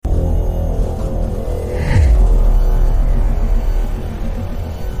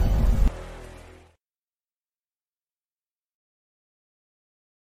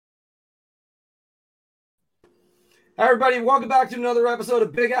Hi, everybody. Welcome back to another episode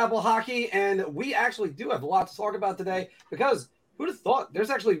of Big Apple Hockey. And we actually do have a lot to talk about today because who'd have thought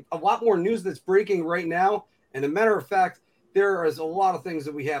there's actually a lot more news that's breaking right now. And a matter of fact, there is a lot of things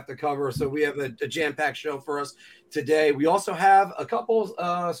that we have to cover. So we have a jam-packed show for us today. We also have a couple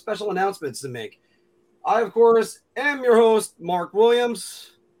special announcements to make. I, of course, am your host, Mark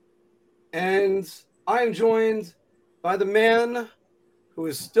Williams. And I am joined by the man who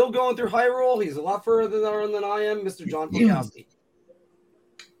is still going through Hyrule. He's a lot further than I am, Mr. John Polkowski.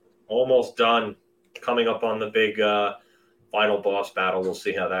 Almost done. Coming up on the big final boss battle. We'll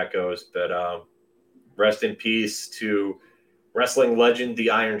see how that goes. But rest in peace to wrestling legend, the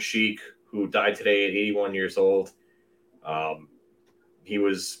Iron Sheik, who died today at 81 years old. He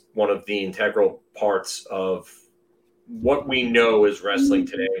was one of the integral parts of what we know as wrestling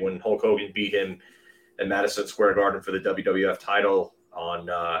today. When Hulk Hogan beat him at Madison Square Garden for the WWF title on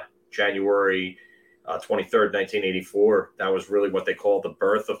January 23rd, 1984. That was really what they call the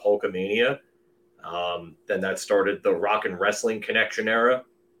birth of Hulkamania. Then that started the Rock and Wrestling Connection era,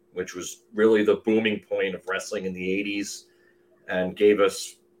 which was really the booming point of wrestling in the 80s and gave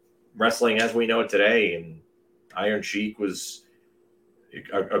us wrestling as we know it today. And Iron Sheik was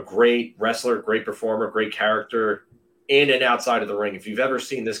a great wrestler, great performer, great character in and outside of the ring. If you've ever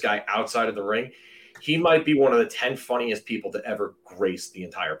seen this guy outside of the ring, he might be one of the 10 funniest people to ever grace the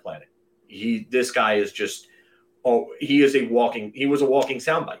entire planet. This guy is just, he was a walking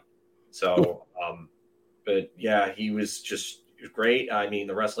soundbite. So, but yeah, he was great. I mean,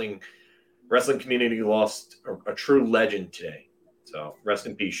 the wrestling community lost a true legend today. So rest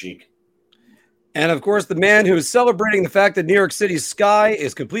in peace, Sheik. And of course, the man who is celebrating the fact that New York City's sky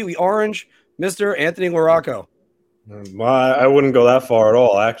is completely orange, Mr. Anthony Larocco. Well, I wouldn't go that far at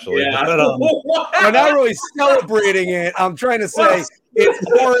all, actually. Yeah. But, I'm not really celebrating it. I'm trying to say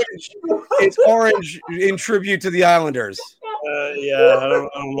it's orange. It's orange in tribute to the Islanders. Yeah, I don't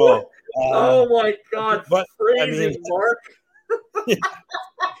know. Oh my God! But crazy, Mark.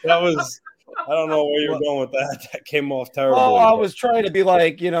 That was. I don't know where you're going with that. That came off terribly. Oh, I was trying to be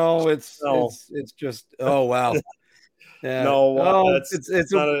like, it's just. Oh wow. Yeah. No,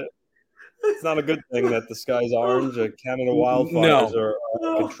 it's not a good thing that the sky's orange. Canada wildfires are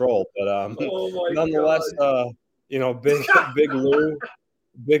controlled, but nonetheless,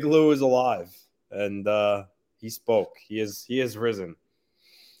 Big Lou is alive, and he spoke. He is risen.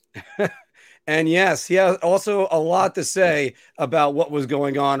 And yes, he has also a lot to say about what was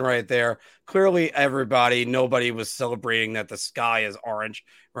going on right there. Clearly, nobody was celebrating that the sky is orange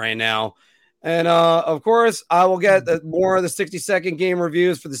right now. And of course, I will get more of the 60-second game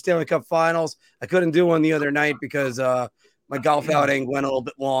reviews for the Stanley Cup Finals. I couldn't do one the other night because my golf outing went a little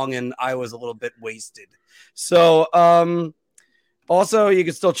bit long and I was a little bit wasted. So also, you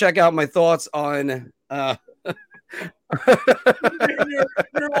can still check out my thoughts on sorry,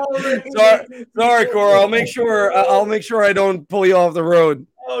 Cora. I'll make sure I don't pull you off the road.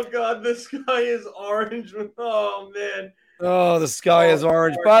 Oh God, the sky is orange. Oh man. Oh, the sky is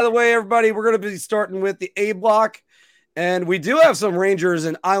orange. By the way, everybody, we're going to be starting with the A block, and we do have some Rangers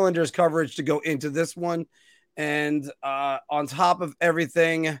and Islanders coverage to go into this one. And on top of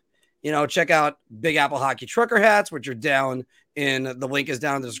everything, check out Big Apple Hockey Trucker hats, which are down the link is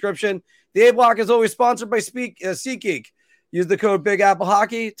down in the description. The A block is always sponsored by SeatGeek. Use the code Big Apple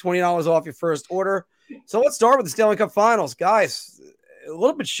Hockey, $20 off your first order. So let's start with the Stanley Cup Finals, guys. A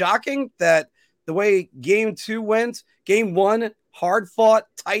little bit shocking that the way Game 2 went. Game 1, hard fought,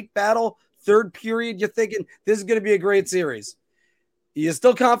 tight battle. Third period, you're thinking this is going to be a great series. You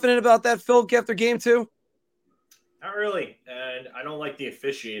still confident about that, Phil, after Game 2? Not really, and I don't like the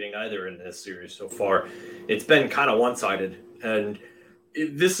officiating either in this series so far. It's been kind of one-sided, and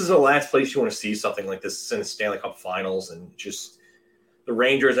this is the last place you want to see something like this in the Stanley Cup Finals, and just the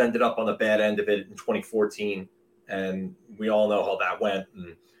Rangers ended up on the bad end of it in 2014, and we all know how that went.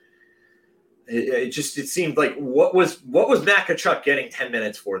 And it seemed like what was Matt Tkachuk getting 10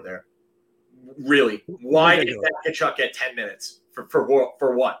 minutes for there? Really, why did Matt Tkachuk get 10 minutes for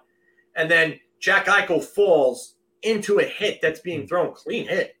what? And then Jack Eichel falls into a hit that's being thrown, clean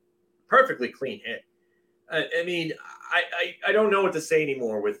hit, perfectly clean hit. I mean, I don't know what to say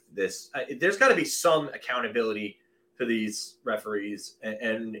anymore with this. There's got to be some accountability to these referees,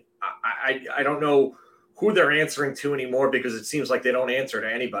 and I don't know who they're answering to anymore, because it seems like they don't answer to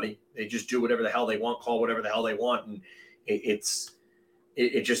anybody. They just do whatever the hell they want, call whatever the hell they want, and it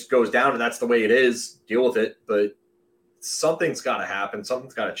just goes down, and that's the way it is. Deal with it, but something's got to happen.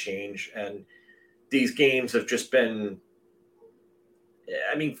 Something's got to change, and these games have just been.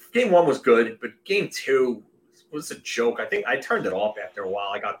 I mean, Game 1 was good, but Game 2 was a joke. I think I turned it off after a while.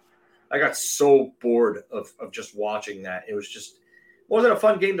 I got I got so bored of just watching that. It wasn't a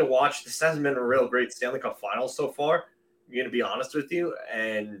fun game to watch. This hasn't been a real great Stanley Cup Finals so far. I'm going to be honest with you.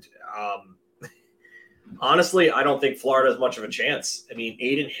 And honestly, I don't think Florida has much of a chance. I mean,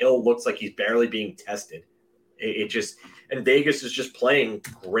 Aiden Hill looks like he's barely being tested. And Vegas is just playing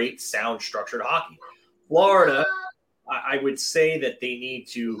great, sound, structured hockey. Florida, I would say that they need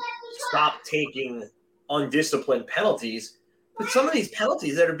to stop taking undisciplined penalties. But some of these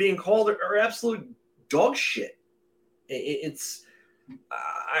penalties that are being called are absolute dog shit. It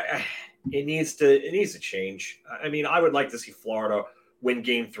needs to change. I mean, I would like to see Florida win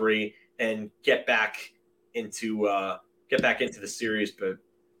Game 3 and get back into the series, but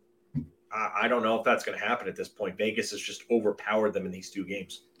I don't know if that's going to happen at this point. Vegas has just overpowered them in these 2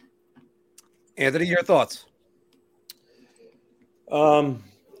 games. Anthony, your thoughts?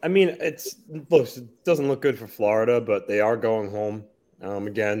 I mean, it doesn't look good for Florida, but they are going home.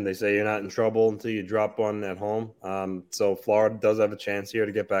 Again, they say you're not in trouble until you drop one at home. So Florida does have a chance here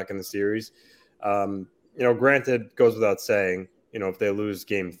to get back in the series. Granted, goes without saying, if they lose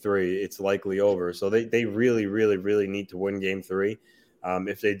Game 3, it's likely over. So they really, really, really need to win Game 3.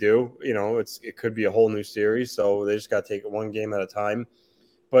 If they do, it could be a whole new series. So they just got to take it one game at a time.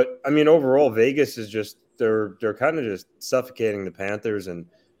 But I mean, overall, Vegas is just they're kind of just suffocating the Panthers and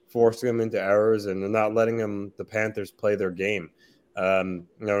forcing them into errors, and they're not letting the Panthers play their game. And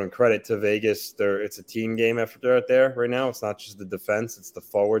credit to Vegas, it's a team game effort out there right now. It's not just the defense; it's the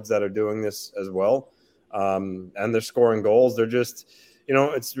forwards that are doing this as well, and they're scoring goals. They're just,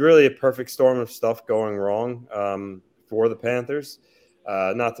 it's really a perfect storm of stuff going wrong for the Panthers.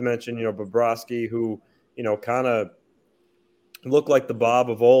 Not to mention, Bobrovsky, who kind of looked like the Bob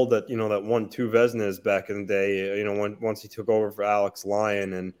of old that won 2 Vezinas back in the day. Once he took over for Alex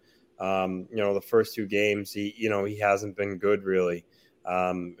Lyon, and the first 2 games he hasn't been good really,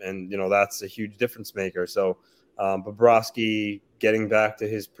 and that's a huge difference maker. So Bobrovsky getting back to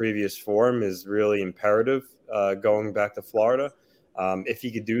his previous form is really imperative going back to Florida. If he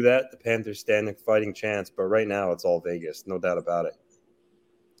could do that, the Panthers stand a fighting chance. But right now, it's all Vegas, no doubt about it.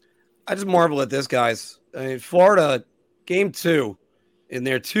 I just marvel at this, guys. I mean, Florida. Game 2 in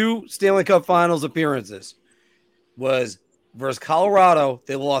their 2 Stanley Cup Finals appearances was versus Colorado.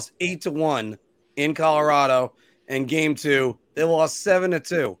 They lost 8-1 in Colorado, and Game 2 they lost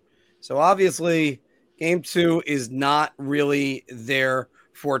 7-2. So obviously, Game 2 is not really their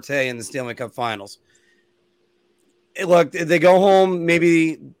forte in the Stanley Cup Finals. Look, they go home.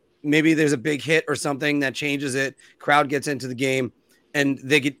 Maybe there's a big hit or something that changes it. Crowd gets into the game. And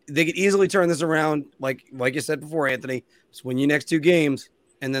they could easily turn this around, like you said before, Anthony. Just win your next 2 games,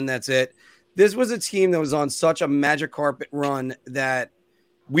 and then that's it. This was a team that was on such a magic carpet run that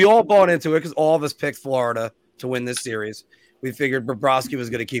we all bought into it because all of us picked Florida to win this series. We figured Bobrovsky was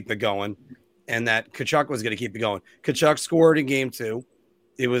going to keep it going, and that Tkachuk was going to keep it going. Tkachuk scored in Game 2.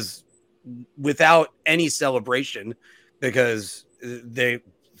 It was without any celebration because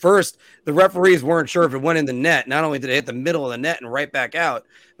First, the referees weren't sure if it went in the net. Not only did it hit the middle of the net and right back out,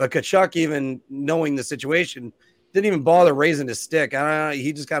 but Tkachuk, even knowing the situation, didn't even bother raising his stick. I don't know.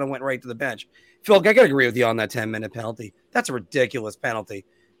 He just kind of went right to the bench. Phil, I got to agree with you on that 10-minute penalty. That's a ridiculous penalty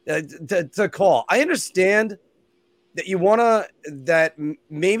to call. I understand that you want to – that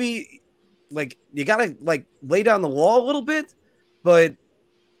maybe, you got to, lay down the law a little bit. But,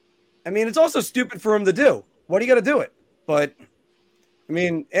 I mean, it's also stupid for him to do. Why do you got to do it? But – I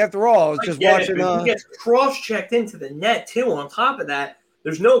mean, after all, I was just watching. He gets cross-checked into the net, too. On top of that,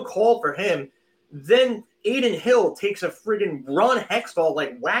 there's no call for him. Then Aiden Hill takes a friggin' Ron Hextall,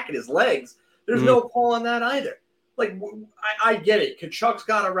 whack at his legs. There's no call on that either. I get it. Kachuk's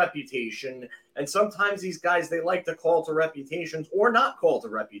got a reputation, and sometimes these guys, they like to call to reputations or not call to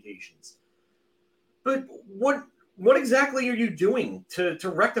reputations. But what exactly are you doing to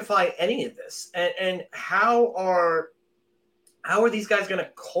rectify any of this? And how are these guys going to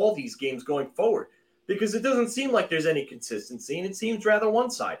call these games going forward? Because it doesn't seem like there's any consistency, and it seems rather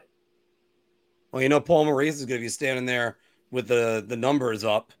one-sided. Well, Paul Maurice is going to be standing there with the numbers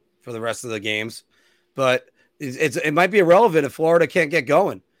up for the rest of the games. But it might be irrelevant if Florida can't get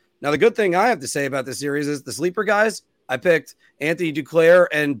going. Now, the good thing I have to say about this series is the sleeper guys, I picked Anthony Duclair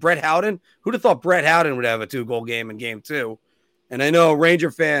and Brett Howden. Who'd have thought Brett Howden would have a 2-goal game in Game 2? And I know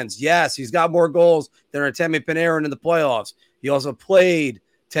Ranger fans, yes, he's got more goals than Artemi Panarin in the playoffs. He also played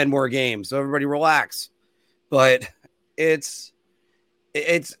 10 more games, so everybody relax. But it's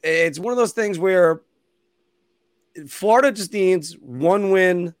one of those things where Florida just needs one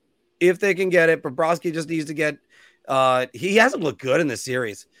win if they can get it. Bobrovsky just needs to get he hasn't looked good in this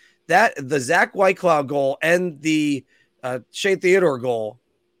series. The Zach Whitecloud goal and the Shea Theodore goal,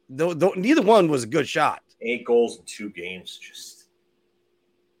 neither one was a good shot. 8 goals in 2 games, just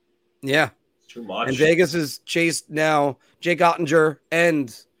too much. And Vegas has chased now Jake Ottinger and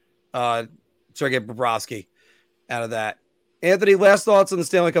Sergei Bobrovsky out of that. Anthony, last thoughts on the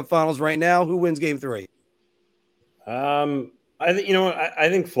Stanley Cup Finals right now. Who wins Game 3? I think I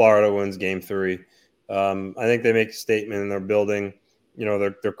think Florida wins Game 3. I think they make a statement in their building.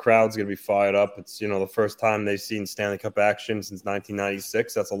 Their crowd's going to be fired up. It's the first time they've seen Stanley Cup action since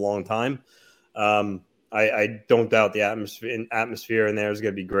 1996. That's a long time. I don't doubt the atmosphere in there is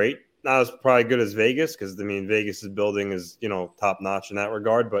going to be great. Not as probably good as Vegas because Vegas's building is top notch in that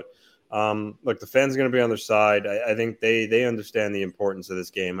regard. But look, the fans are going to be on their side. I think they understand the importance of this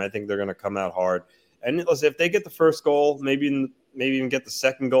game. I think they're going to come out hard. And listen, if they get the first goal, maybe even get the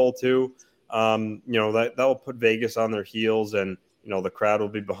second goal too, that will put Vegas on their heels, and the crowd will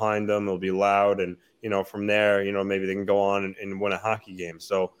be behind them. It'll be loud, and from there, maybe they can go on and win a hockey game.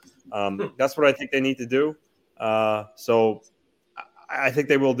 So that's what I think they need to do. So I think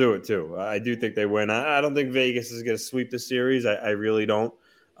they will do it too. I do think they win. I don't think Vegas is going to sweep the series. I really don't.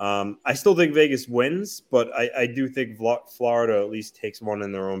 I still think Vegas wins, but I do think Florida at least takes one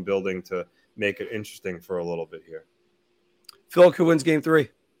in their own building to make it interesting for a little bit here. Phil, who wins Game 3?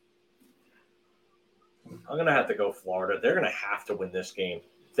 I'm going to have to go Florida. They're going to have to win this game.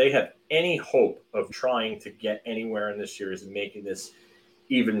 If they have any hope of trying to get anywhere in this series and making this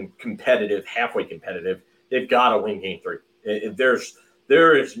even competitive, halfway competitive, they've got to win Game 3. If there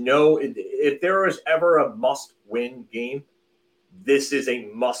is ever a must-win game, this is a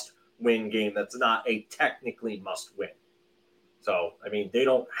must-win game. That's not a technically must-win. So, they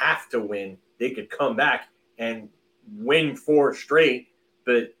don't have to win. They could come back and win 4 straight,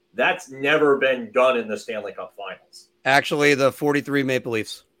 but that's never been done in the Stanley Cup Finals. Actually, the 43 Maple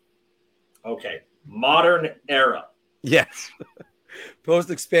Leafs. Okay. Modern era. Yes.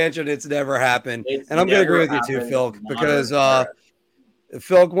 Post-expansion, it's never happened. And I'm going to agree with you too, Phil, because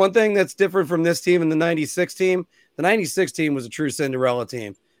Phil, one thing that's different from this team and the 96 team, the 96 team was a true Cinderella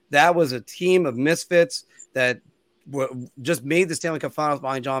team. That was a team of misfits that just made the Stanley Cup Finals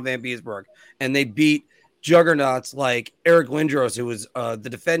behind John Van Beesbroek, and they beat juggernauts like Eric Lindros, who was the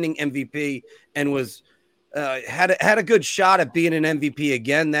defending MVP and was had a good shot at being an MVP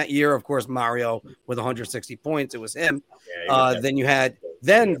again that year. Of course, Mario with 160 points. It was him. Then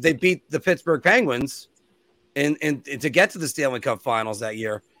they beat the Pittsburgh Penguins and to get to the Stanley Cup Finals that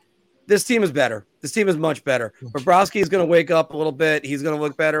year. This team is better. This team is much better. Bobrovsky is going to wake up a little bit. He's going to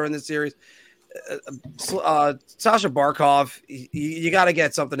look better in this series. Sasha Barkov, you got to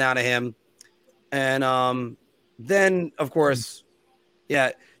get something out of him. And then, of course,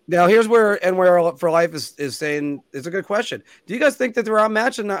 yeah. Now, here's where for Life is saying it's a good question. Do you guys think that they're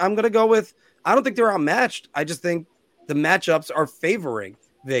outmatched? And I'm going to go with I don't think they're outmatched. I just think the matchups are favoring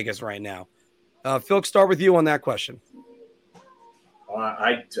Vegas right now. Phil, start with you on that question.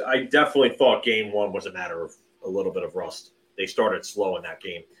 I definitely thought Game 1 was a matter of a little bit of rust. They started slow in that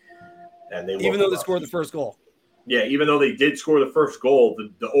game. And even though they scored the first goal. Yeah, even though they did score the first goal,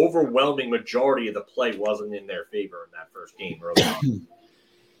 the overwhelming majority of the play wasn't in their favor in that first game early on.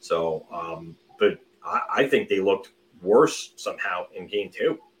 So, but I think they looked worse somehow in Game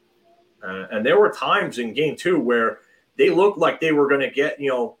 2. And there were times in Game 2 where they looked like they were going to get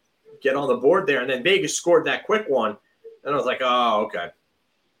on the board there. And then Vegas scored that quick one. And I was like, oh, okay,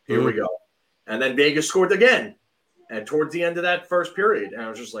 here we go. And then Vegas scored again. And towards the end of that first period, and I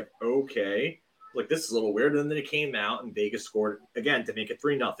was just like, okay, like this is a little weird. And then it came out, and Vegas scored again to make it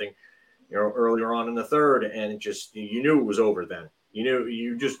 3-0. Earlier on in the third, and it just you knew it was over. Then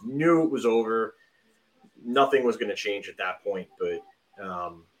you just knew it was over. Nothing was going to change at that point. But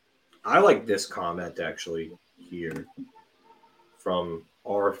I like this comment actually here from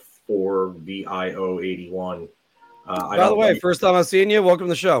R4VIO81. By the way, first time I've seen you. Welcome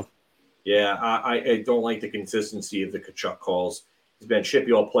to the show. Yeah, I don't like the consistency of the Tkachuk calls. He's been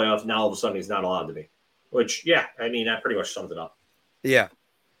chippy all playoffs. Now all of a sudden he's not allowed to be. Which, yeah, that pretty much sums it up. Yeah,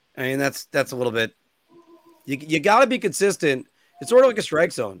 that's a little bit. You got to be consistent. It's sort of like a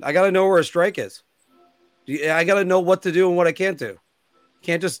strike zone. I got to know where a strike is. I got to know what to do and what I can't do.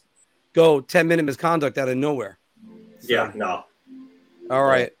 Can't just go 10-minute misconduct out of nowhere. So, yeah, no. All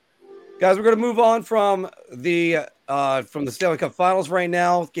right, guys, we're going to move on from the Stanley Cup Finals right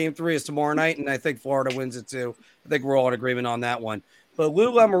now. Game 3 is tomorrow night, and I think Florida wins it too. I think we're all in agreement on that one. But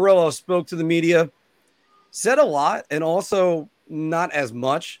Lou Lamoriello spoke to the media, said a lot, and also not as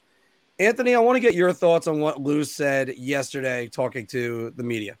much. Anthony, I want to get your thoughts on what Lou said yesterday talking to the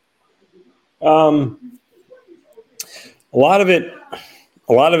media. A lot of it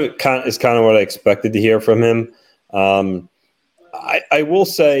is kind of what I expected to hear from him. I will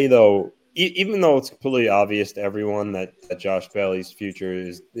say though, even though it's completely obvious to everyone that Josh Bailey's future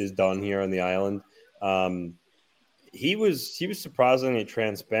is done here on the island, he was surprisingly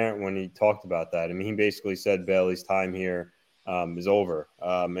transparent when he talked about that. I mean, he basically said Bailey's time here is over,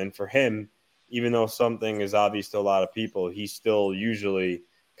 and for him, even though something is obvious to a lot of people, he still usually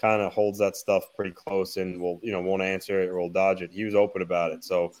kind of holds that stuff pretty close and won't answer it or will dodge it. He was open about it,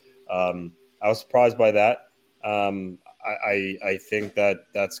 so I was surprised by that. I think that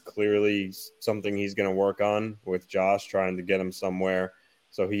that's clearly something he's going to work on with Josh, trying to get him somewhere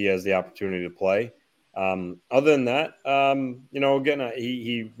so he has the opportunity to play. Other than that, again,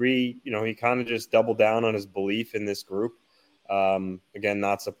 he kind of just doubled down on his belief in this group. Again,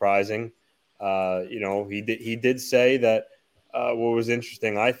 not surprising. He did say that what was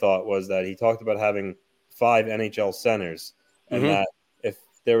interesting, I thought, was that he talked about having 5 NHL centers, and that if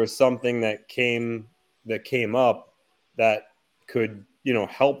there was something that came up that could,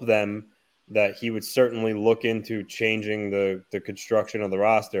 help them, that he would certainly look into changing the construction of the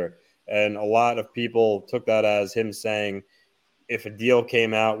roster. And a lot of people took that as him saying, if a deal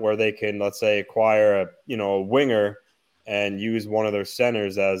came out where they can, let's say, acquire a winger and use one of their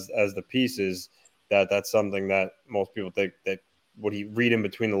centers as the pieces, that's something that most people think that what he read in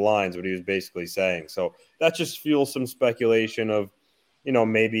between the lines, what he was basically saying. So that just fuels some speculation of,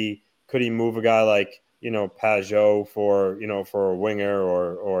 maybe could he move a guy like, Pajot for a winger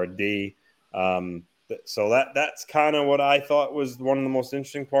or a D. So that's kind of what I thought was one of the most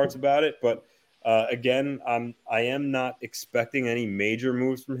interesting parts about it. But again, I am not expecting any major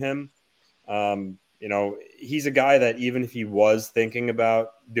moves from him. He's a guy that even if he was thinking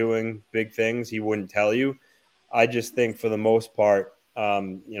about doing big things, he wouldn't tell you. I just think for the most part,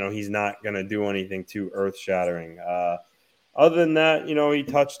 he's not going to do anything too earth-shattering. Other than that, he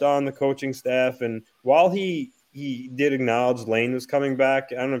touched on the coaching staff. And while he did acknowledge Lane was coming back,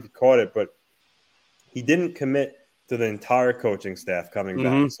 I don't know if you caught it, but he didn't commit to the entire coaching staff coming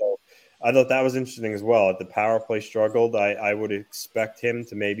back. So I thought that was interesting as well. If the power play struggled, I would expect him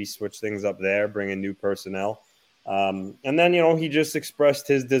to maybe switch things up there, bring in new personnel. And then, he just expressed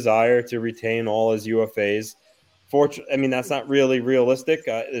his desire to retain all his UFAs. I mean, that's not really realistic.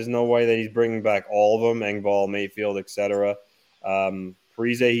 There's no way that he's bringing back all of them, Engvall, Mayfield, etc.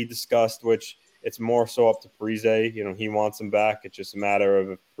 Parise he discussed, which it's more so up to Parise. He wants him back. It's just a matter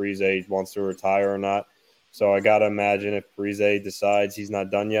of if Parise wants to retire or not. So I got to imagine if Parise decides he's not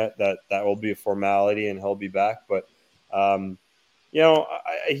done yet, that will be a formality and he'll be back. But,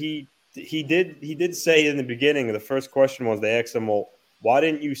 he did say in the beginning, the first question was, they asked him, well, why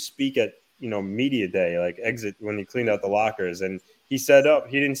didn't you speak at, media day, like exit when he cleaned out the lockers? And he said,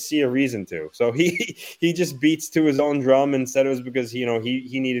 he didn't see a reason to. So he just beats to his own drum and said it was because, he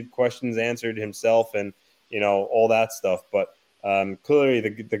needed questions answered himself and, all that stuff. But clearly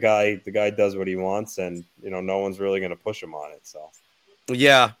the guy does what he wants, and, no one's really going to push him on it. So,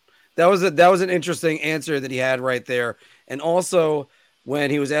 yeah, that was an interesting answer that he had right there. And also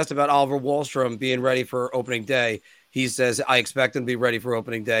when he was asked about Oliver Wahlstrom being ready for opening day, he says, I expect him to be ready for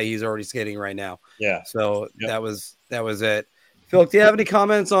opening day. He's already skating right now. Yeah. So that was it. Phil, do you have any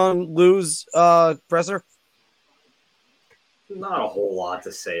comments on Lou's presser? Not a whole lot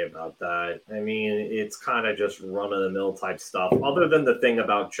to say about that. I mean, it's kind of just run-of-the-mill type stuff. Other than the thing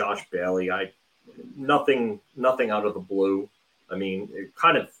about Josh Bailey, nothing out of the blue. I mean, it's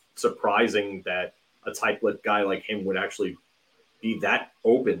kind of surprising that a tight-lipped guy like him would actually be that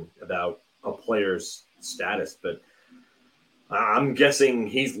open about a player's status. But I'm guessing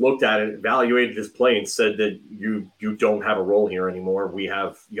he's looked at it, evaluated his play, and said that you don't have a role here anymore. We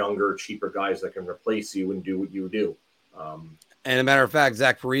have younger, cheaper guys that can replace you and do what you do. And a matter of fact,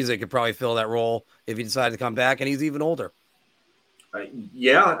 Zach Parise could probably fill that role if he decided to come back, and he's even older. I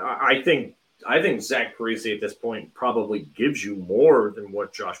think Zach Parise at this point probably gives you more than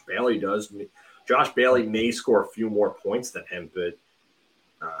what Josh Bailey does. I mean, Josh Bailey may score a few more points than him, but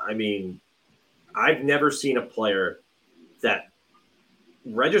I mean, I've never seen a player that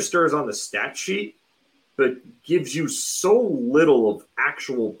registers on the stat sheet but gives you so little of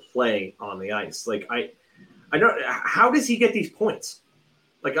actual play on the ice. Like I don't. How does he get these points?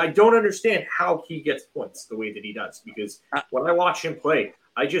 Like, I don't understand how he gets points the way that he does, because when I watch him play,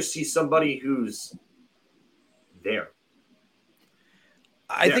 I just see somebody who's there.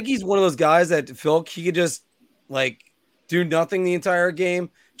 I think he's one of those guys that, Phil, he could just like do nothing the entire game,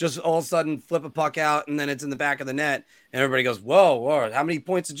 just all of a sudden flip a puck out, and then it's in the back of the net, and everybody goes, whoa, how many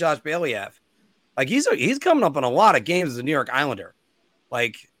points did Josh Bailey have? Like, he's coming up on a lot of games as a New York Islander,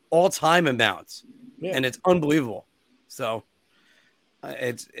 like all-time amounts, and it's unbelievable. So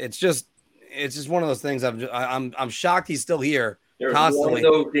it's just, it's just one of those things. I'm shocked he's still here. There's constantly. one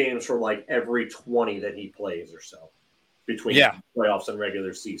of those games for like every 20 that he plays or so between playoffs and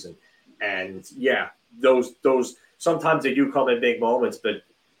regular season. And yeah, those sometimes they do come in big moments, but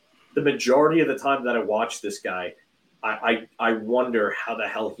the majority of the time that I watch this guy, I wonder how the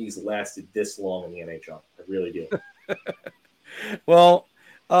hell he's lasted this long in the NHL. I really do. Well,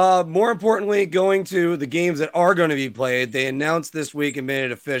 more importantly, going to the games that are going to be played, they announced this week and made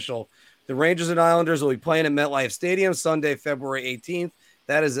it official. The Rangers and Islanders will be playing at MetLife Stadium Sunday, February 18th.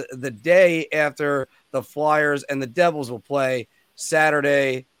 That is the day after the Flyers and the Devils will play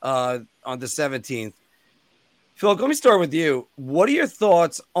Saturday on the 17th. Phil, let me start with you. What are your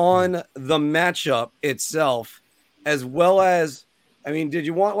thoughts on the matchup itself, as well as, I mean, did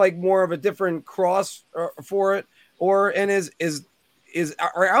you want like more of a different cross for it, and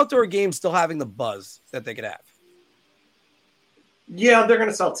are outdoor games still having the buzz that they could have? Yeah, they're going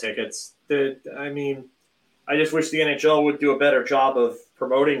to sell tickets. I mean, I just wish the NHL would do a better job of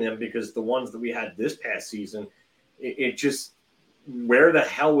promoting them, because the ones that we had this past season, it just, where the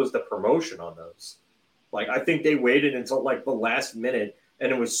hell was the promotion on those? Like, I think they waited until like the last minute,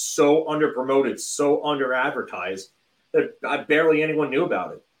 and it was so under promoted, so under advertised that barely anyone knew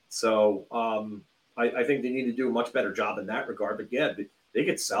about it. So I think they need to do a much better job in that regard. But yeah, they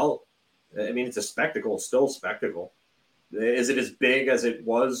could sell. I mean, it's a spectacle, still a spectacle. Is it as big as it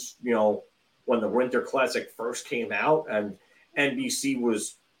was, when the Winter Classic first came out and NBC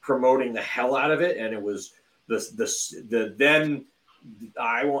was promoting the hell out of it, and it was the then,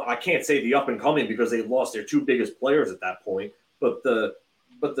 I can't say the up and coming because they lost their two biggest players at that point, but the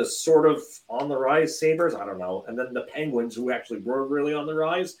sort of on the rise Sabres, I don't know, and then the Penguins, who actually were really on the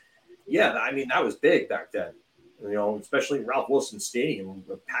rise. Yeah, I mean, that was big back then, especially Ralph Wilson Stadium,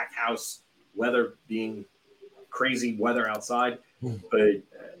 the packed house, weather being crazy weather outside, but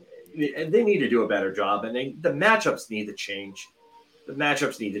they need to do a better job, and the matchups need to change. The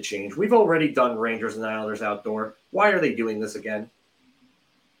matchups need to change. We've already done Rangers and Islanders outdoor. Why are they doing this again?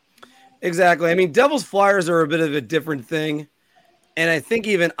 Exactly. I mean, Devils Flyers are a bit of a different thing, and I think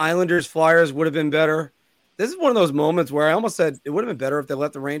even Islanders Flyers would have been better. This is one of those moments where I almost said it would have been better if they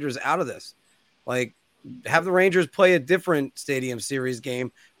let the Rangers out of this. Like, have the Rangers play a different Stadium Series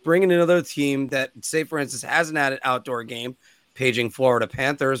game, bring in another team that, say, for instance, hasn't had an outdoor game, paging Florida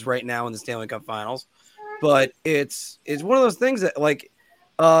Panthers right now in the Stanley Cup Finals. But it's one of those things that, like,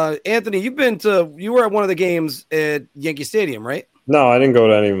 Anthony, you were at one of the games at Yankee Stadium, right? No, I didn't go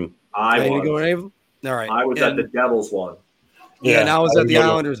to any of them. I didn't go to any of them? All right. I was at the Devils one. Yeah, and I was at the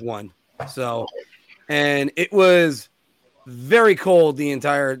Islanders one. So, and it was very cold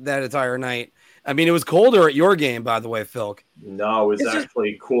that entire night. I mean, it was colder at your game, by the way, Phil. No, it was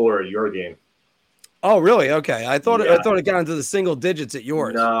actually cooler at your game. Oh, really? Okay. I thought it got into the single digits at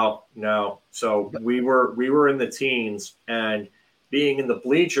yours. No. So we were in the teens, and being in the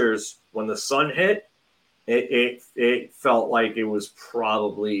bleachers when the sun hit, it felt like it was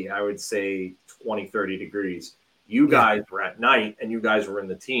probably, I would say, 20, 30 degrees. You guys were at night, and you guys were in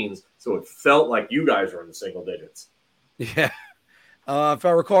the teens, so it felt like you guys were in the single digits. Yeah. If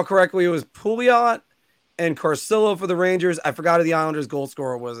I recall correctly, it was Pouliot and Carcillo for the Rangers. I forgot who the Islanders' goal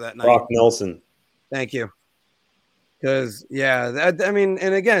scorer was that night. Brock Nelson. Thank you. Because, I mean,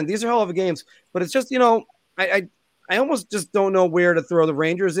 and again, these are hell of a games, but it's just, I almost just don't know where to throw the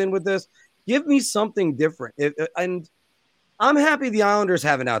Rangers in with this. Give me something different. And I'm happy the Islanders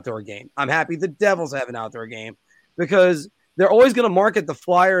have an outdoor game. I'm happy the Devils have an outdoor game, because they're always going to market the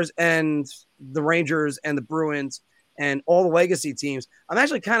Flyers and the Rangers and the Bruins and all the legacy teams. I'm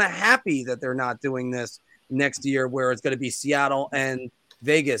actually kind of happy that they're not doing this next year, where it's going to be Seattle and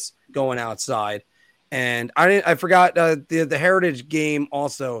Vegas going outside. And I forgot the Heritage game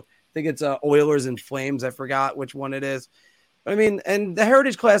also. I think it's Oilers and Flames. I forgot which one it is. I mean, and the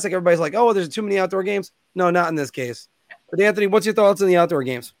Heritage Classic, everybody's like, oh, there's too many outdoor games. No, not in this case. But Anthony, what's your thoughts on the outdoor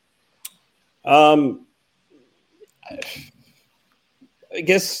games? I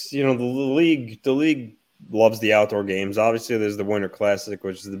guess, the league loves the outdoor games. Obviously, there's the Winter Classic,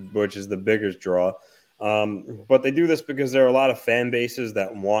 which is the biggest draw. But they do this because there are a lot of fan bases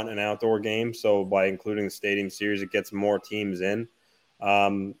that want an outdoor game. So by including the Stadium Series, it gets more teams in.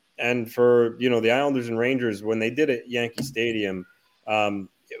 And for, the Islanders and Rangers, when they did it at Yankee Stadium,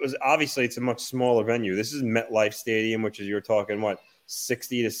 it's a much smaller venue. This is MetLife Stadium, which is, you're talking,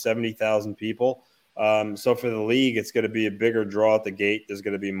 60 to 70,000 people. So for the league, it's going to be a bigger draw at the gate. There's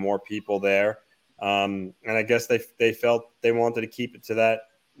going to be more people there. And I guess they felt they wanted to keep it to that.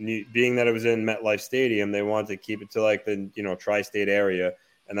 Being that it was in MetLife Stadium, they wanted to keep it to like the tri-state area,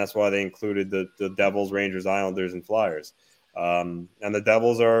 and that's why they included the Devils, Rangers, Islanders, and Flyers. And the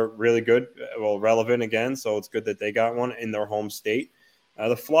Devils are really good, relevant again. So it's good that they got one in their home state.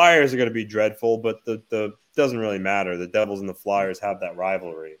 The Flyers are going to be dreadful, but the doesn't really matter. The Devils and the Flyers have that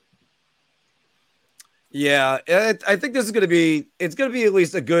rivalry. Yeah, I think this is going to be, it's going to be at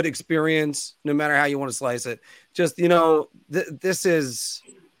least a good experience, no matter how you want to slice it. Just, this is,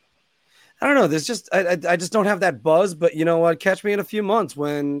 I don't know. This just, I just don't have that buzz, but you know what? Catch me in a few months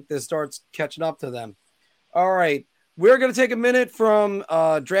when this starts catching up to them. All right. We're going to take a minute from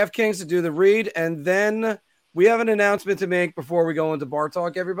DraftKings to do the read, and then we have an announcement to make before we go into bar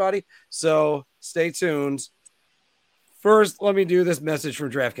talk, everybody. So stay tuned. First, let me do this message from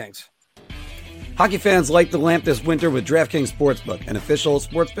DraftKings. Hockey fans light the lamp this winter with DraftKings Sportsbook, an official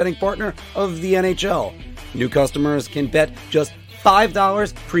sports betting partner of the NHL. New customers can bet just $5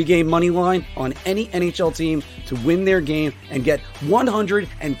 pregame money line on any NHL team to win their game and get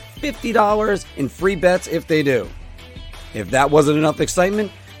 $150 in free bets if they do. If that wasn't enough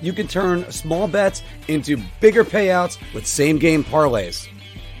excitement, you can turn small bets into bigger payouts with same-game parlays.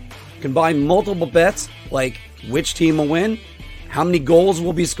 Combine multiple bets like which team will win, how many goals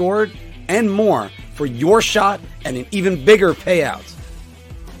will be scored, and more for your shot at an even bigger payout.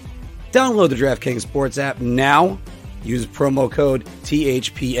 Download the DraftKings Sports app now. Use promo code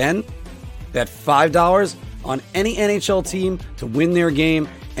THPN. Bet $5 on any NHL team to win their game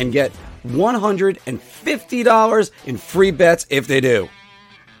and get $150 in free bets if they do.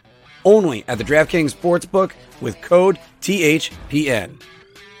 Only at the DraftKings Sportsbook with code THPN.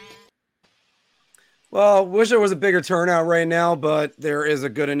 Well, wish there was a bigger turnout right now, but there is a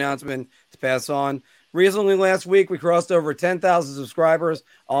good announcement to pass on. Recently, last week, we crossed over 10,000 subscribers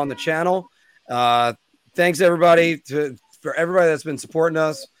on the channel. Thanks, everybody, for everybody that's been supporting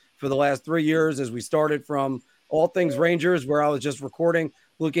us for the last 3 years as we started from All Things Rangers, where I was just recording,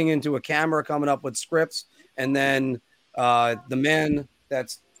 looking into a camera, coming up with scripts. And then the man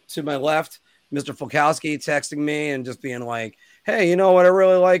that's to my left, Mr. Fulkowski, texting me and just being like, hey, you know what? I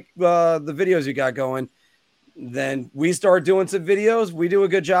really like the videos you got going. Then we start doing some videos. We do a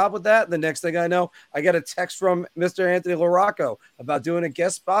good job with that. The next thing I know, I got a text from Mr. Anthony LaRocco about doing a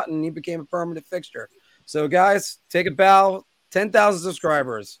guest spot, and he became a permanent fixture. So, guys, take a bow. 10,000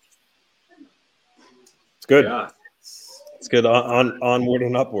 subscribers. It's good. Yeah. It's good. Onward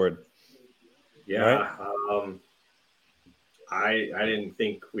and upward. Yeah. Right? I didn't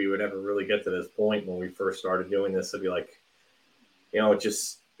think we would ever really get to this point when we first started doing this. To be like, it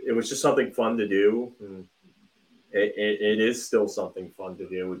was just something fun to do. And it is still something fun to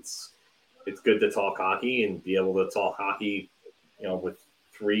do. It's good to talk hockey and be able to talk hockey, with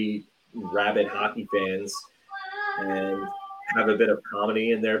 3 rabid hockey fans and have a bit of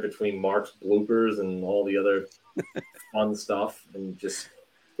comedy in there between Mark's bloopers and all the other fun stuff. And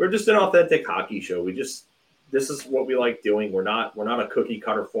we're just an authentic hockey show. This is what we like doing. We're not a cookie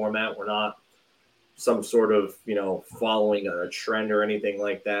cutter format. We're not some sort of, following a trend or anything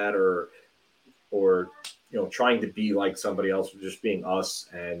like that, or trying to be like somebody else. We're just being us.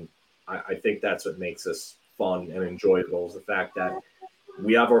 And I think that's what makes us fun and enjoyable, is the fact that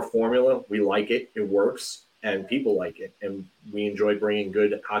we have our formula. We like it. It works, and people like it. And we enjoy bringing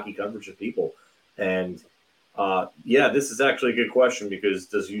good hockey coverage to people. And this is actually a good question, because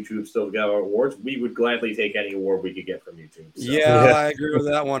does YouTube still give our awards? We would gladly take any award we could get from YouTube. So. Yeah, I agree with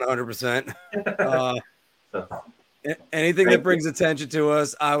that 100%. Anything that brings attention to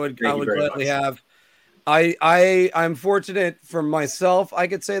us, I would gladly have. I'm fortunate for myself, I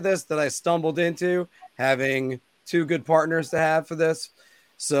could say this, that I stumbled into having 2 good partners to have for this.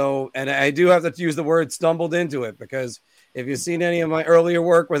 So, and I do have to use the word stumbled into it, because if you've seen any of my earlier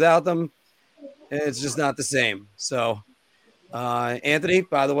work without them, it's just not the same. So, Anthony,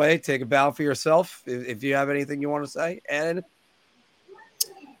 by the way, take a bow for yourself if you have anything you want to say. And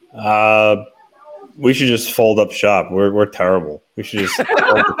we should just fold up shop. We're terrible. We should just.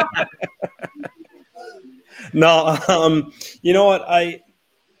 No, you know what? I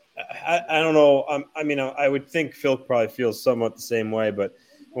don't know. I would think Phil probably feels somewhat the same way, but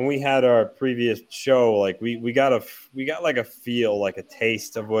when we had our previous show, like we got like a feel, like a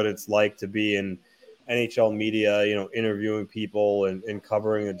taste of what it's like to be in NHL media, interviewing people and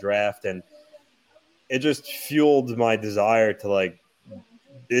covering the draft. And it just fueled my desire to like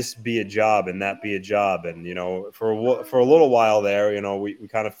this be a job and that be a job. And, for a little while there, we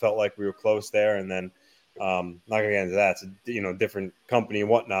kind of felt like we were close there. And then, not gonna get into that. It's a different company and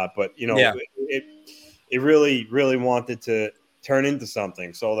whatnot, but it really, really wanted to turn into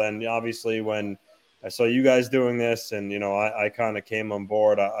something. So then obviously when I saw you guys doing this and, I kind of came on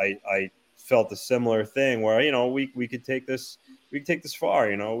board, I felt a similar thing where, we could take this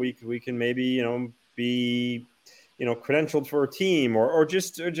far, we can maybe, be, credentialed for a team or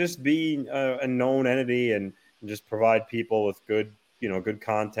just be a known entity and just provide people with good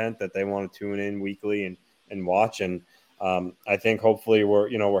content that they want to tune in weekly and watch. And I think hopefully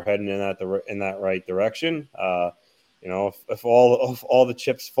we're heading in that right direction. If all the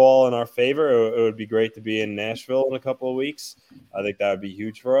chips fall in our favor, it would be great to be in Nashville in a couple of weeks. I think that would be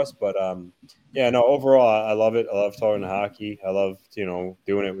huge for us. But overall, I love it. I love talking hockey. I love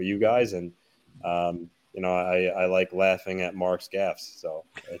doing it with you guys, and I like laughing at Mark's gaffes. So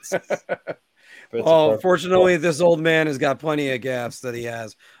it's well, fortunately, this old man has got plenty of gaffes that he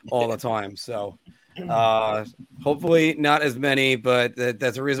has all the time. So hopefully not as many, but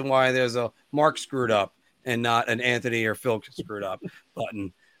that's the reason why there's a Mark screwed up and not an Anthony or Phil screwed up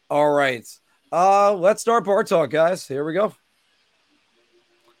button. All right. Let's start bar talk, guys. Here we go.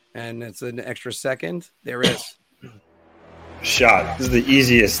 And it's an extra second. There it is. Shot. This is the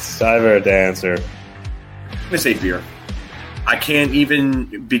easiest I've ever to answer. I'm going to say beer. I can't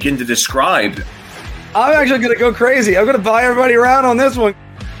even begin to describe. I'm actually going to go crazy. I'm going to buy everybody around on this one.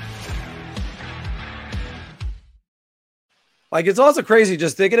 Like, it's also crazy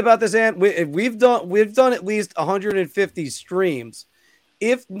just thinking about this, and we've done at least 150 streams,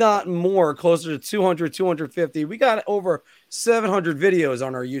 if not more, closer to 200, 250. We got over 700 videos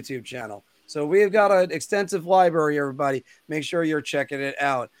on our YouTube channel. So we've got an extensive library, everybody. Make sure you're checking it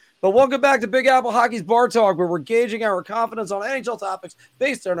out. But welcome back to Big Apple Hockey's Bar Talk, where we're gauging our confidence on NHL topics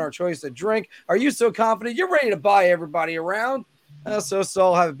based on our choice to drink. Are you so confident you're ready to buy everybody around? So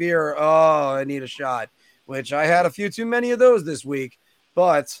I'll have a beer. Oh, I need a shot, which I had a few too many of those this week.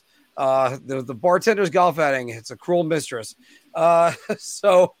 But the bartender's golf outing, it's a cruel mistress. By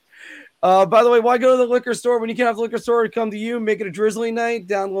the way, why go to the liquor store when you can have the liquor store come to you? Make it a drizzly night.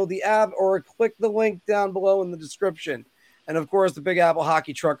 Download the app or click the link down below in the description. And, of course, the Big Apple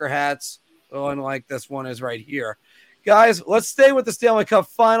Hockey Trucker hats. Oh, and like this one is right here. Guys, let's stay with the Stanley Cup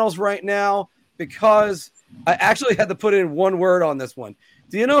Finals right now because I actually had to put in one word on this one.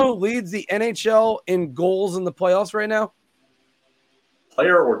 Do you know who leads the NHL in goals in the playoffs right now?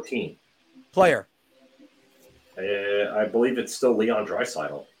 Player or team? Player. I believe it's still Leon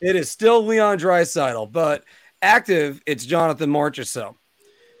Draisaitl. It is still Leon Draisaitl, but active, it's Jonathan Marchessault.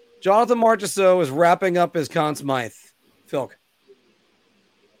 Jonathan Marchessault is wrapping up his Conn Smythe. Phil.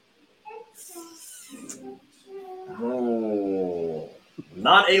 Oh,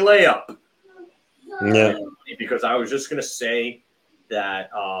 not a layup. Yeah. Because I was just going to say that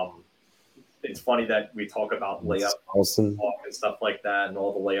it's funny that we talk about layup awesome. And stuff like that and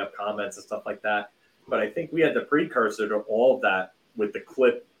all the layup comments and stuff like that. But I think we had the precursor to all of that with the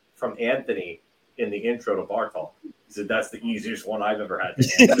clip from Anthony in the intro to Bar Talk. He said that's the easiest one I've ever had to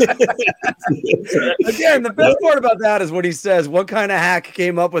answer. Again, the best part about that is what he says. What kind of hack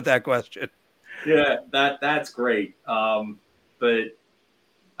came up with that question? Yeah, that's great. But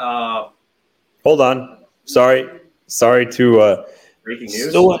hold on. Sorry to breaking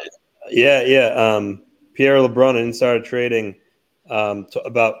news. Pierre LeBrun in Insider Trading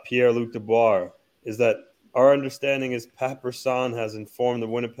about Pierre-Luc Dubois is that our understanding is Pat Brisson has informed the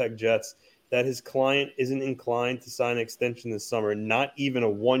Winnipeg Jets that his client isn't inclined to sign an extension this summer, not even a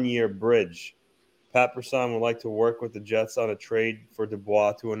one-year bridge. Pat Brisson would like to work with the Jets on a trade for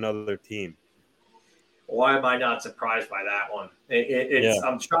Dubois to another team. Why am I not surprised by that one?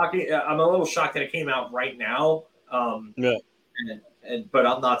 I'm shocking. I'm a little shocked that it came out right now. But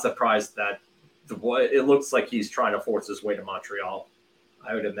I'm not surprised that Dubois. It looks like he's trying to force his way to Montreal.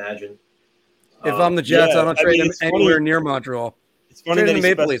 I would imagine. If I'm the Jets, I don't trade him anywhere near Montreal. It's funny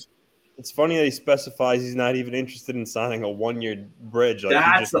It's funny that he specifies he's not even interested in signing a one-year bridge. Like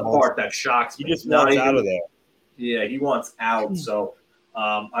that's the part that shocks me. He just wants out of there. Yeah, he wants out. So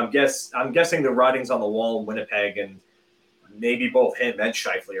I'm guessing the writing's on the wall in Winnipeg, and maybe both him and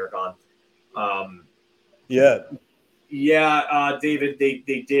Scheifele are gone. David,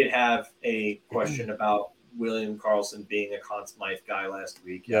 they did have a question about William Karlsson being a Conn Smythe guy last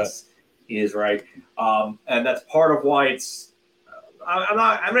week. Yes, he is right. And that's part of why it's I'm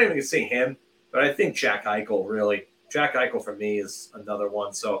not even going to say him, but I think Jack Eichel, really. Jack Eichel for me is another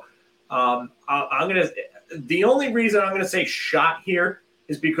one. So I'm going to – the only reason I'm going to say shot here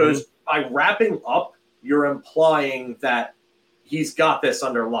is because by wrapping up, you're implying that he's got this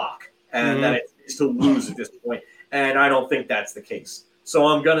under lock and that it's to lose at this point. And I don't think that's the case. So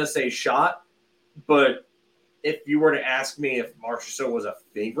I'm going to say shot. But if you were to ask me if Marchessault was a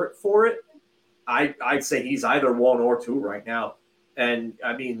favorite for it, I'd say he's either one or two right now. And,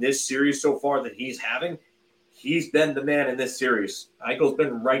 I mean, this series so far that he's having, he's been the man in this series. Eichel's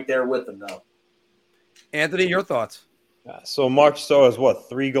been right there with him now. Anthony, your thoughts? So Marchessault has what,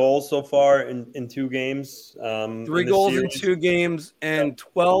 3 goals so far in 2 games? 3 goals in 2 games and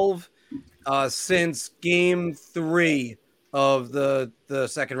 12 since game 3 of the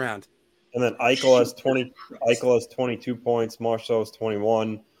second round. And then Eichel has 20. Eichel has 22 points. Marchessault has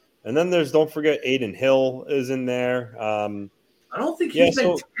 21. And then don't forget Aiden Hill is in there. I don't think he's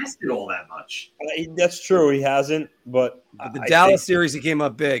been tested all that much. That's true. He hasn't, but the Dallas series he came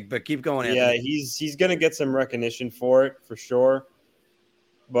up big. But keep going, Anthony. Yeah, he's going to get some recognition for it for sure.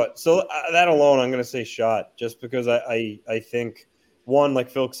 But so that alone, I'm going to say shot, just because I think one, like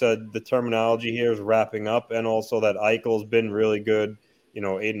Phil said, the terminology here is wrapping up, and also that Eichel's been really good.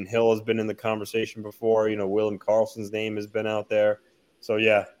 Aiden Hill has been in the conversation before. William Karlsson's name has been out there. So,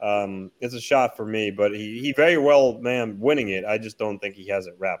 yeah, it's a shot for me. But he very well, man, winning it. I just don't think he has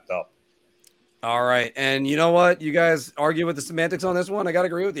it wrapped up. All right. And you know what? You guys argue with the semantics on this one. I got to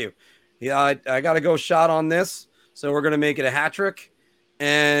agree with you. Yeah, I got to go shot on this. So we're going to make it a hat trick.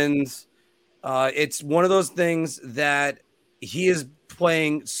 And it's one of those things that he is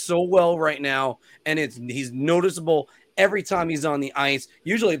playing so well right now. And he's noticeable every time he's on the ice,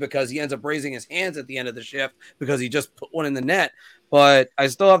 usually because he ends up raising his hands at the end of the shift because he just put one in the net. But I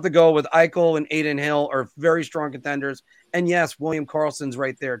still have to go with Eichel and Aiden Hill are very strong contenders. And yes, William Karlsson's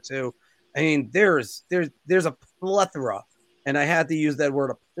right there too. I mean, there's a plethora, and I had to use that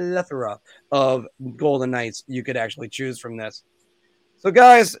word, a plethora of Golden Knights you could actually choose from this. So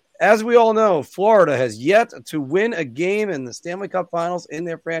guys, as we all know, Florida has yet to win a game in the Stanley Cup Finals in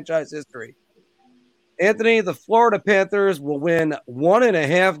their franchise history. Anthony, the Florida Panthers will win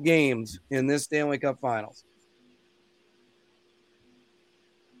 1.5 games in this Stanley Cup Finals.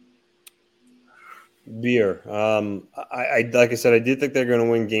 Beer. I like I said, I did think they're going to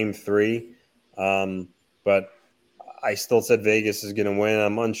win Game 3, but I still said Vegas is going to win.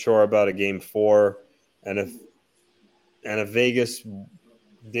 I'm unsure about a Game 4, and if Vegas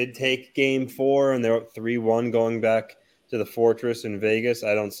did take Game 4 and they're up 3-1 going back to the Fortress in Vegas,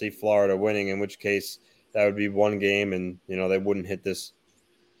 I don't see Florida winning. In which case, that would be one game, and they wouldn't hit this,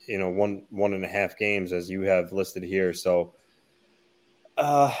 1.5 games as you have listed here. So,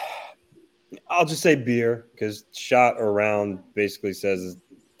 I'll just say beer because shot or round basically says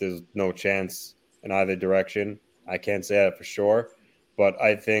there's no chance in either direction. I can't say that for sure, but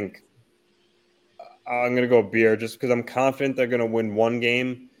I think I'm going to go beer just because I'm confident they're going to win one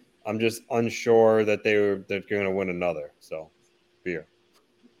game. I'm just unsure that they're going to win another. So, beer.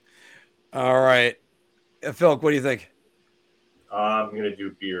 All right. Phil, what do you think? I'm going to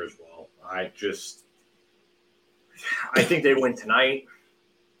do beer as well. I think they win tonight.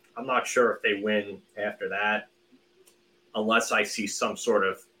 I'm not sure if they win after that, unless I see some sort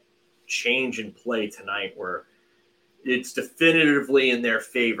of change in play tonight where it's definitively in their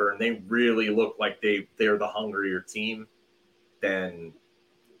favor and they really look like they're the hungrier team. Then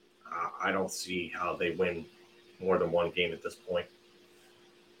I don't see how they win more than one game at this point.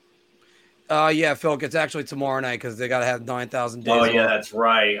 Yeah, Phil, it's actually tomorrow night because they got to have 9,000 days. Oh, yeah, that's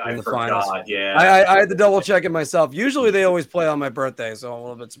right. I forgot. Finals. Yeah. I had to double check it myself. Usually they always play on my birthday, so I'm a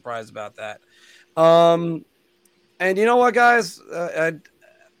little bit surprised about that. And you know what, guys? I'm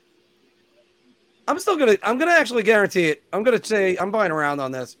gonna actually guarantee it. I'm gonna say I'm buying around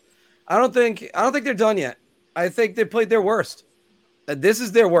on this. I don't think they're done yet. I think they played their worst. This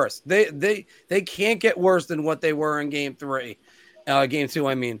is their worst. They can't get worse than what they were in Game 3. Game 2,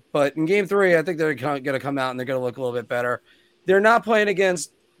 I mean. But in Game 3, I think they're going to come out and they're going to look a little bit better. They're not playing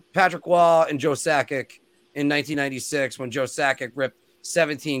against Patrick Waugh and Joe Sakic in 1996 when Joe Sakic ripped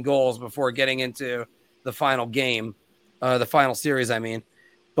 17 goals before getting into the final game, the final series, I mean.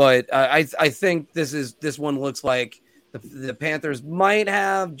 But I think this one looks like the Panthers might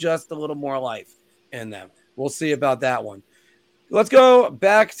have just a little more life in them. We'll see about that one. Let's go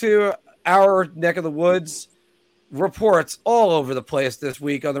back to our neck of the woods. Reports all over the place this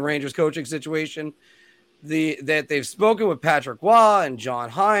week on the Rangers coaching situation. That they've spoken with Patrick Waugh and John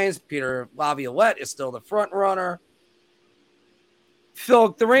Hines. Peter Laviolette is still the front runner. Phil,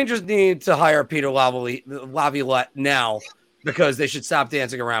 the Rangers need to hire Peter Laviolette now because they should stop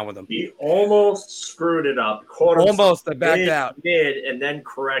dancing around with him. He almost screwed it up. Almost, they backed out. Did and then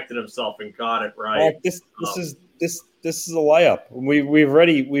corrected himself and got it right. This is a layup. We've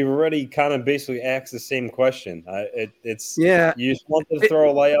already kind of basically asked the same question. You just wanted to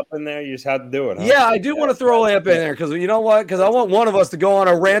throw a layup in there. You just had to do it. Huh? Yeah, I do want to throw a layup in there because you know what? Because I want one of us to go on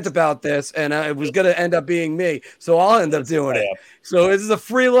a rant about this, and it was going to end up being me. So I'll end up doing it. So this is a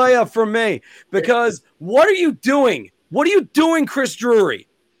free layup from me because what are you doing? What are you doing, Chris Drury?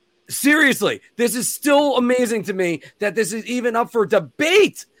 Seriously, this is still amazing to me that this is even up for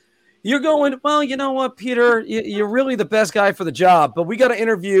debate. You're going, well, you know what, Peter? You're really the best guy for the job, but we got to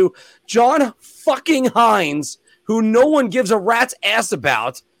interview John fucking Hines, who no one gives a rat's ass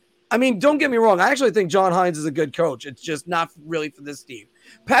about. I mean, don't get me wrong. I actually think John Hines is a good coach. It's just not really for this team.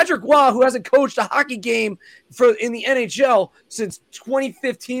 Patrick Waugh, who hasn't coached a hockey game in the NHL since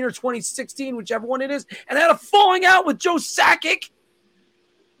 2015 or 2016, whichever one it is, and had a falling out with Joe Sakic.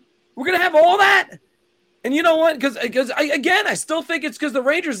 We're going to have all that? And you know what? Because I still think it's because the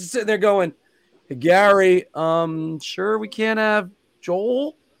Rangers are sitting there going, hey, Gary, sure we can't have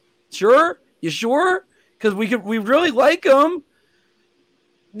Joel? Sure? You sure? Because we really like him.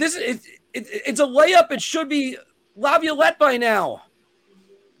 It's a layup. It should be Laviolette by now.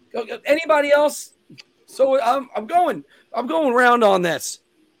 Anybody else? So I'm going round on this.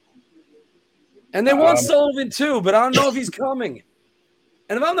 And they want Sullivan too, but I don't know if he's coming.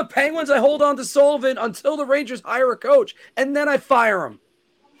 And if I'm the Penguins, I hold on to Sullivan until the Rangers hire a coach, and then I fire him.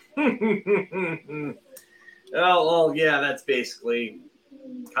 well, yeah, that's basically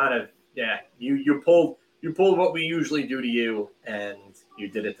kind of You pulled what we usually do to you, and you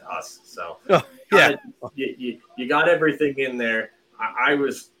did it to us. So you got everything in there. I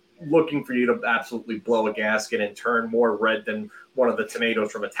was looking for you to absolutely blow a gasket and turn more red than one of the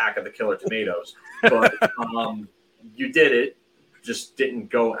tomatoes from Attack of the Killer Tomatoes, but you did it. Just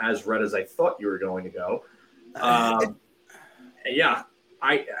didn't go as red as I thought you were going to go. Yeah,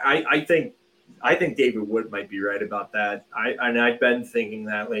 I think David Wood might be right about that. I've been thinking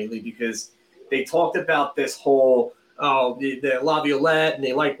that lately because they talked about this whole the Laviolette, and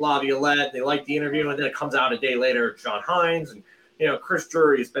they like Laviolette, they like the interview, and then it comes out a day later, John Hines, and Chris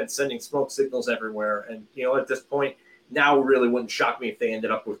Drury has been sending smoke signals everywhere, and at this point, now it really wouldn't shock me if they ended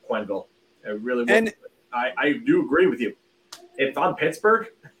up with Quenneville. It really wouldn't. I do agree with you. If I'm Pittsburgh,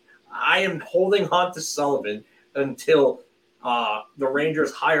 I am holding on to Sullivan until the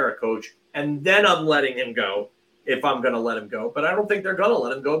Rangers hire a coach, and then I'm letting him go if I'm going to let him go. But I don't think they're going to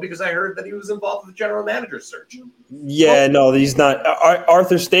let him go because I heard that he was involved with the general manager search. Yeah, no, he's not.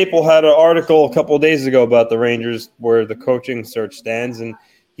 Arthur Staple had an article a couple of days ago about the Rangers where the coaching search stands, and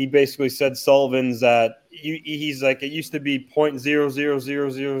he basically said Sullivan's at he's like, it used to be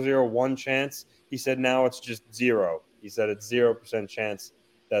 0.00001 chance. He said now it's just 0. He said it's 0% chance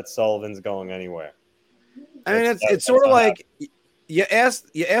that Sullivan's going anywhere. I mean, it's sort of like you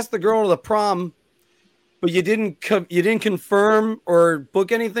asked the girl to the prom, but you didn't confirm or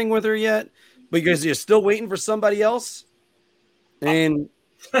book anything with her yet because you're still waiting for somebody else. And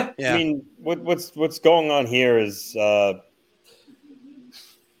yeah. I mean, what's going on here is,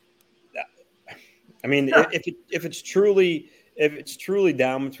 if it's truly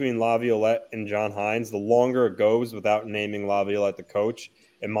down between Laviolette and John Hines, the longer it goes without naming Laviolette the coach,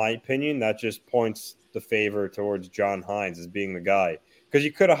 in my opinion, that just points the favor towards John Hines as being the guy. Because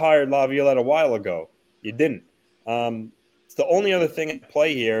you could have hired Laviolette a while ago. You didn't. It's the only other thing at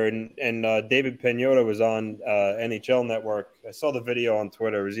play here, and David Pagnotta was on NHL Network. I saw the video on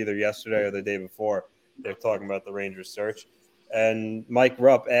Twitter. It was either yesterday or the day before. They're talking about the Rangers search. And Mike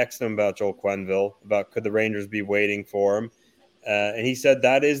Rupp asked him about Joel Quenneville, about could the Rangers be waiting for him. And he said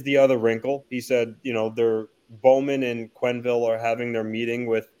that is the other wrinkle. He said, Bowman and Quenneville are having their meeting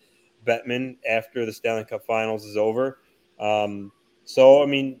with Bettman after the Stanley Cup Finals is over. So, I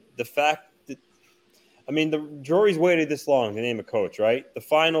mean, the fact that the jury's waited this long to name a coach, right? The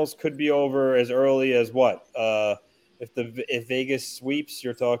finals could be over as early as what? If Vegas sweeps,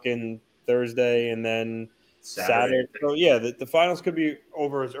 you're talking Thursday and then Saturday. So, yeah, the finals could be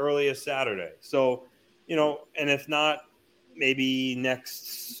over as early as Saturday. So, and if not, maybe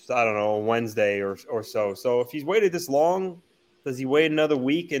next, I don't know, Wednesday or so. So if he's waited this long, does he wait another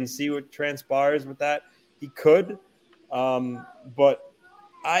week and see what transpires with that? He could. But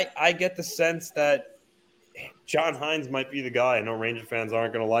I get the sense that John Hines might be the guy. I know Ranger fans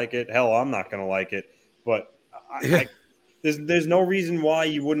aren't going to like it. Hell, I'm not going to like it. But there's no reason why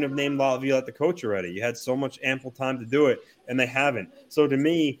you wouldn't have named Laviolette the coach already. You had so much ample time to do it, and they haven't. So to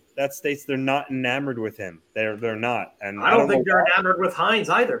me, that states they're not enamored with him. They're not. And I don't think they're enamored with Hines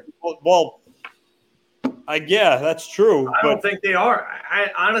either. Well, yeah, that's true. I don't think they are.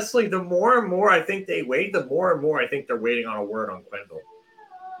 I honestly, the more and more I think they wait, the more and more I think they're waiting on a word on Quenneville.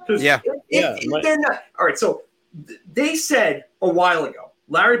 Because if they're not – all right, so they said a while ago,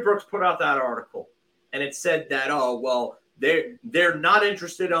 Larry Brooks put out that article, and it said that, they're not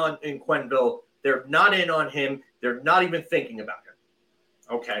interested in Quenneville. They're not in on him. They're not even thinking about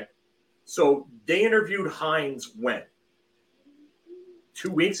him. Okay. So they interviewed Hines when? 2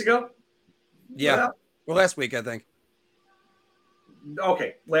 weeks ago? Yeah. Well, last week, I think.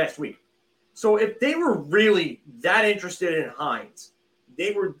 Okay, last week. So if they were really that interested in Hines,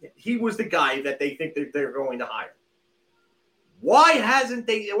 he was the guy that they think that they're going to hire. Why haven't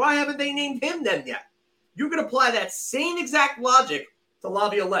they named him then yet? You could apply that same exact logic to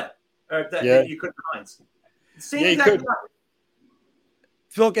Laviolette, that you could to Hines. Same exact logic.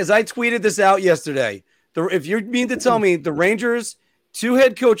 Phil, as I tweeted this out yesterday, if you mean to tell me the Rangers' 2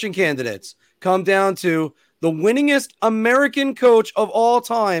 head coaching candidates come down to the winningest American coach of all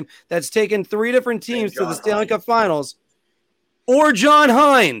time that's taken 3 different teams to the Stanley Cup Finals, or John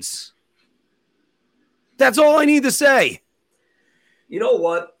Hines, that's all I need to say. You know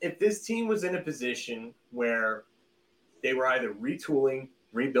what? If this team was in a position where they were either retooling,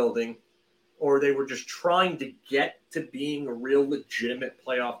 rebuilding, or they were just trying to get to being a real legitimate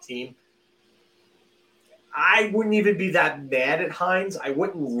playoff team, I wouldn't even be that mad at Hines. I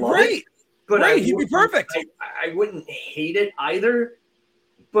wouldn't love it. But he'd be perfect. I wouldn't hate it either.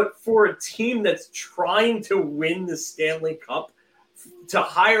 But for a team that's trying to win the Stanley Cup, to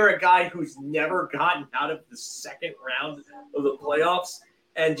hire a guy who's never gotten out of the second round of the playoffs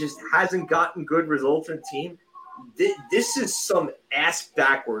and just hasn't gotten good results for the team, this is some ass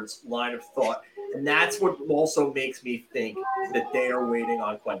backwards line of thought. And that's what also makes me think that they are waiting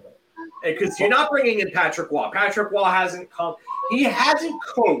on Quenville. Because you're not bringing in Patrick Waugh. Patrick Waugh hasn't come. He hasn't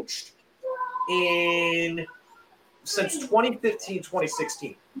coached since 2015,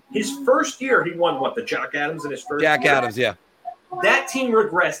 2016. His first year, he won the Jack Adams in his first year? Adams, yeah. That team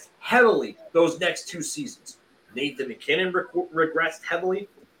regressed heavily those next 2 seasons. Nathan McKinnon regressed heavily.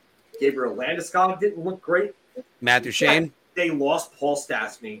 Gabriel Landeskog didn't look great. Matt Duchene. Yeah, they lost Paul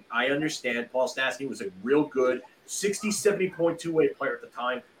Stastny. I understand. Paul Stastny was a real good 60, 70 two-way player at the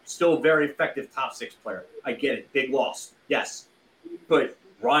time. Still a very effective top 6 player. I get it. Big loss. Yes. But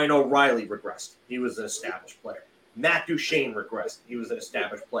Ryan O'Reilly regressed. He was an established player. Matt Duchene regressed. He was an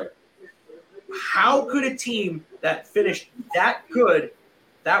established player. How could a team that finished that good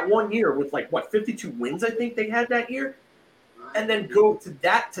that one year with 52 wins, I think they had that year, and then go to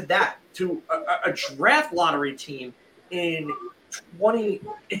a draft lottery team in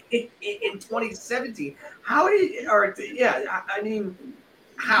 2017? How?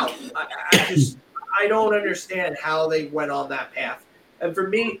 I don't understand how they went on that path. And for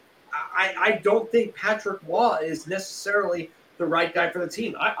me, I don't think Patrick Waugh is necessarily the right guy for the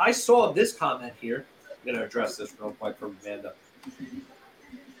team. I saw this comment here. I'm going to address this real quick from Amanda.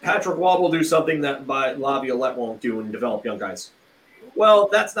 Patrick Waugh will do something that Laviolette won't do and develop young guys. Well,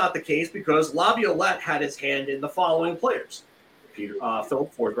 that's not the case because Laviolette had his hand in the following players.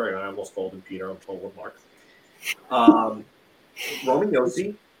 Philip Forsberg, I almost called him Peter. I'm told with Mark. Roman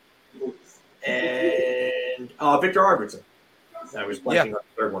Josi and Victor Arvidsson. I was blanking on the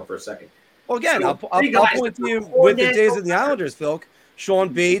third one for a second. Well, again, I'll point to you with the days of the Islanders, Phil. Sean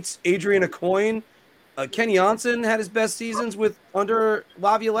Bates, Adrian Aucoin, Kenny Janssen had his best seasons under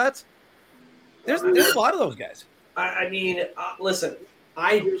Laviolette. There's a lot of those guys. I mean, listen,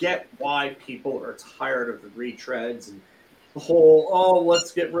 I get why people are tired of the retreads and the whole,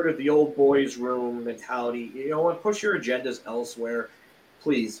 let's get rid of the old boys' room mentality. You know what? Push your agendas elsewhere,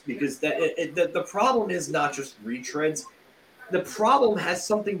 please, because the problem is not just retreads. The problem has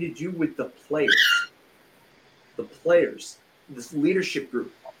something to do with the players. The players, this leadership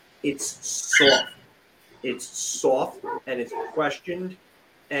group, it's soft. It's soft and it's questioned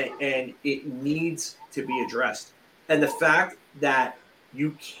and it needs to be addressed. And the fact that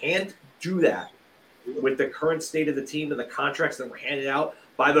you can't do that with the current state of the team and the contracts that were handed out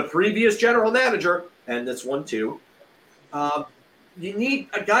by the previous general manager, and this one too, you need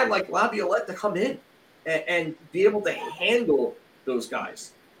a guy like Laviolette to come in and be able to handle those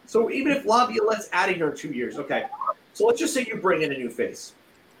guys. So even if Laviolette's adding her in 2 years, okay. So let's just say you bring in a new face.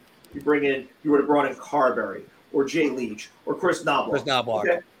 You would have brought in Carberry or Jay Leach or Chris Knobloch.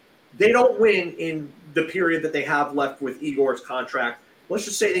 Okay. They don't win in the period that they have left with Igor's contract. Let's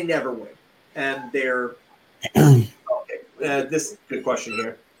just say they never win. And they're okay. This is a good question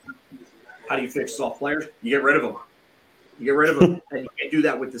here. How do you fix soft players? You get rid of them. And you can't do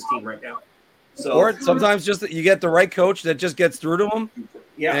that with this team right now. So, or sometimes just you get the right coach that just gets through to them.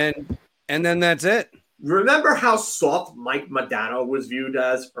 Yeah. And then that's it. Remember how soft Mike Modano was viewed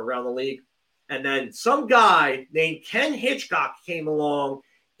as around the league? And then some guy named Ken Hitchcock came along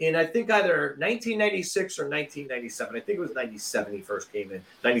in, I think, either 1996 or 1997. I think it was 97 he first came in.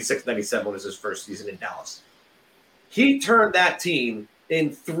 96, 97 was his first season in Dallas. He turned that team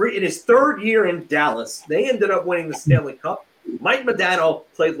in his third year in Dallas. They ended up winning the Stanley Cup. Mike Modano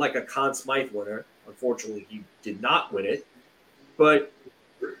played like a Conn Smythe winner. Unfortunately, he did not win it. But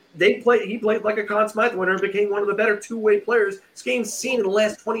he played like a Conn Smythe winner and became one of the better two-way players this game's seen in the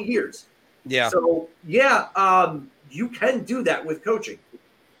last 20 years. Yeah. So, you can do that with coaching.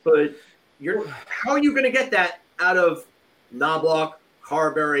 But how are you going to get that out of Knobloch,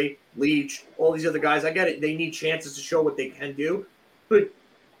 Carberry, Leach, all these other guys? I get it. They need chances to show what they can do. But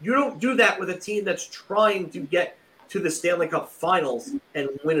you don't do that with a team that's trying to get to the Stanley Cup Finals and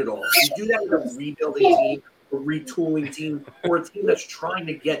win it all. You do that with a rebuilding team, a retooling team, or a team that's trying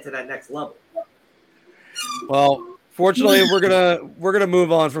to get to that next level. Well, fortunately, we're gonna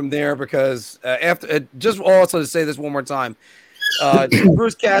move on from there because after just also to say this one more time,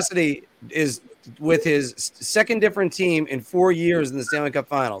 Bruce Cassidy is with his second different team in 4 years in the Stanley Cup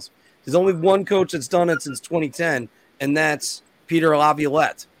Finals. There's only one coach that's done it since 2010, and that's Peter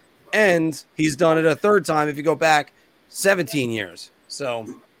Laviolette. And he's done it a third time if you go back 17 years. So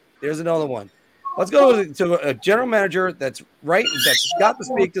there's another one. Let's go to a general manager that's got to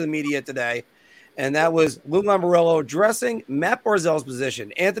speak to the media today, and that was Lou Lamoriello addressing Matt Barzal's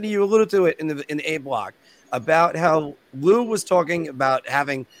position. Anthony, you alluded to it in the A block about how Lou was talking about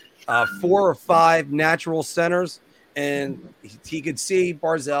having 4 or 5 natural centers, and he could see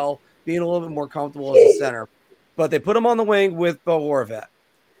Barzal being a little bit more comfortable as a center. But they put him on the wing with Bo Horvat.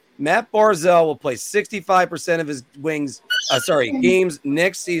 Matt Barzal will play 65% of his games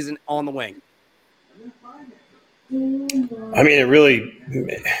next season on the wing. I mean, it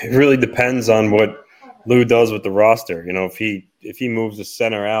really depends on what Lou does with the roster. You know, if he moves the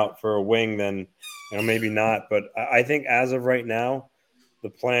center out for a wing, then maybe not. But I think as of right now, the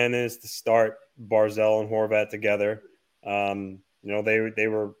plan is to start Barzal and Horvat together. They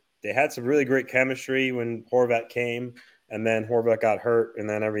had some really great chemistry when Horvat came, and then Horvat got hurt, and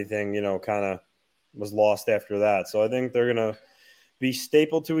then everything kind of was lost after that. So I think they're gonna be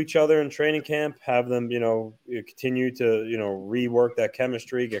stapled to each other in training camp, have them, continue to, rework that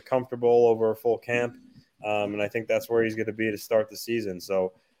chemistry, get comfortable over a full camp. And I think that's where he's going to be to start the season.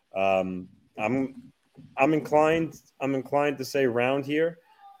 So I'm inclined to say round here.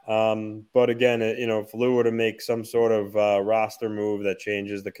 But again, if Lou were to make some sort of roster move that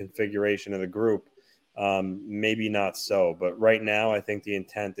changes the configuration of the group, maybe not so. But right now, I think the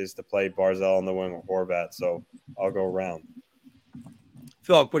intent is to play Barzal on the wing with Horvat. So I'll go round.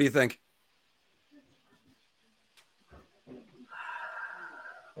 Philip, what do you think?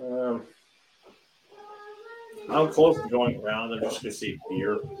 I'm close to going around. I'm just going to say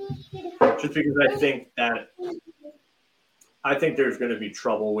beer. Just because I think there's going to be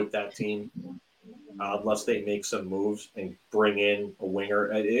trouble with that team unless they make some moves and bring in a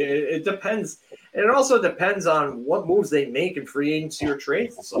winger. It depends. And it also depends on what moves they make in free agency or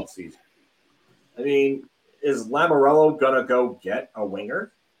trades this offseason. I mean, is Lamoriello going to go get a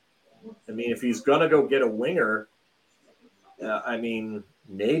winger? I mean, if he's going to go get a winger,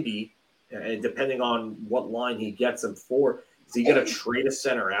 maybe, depending on what line he gets him for. Is he going to trade a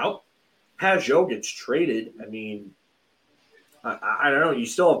center out? Pajot gets traded. I mean, I don't know. You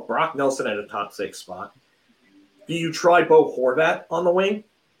still have Brock Nelson at a top 6 spot. Do you try Bo Horvat on the wing?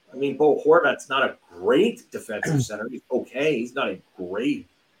 I mean, Bo Horvat's not a great defensive center. He's okay. He's not a great,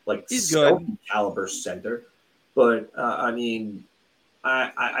 he's good caliber center. But, I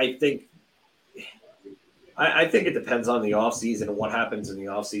think it depends on the offseason and what happens in the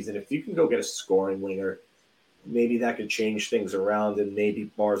offseason. If you can go get a scoring winger, maybe that could change things around, and maybe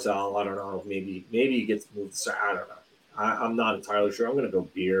Barzal, I don't know, maybe he gets moved. I don't know. I'm not entirely sure. I'm going to go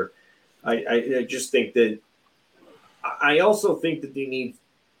beer. I just think that – I also think that they need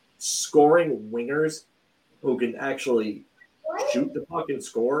scoring wingers who can actually shoot the puck and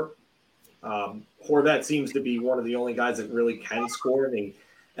score. Horvat seems to be one of the only guys that really can score. And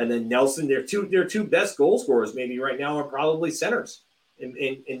then Nelson, their two best goal scorers maybe right now are probably centers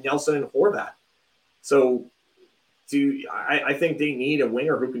in Nelson and Horvat. So I think they need a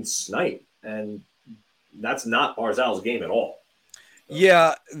winger who can snipe, and that's not Barzal's game at all.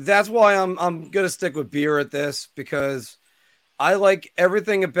 Yeah, that's why I'm going to stick with beer at this, because I like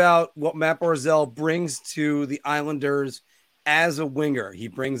everything about what Matt Barzal brings to the Islanders as a winger. He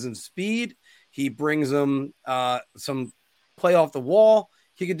brings them speed. He brings them some play off the wall.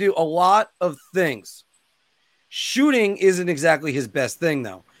 He could do a lot of things. Shooting isn't exactly his best thing,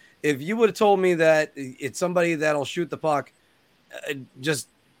 though. If you would have told me that it's somebody that'll shoot the puck just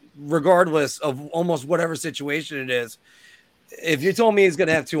regardless of almost whatever situation it is, if you told me he's going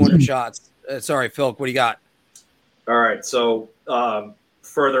to have 200 shots, sorry, Phil, what do you got? All right, so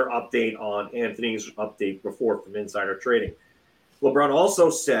further update on Anthony's update before from Insider Trading. LeBron also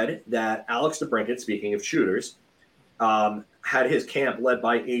said that Alex DeBrincat, speaking of shooters, had his camp led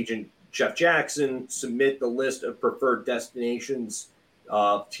by agent Jeff Jackson submit the list of preferred destinations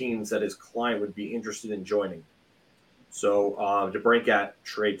of teams that his client would be interested in joining. So DeBrincat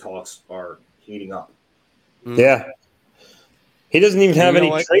trade talks are heating up. Yeah. He doesn't even have You know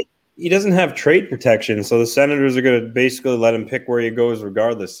any what? trade. He doesn't have trade protection, so the Senators are going to basically let him pick where he goes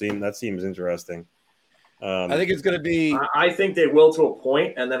regardless. That seems interesting. I think it's going to be. I think they will to a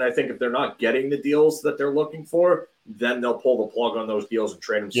point, and then I think if they're not getting the deals that they're looking for, then they'll pull the plug on those deals and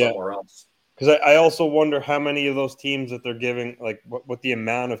trade them somewhere else. Because I also wonder how many of those teams that they're giving, like what the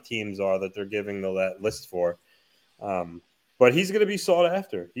amount of teams are that they're giving that list for. But he's going to be sought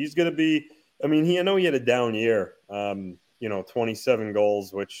after. He's going to be. I mean, I know he had a down year. 27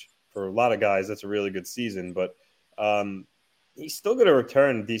 goals, which for a lot of guys that's a really good season. But he's still going to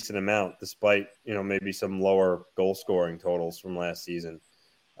return a decent amount, despite maybe some lower goal scoring totals from last season.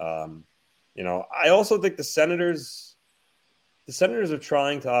 I also think the Senators are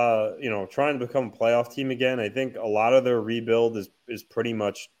trying to become a playoff team again. I think a lot of their rebuild is pretty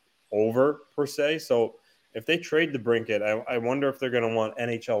much over per se. So if they trade DeBrincat, I wonder if they're going to want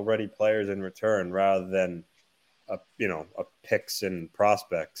NHL ready players in return rather than a picks and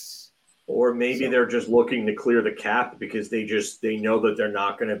prospects. Or maybe they're just looking to clear the cap because they know that they're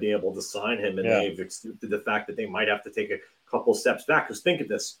not going to be able to sign him, and they've accepted the fact that they might have to take a couple steps back. Because think of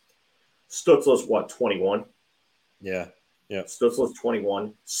this: Stutzler's 21? Yeah. Stutzler's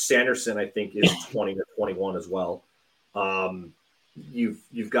 21. Sanderson, I think, is 20 or 21 as well.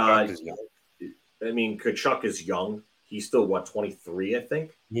 You've got. I mean, Kachuk is young. He's still 23, I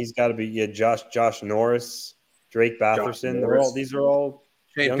think. He's got to be Josh Norris, Drake Batherson. These are all.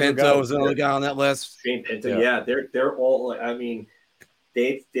 Shane Pinto is another guy on that list. Shane Pinto, they're all. I mean,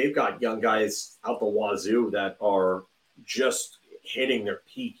 they've got young guys out the wazoo that are just hitting their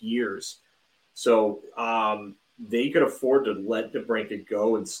peak years. So they could afford to let DeBrincat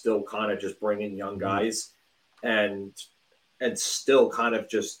go and still kind of just bring in young guys and still kind of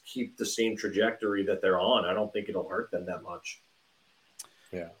just keep the same trajectory that they're on. I don't think it'll hurt them that much.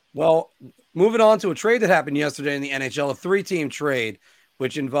 Yeah. Well, moving on to a trade that happened yesterday in the NHL, a 3-team trade,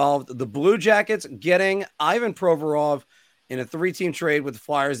 which involved the Blue Jackets getting Ivan Provorov in a 3-team trade with the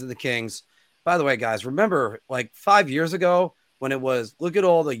Flyers and the Kings. By the way, guys, remember like 5 years ago when it was, look at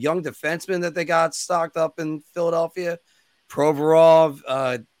all the young defensemen that they got stocked up in Philadelphia, Provorov,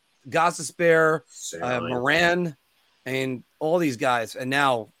 Gostisbehere, Moran, and all these guys. And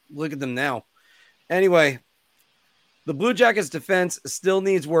now, look at them now. Anyway, the Blue Jackets defense still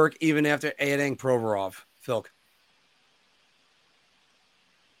needs work even after adding Provorov. Phil.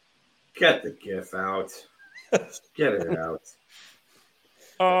 Get the GIF out. Get it out.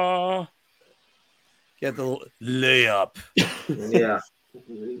 Get the layup. Yeah.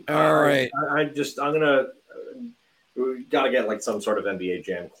 All right. We got to get like some sort of NBA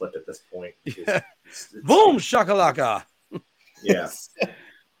Jam clip at this point. Boom, shakalaka. Yeah.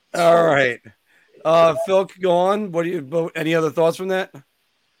 All right. Phil, go on. Any other thoughts from that?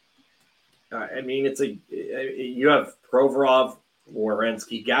 I mean, you have Provorov,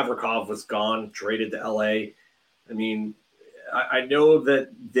 Werenski, Gavrikov was gone, traded to LA. I mean, I know that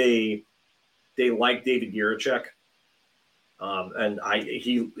they like David Jiricek, and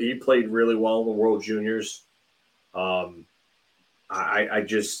he played really well in the World Juniors. I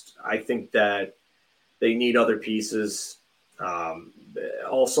think that they need other pieces.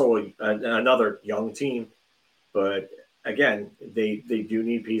 Also, another young team, but again, they do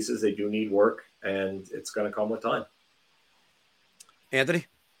need pieces. They do need work, and it's going to come with time. Anthony?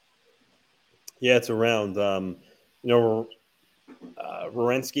 Yeah, it's around.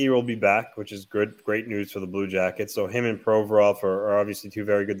 Werenski will be back, which is great news for the Blue Jackets. So him and Provorov are obviously two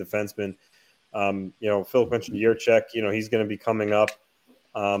very good defensemen. Phil mentioned Jiricek. He's going to be coming up.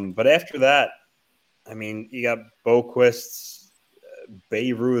 But after that, I mean, you got Boquist,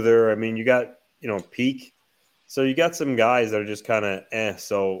 Bayreuther. I mean, you got Peak. So you got some guys that are just kind of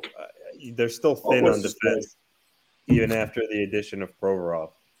So they're still thin on defense, even after the addition of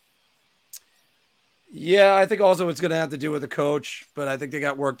Provorov. Yeah, I think also it's going to have to do with the coach, but I think they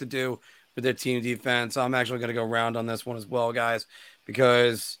got work to do with their team defense. I'm actually going to go round on this one as well, guys,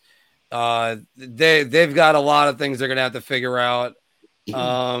 because they've got a lot of things they're going to have to figure out.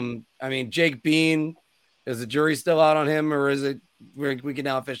 I mean, Jake Bean, is the jury still out on him, or is it we can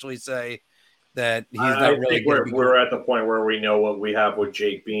now officially say that he's not really? I think we're at the point where we know what we have with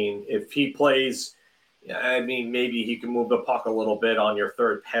Jake Bean. If he plays, I mean, maybe he can move the puck a little bit on your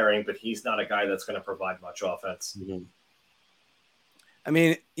third pairing, but he's not a guy that's going to provide much offense. Mm-hmm. I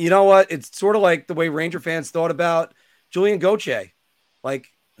mean, you know what? It's sort of like the way Ranger fans thought about Julian Gauthier. Like,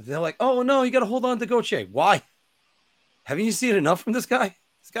 they're like, oh, no, you got to hold on to Gauthier. Why? Haven't you seen enough from this guy?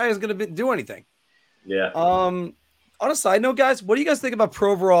 This guy isn't going to do anything. Yeah. On a side note, guys, what do you guys think about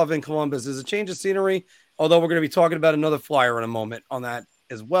Provorov in Columbus? Is a change of scenery? Although we're going to be talking about another Flyer in a moment on that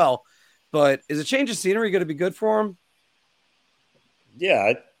as well. But is a change of scenery going to be good for him?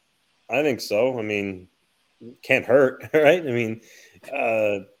 Yeah, I think so. I mean, can't hurt, right? I mean,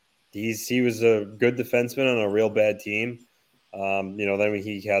 he was a good defenseman on a real bad team. Then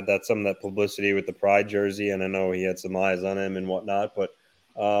he had some of that publicity with the Pride jersey, and I know he had some eyes on him and whatnot. But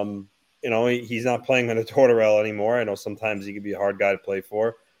he's not playing on a Tortorella anymore. I know sometimes he could be a hard guy to play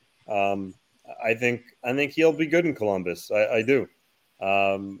for. I think he'll be good in Columbus. I do.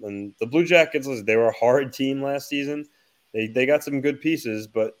 And the Blue Jackets, listen, they were a hard team last season. They got some good pieces,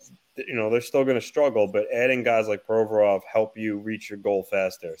 but they're still going to struggle. But adding guys like Provorov help you reach your goal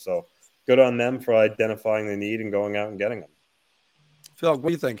faster. So good on them for identifying the need and going out and getting them. Phil, what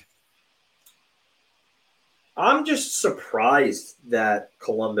do you think? I'm just surprised that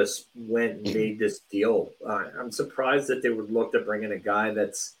Columbus went and made this deal. I'm surprised that they would look to bring in a guy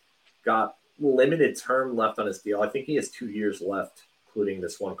that's got limited term left on his deal. I think he has 2 years left, including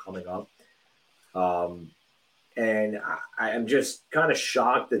this one coming up. And I'm just kind of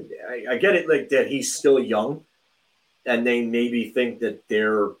shocked that I get it, like that he's still young, and they maybe think that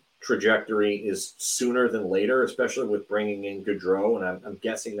their trajectory is sooner than later, especially with bringing in Gaudreau. And I'm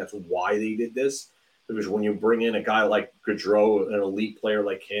guessing that's why they did this. Because when you bring in a guy like Gaudreau, an elite player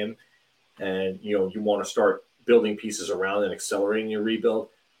like him, and you want to start building pieces around and accelerating your rebuild,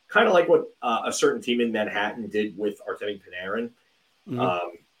 kind of like what a certain team in Manhattan did with Artemi Panarin.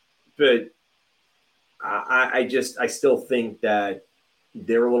 Mm-hmm. But I still think that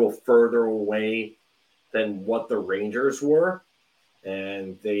they're a little further away than what the Rangers were,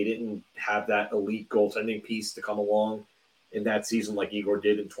 and they didn't have that elite goaltending piece to come along in that season like Igor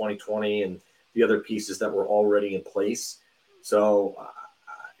did in 2020 and the other pieces that were already in place. So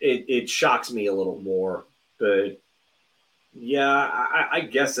it shocks me a little more. But, yeah, I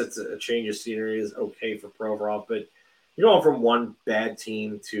guess it's a change of scenery is okay for Provorov. But you're going from one bad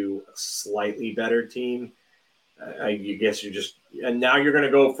team to a slightly better team. I guess and now you're going to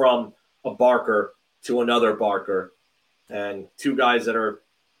go from a Barker to another Barker, and two guys that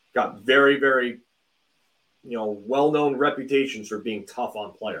got very, very, well-known reputations for being tough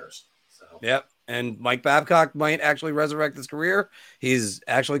on players. So. Yep. And Mike Babcock might actually resurrect his career. He's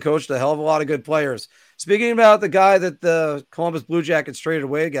actually coached a hell of a lot of good players. Speaking about the guy that the Columbus Blue Jackets traded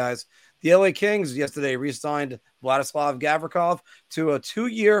away, guys, the LA Kings yesterday re-signed Vladislav Gavrikov to a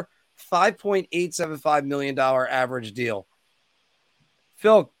 2-year, $5.875 million average deal.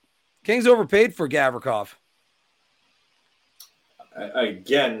 Phil, Kings overpaid for Gavrikov.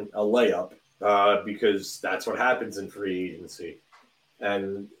 Again, a layup because that's what happens in free agency.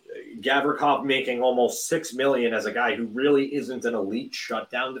 And Gavrikov making almost $6 million as a guy who really isn't an elite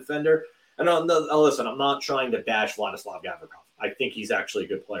shutdown defender. And listen, I'm not trying to bash Vladislav Gavrikov. I think he's actually a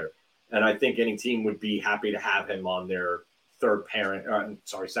good player. And I think any team would be happy to have him on their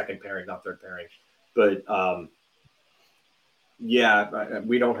second pairing, not third pairing. But,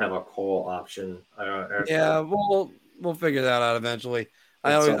 we don't have a call option. We'll figure that out eventually.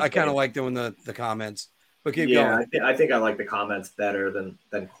 I kind of like doing the comments. But keep going. I think I like the comments better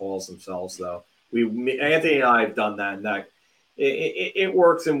than calls themselves, though. Anthony and I have done that, and that it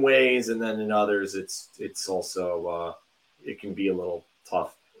works in ways, and then in others, it's also it can be a little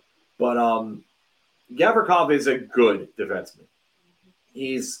tough. But Gavrikov is a good defenseman.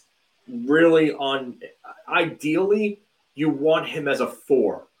 He's really ideally, you want him as a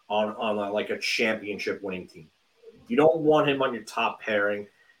 4 on like a championship winning team. You don't want him on your top pairing.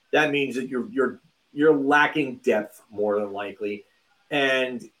 That means that you're lacking depth more than likely.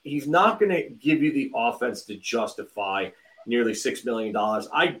 And he's not going to give you the offense to justify nearly $6 million.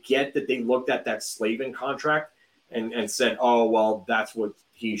 I get that they looked at that Slavin contract and said, oh, well, that's what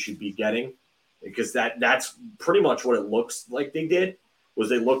he should be getting. Because that's pretty much what it looks like they did, was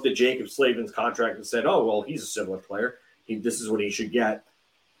they looked at Jacob Slavin's contract and said, oh, well, he's a similar player. This is what he should get.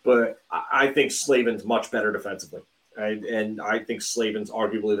 But I think Slavin's much better defensively. And I think Slavin's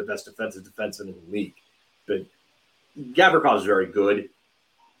arguably the best defensive defenseman in the league. But Gavrikov is very good.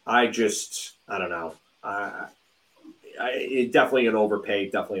 I don't know. It definitely an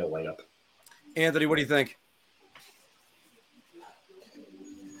overpay, definitely a layup. Anthony, what do you think?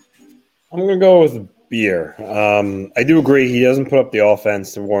 I'm going to go with Beer. I do agree he doesn't put up the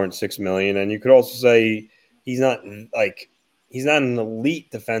offense to warrant $6 million. And you could also say he's not an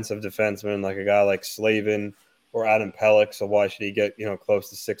elite defensive defenseman like a guy like Slavin or Adam Pelech, so why should he get close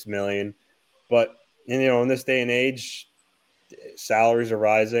to $6 million? But in this day and age, salaries are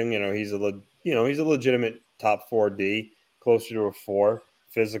rising. He's a legitimate top 4D, closer to a 4,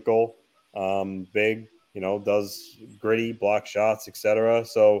 physical, big. Does gritty, block shots, etc.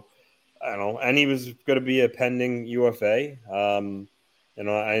 So I don't know. And he was going to be a pending UFA.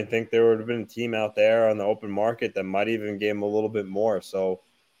 I think there would have been a team out there on the open market that might even give him a little bit more. So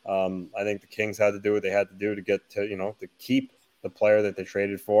I think the Kings had to do what they had to do to get to keep the player that they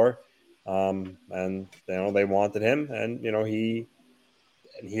traded for. And they wanted him, and he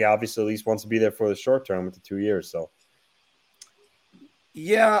obviously at least wants to be there for the short term with the 2 years. So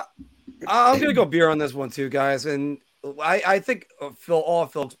yeah, I'm gonna go beer on this one too, guys. And I think all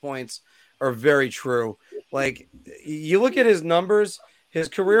Phil's points are very true. Like, you look at his numbers, his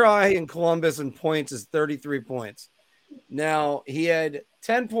career high in Columbus in points is 33 points. Now, he had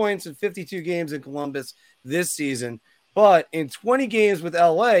 10 points in 52 games in Columbus this season, but in 20 games with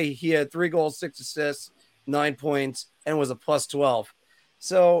LA, he had 3 goals, 6 assists, 9 points, and was a plus 12.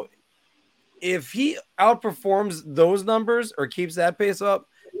 So if he outperforms those numbers or keeps that pace up,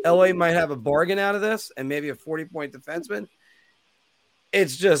 LA might have a bargain out of this and maybe a 40-point defenseman.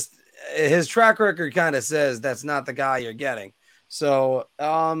 It's just his track record kind of says that's not the guy you're getting. So,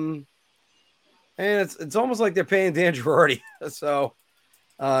 and it's almost like they're paying Dan Girardi. So,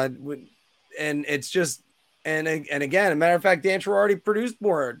 and it's just, and again, a matter of fact, Dan Girardi produced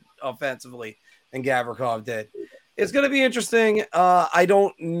more offensively than Gavrikov did. It's going to be interesting. I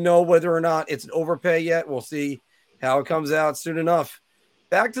don't know whether or not it's an overpay yet. We'll see how it comes out soon enough.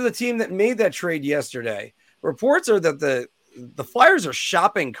 Back to the team that made that trade yesterday. Reports are that the Flyers are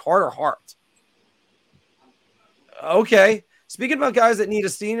shopping Carter Hart. Okay. Speaking about guys that need a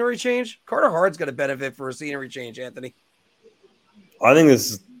scenery change, Carter Hart's going to benefit for a scenery change, Anthony. I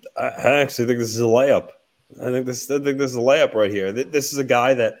actually think this is a layup. I think this is a layup right here. This is a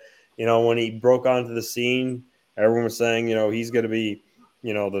guy that, when he broke onto the scene, everyone was saying, he's going to be,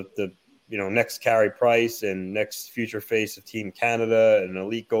 the next Carey Price and next future face of Team Canada and an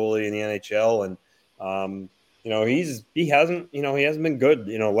elite goalie in the NHL. And, he hasn't been good.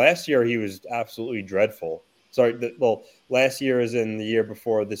 Last year he was absolutely dreadful. Last year is in the year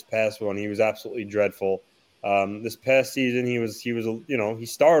before this past one. He was absolutely dreadful. This past season, he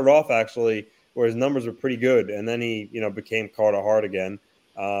started off actually where his numbers were pretty good. And then he, became Carter Hart again.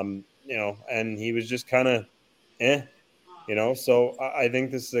 And he was just kind of, so I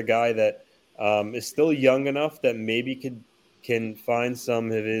think this is a guy that is still young enough that maybe can find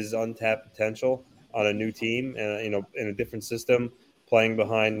some of his untapped potential on a new team and in a different system, playing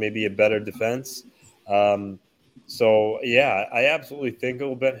behind maybe a better defense. So yeah, I absolutely think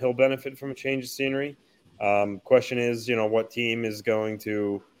he'll benefit from a change of scenery. Question is, what team is going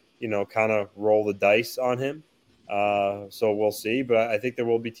to kind of roll the dice on him? So we'll see. But I think there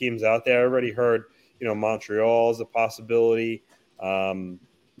will be teams out there. I already heard. Montreal is a possibility. What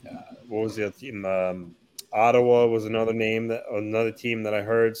was the other team? Ottawa was another team that I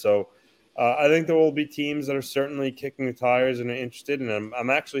heard. So I think there will be teams that are certainly kicking the tires and are interested. And I'm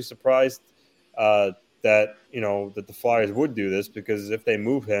actually surprised that that the Flyers would do this, because if they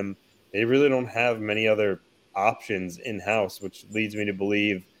move him, they really don't have many other options in house, which leads me to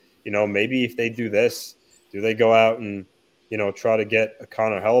believe, maybe if they do this, do they go out and try to get a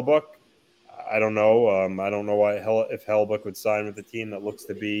Connor Hellebuck? I don't know. I don't know if Hellebuck would sign with a team that looks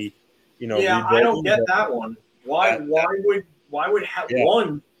to be, Yeah, I don't get that one. Why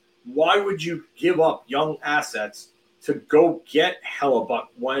would you give up young assets to go get Hellebuck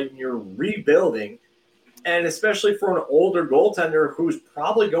when you're rebuilding, and especially for an older goaltender who's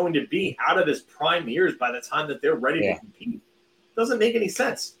probably going to be out of his prime years by the time that they're ready to compete? Doesn't make any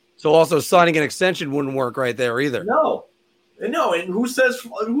sense. So also signing an extension wouldn't work right there either. No, and who says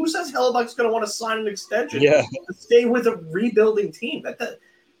Hellebuck's going to want to sign an extension? Yeah, to stay with a rebuilding team. That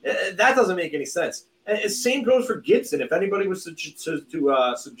doesn't make any sense. And same goes for Gibson. If anybody was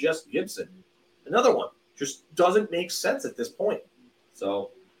to suggest Gibson, another one just doesn't make sense at this point. So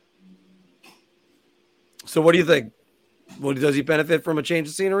what do you think? Well, does he benefit from a change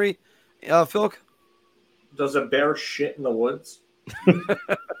of scenery, Phil? Does a bear shit in the woods?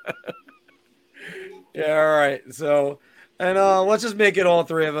 Yeah, all right. So, and let's just make it all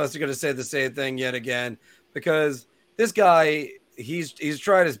three of us are going to say the same thing yet again, because this guy, he's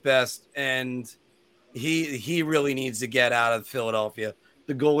tried his best, and he really needs to get out of Philadelphia,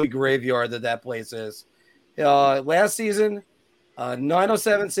 the goalie graveyard that place is. Last season,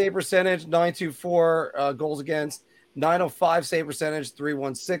 907 save percentage, 924 goals against, 905 save percentage,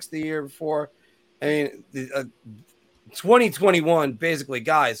 316 the year before. I mean, 2021, basically,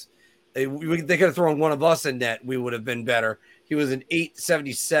 guys, they could have thrown one of us in net. We would have been better. He was an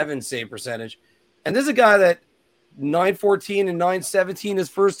 877 save percentage. And this is a guy that 914 and 917 his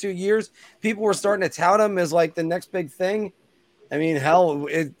first 2 years, people were starting to tout him as like the next big thing. I mean, hell,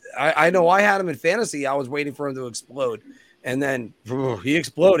 I know I had him in fantasy. I was waiting for him to explode. And then he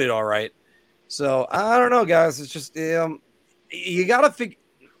exploded all right. So I don't know, guys. It's just you got to figure.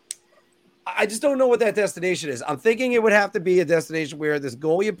 I just don't know what that destination is. I'm thinking it would have to be a destination where this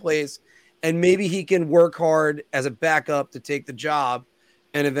goalie plays, and maybe he can work hard as a backup to take the job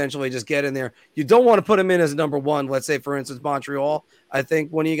and eventually just get in there. You don't want to put him in as number one. Let's say, for instance, Montreal, I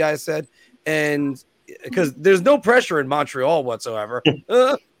think one of you guys said, and because there's no pressure in Montreal whatsoever.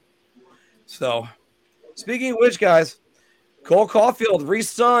 So speaking of which, guys, Cole Caulfield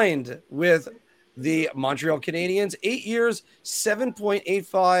re-signed with the Montreal Canadiens, 8 years,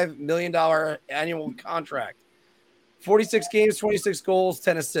 $7.85 million annual contract. 46 games, 26 goals,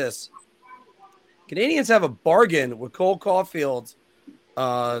 10 assists. Canadians have a bargain with Cole Caulfield's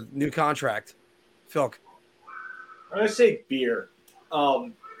new contract. Phil. I'm going to say beer.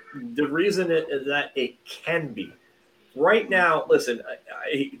 The reason that it can be. Right now, listen,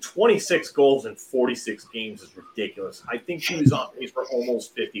 26 goals in 46 games is ridiculous. I think he was on pace for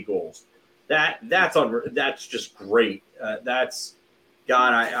almost 50 goals. That's just great. I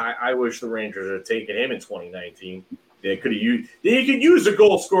wish the Rangers had taken him in 2019. They could use a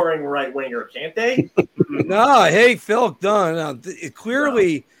goal scoring right winger, can't they? No, hey Phil,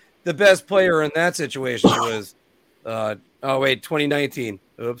 clearly the best player in that situation was 2019.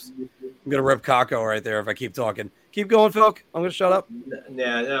 Oops, I'm gonna rip Kako right there if I keep talking. Keep going, Phil. I'm gonna shut up.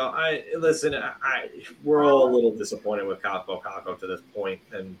 We're all a little disappointed with Kako to this point,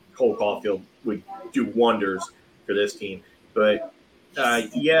 and Cole Caulfield would do wonders for this team. But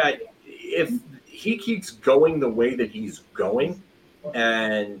if he keeps going the way that he's going,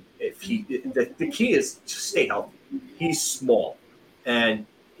 and if the key is to stay healthy. He's small, and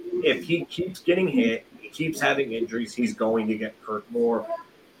if he keeps getting hit, he keeps having injuries, he's going to get hurt more.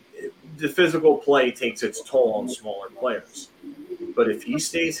 The physical play takes its toll on smaller players. But if he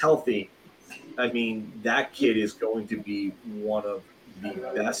stays healthy, I mean, that kid is going to be one of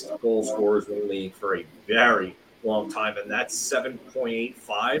the best goal scorers in the league for a very long time. And that's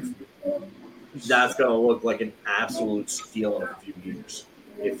 7.85. That's going to look like an absolute steal in a few years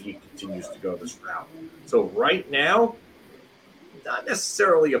if he continues to go this route. So right now, not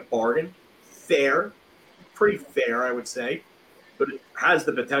necessarily a bargain. Fair. Pretty fair, I would say. But it has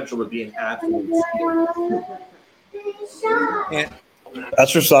the potential to be an absolute steal.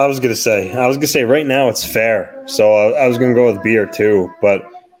 That's just what I was going to say. I was going to say right now it's fair. So I was going to go with beer too. But,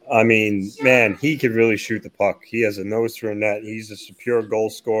 I mean, man, he could really shoot the puck. He has a nose for a net. He's a secure goal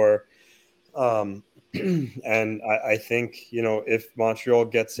scorer. And I think, if Montreal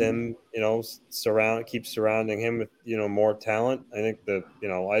gets him, keeps surrounding him with, more talent, I think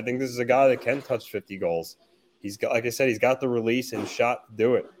I think this is a guy that can touch 50 goals. He's got, like I said, he's got the release and shot to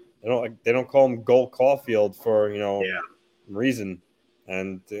do it. They don't call him Cole Caulfield for, reason.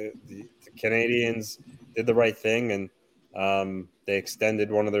 And the Canadians did the right thing, and they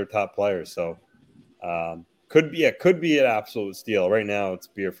extended one of their top players. So could be an absolute steal. Right now, it's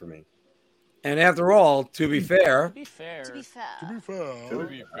beer for me. And after all, to be fair, I'm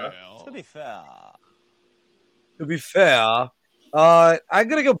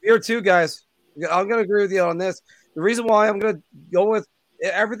gonna go beer too, guys. I'm gonna agree with you on this. The reason why I'm gonna go with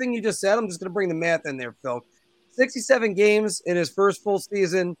everything you just said, I'm just gonna bring the math in there, Phil. 67 games in his first full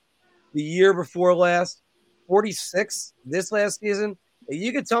season, the year before last, 46 this last season.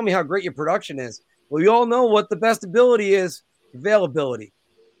 You can tell me how great your production is. Well, you all know what the best ability is: availability.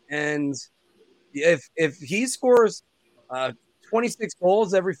 And if he scores 26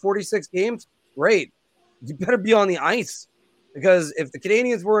 goals every 46 games, great. You better be on the ice, because if the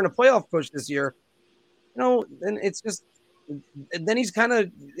Canadians were in a playoff push this year, then then he's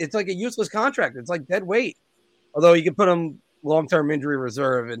it's like a useless contract. It's like dead weight. Although you can put him long-term injury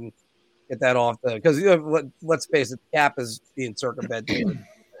reserve and get that off because let's face it, the cap is being circumvented.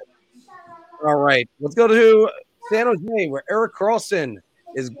 All right, let's go to San Jose, where Erik Karlsson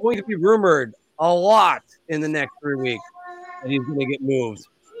is going to be rumored a lot in the next 3 weeks that he's going to get moved.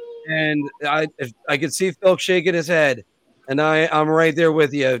 And I could see Phil shaking his head, and I'm right there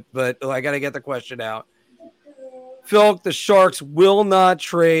with you, but I got to get the question out. Phil, the Sharks will not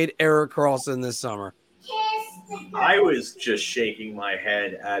trade Erik Karlsson this summer. I was just shaking my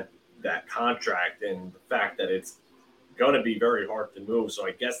head at that contract and the fact that it's going to be very hard to move. So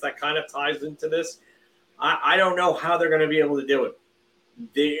I guess that kind of ties into this. I don't know how they're going to be able to do it.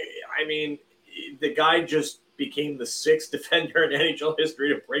 The guy just became the 6th defender in NHL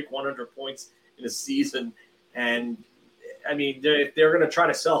history to break 100 points in a season. And, if they're going to try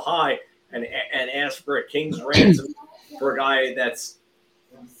to sell high and ask for a king's ransom for a guy that's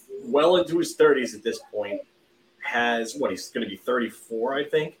well into his 30s at this point, he's going to be 34, I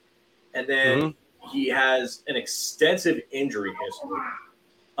think. And then he has an extensive injury history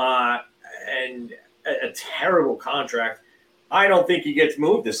and a terrible contract. I don't think he gets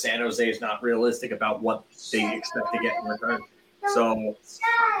moved. The San Jose is not realistic about what they expect to get in return. So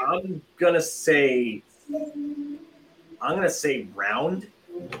I'm gonna say round,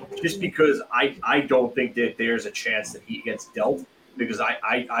 just because I don't think that there's a chance that he gets dealt, because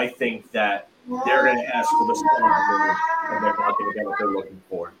I think that they're going to ask for the star and they're not going to get what they're looking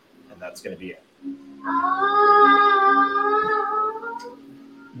for, and that's going to be it.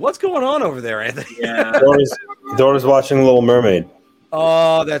 What's going on over there, Anthony? Yeah. Daughter's watching Little Mermaid.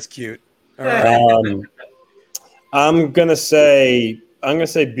 Oh, that's cute. All right. I'm gonna say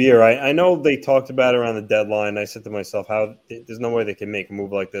beer. I know they talked about it around the deadline. I said to myself, there's no way they can make a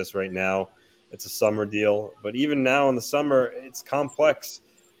move like this right now. It's a summer deal, but even now in the summer, it's complex.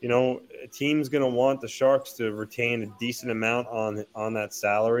 You know, a team's gonna want the Sharks to retain a decent amount on that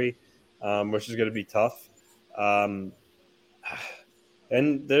salary, which is gonna be tough.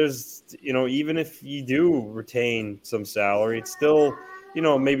 And there's, even if you do retain some salary, it's still,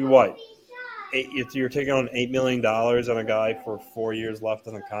 maybe what? If you're taking on $8 million on a guy for 4 years left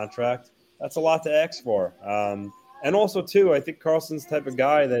on the contract, that's a lot to ask for. And also, too, I think Carlson's the type of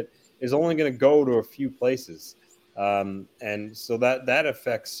guy that is only going to go to a few places. And so that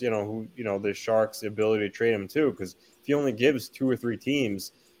affects, the Sharks' the ability to trade him, too, because if he only gives 2 or 3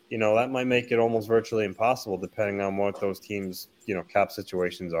 teams, that might make it almost virtually impossible depending on what those teams, cap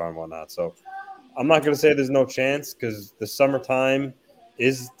situations are and whatnot. So I'm not going to say there's no chance, because the summertime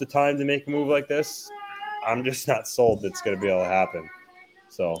is the time to make a move like this. I'm just not sold that's going to be able to happen.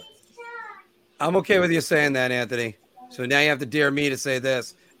 So I'm okay with you saying that, Anthony. So now you have to dare me to say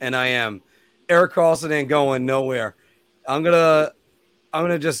this, and I am. Erik Karlsson ain't going nowhere. I'm gonna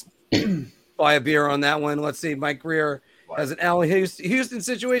just buy a beer on that one. Let's see. Mike Greer has an Allen Houston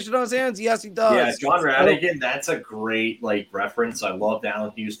situation on his hands. Yes, he does. Yeah, John Radigan, that's a great reference. I loved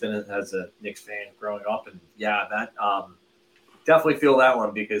Allen Houston as a Knicks fan growing up, and yeah, that definitely feel that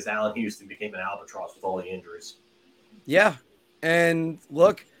one, because Allen Houston became an albatross with all the injuries. Yeah, and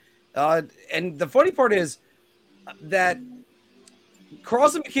look, and the funny part is that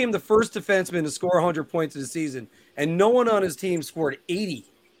Karlsson became the first defenseman to score 100 points in a season, and no one on his team scored 80.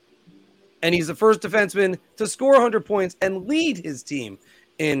 And he's the first defenseman to score 100 points and lead his team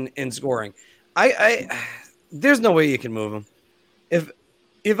in scoring. There's no way you can move him.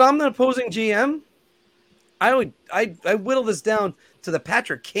 If I'm the opposing GM, I whittle this down to the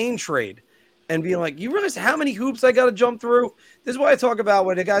Patrick Kane trade and be like, you realize how many hoops I got to jump through? This is why I talk about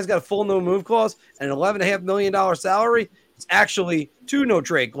when a guy's got a full no move clause and an $11.5 million salary. It's actually 2 no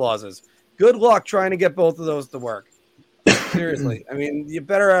trade clauses. Good luck trying to get both of those to work. Seriously. I mean, you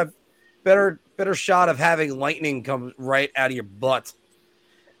better have better shot of having lightning come right out of your butt.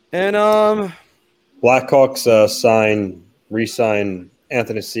 And Blackhawks re-sign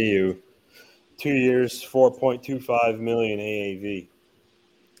Anthony Ciu, 2 years, $4.25 million AAV.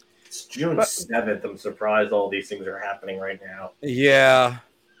 It's June 7th. I'm surprised all these things are happening right now. Yeah.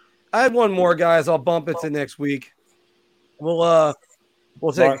 I had one more, guys. I'll bump it to next week. We'll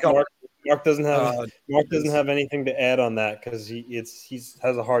take a couple. Mark doesn't have anything to add on that, because he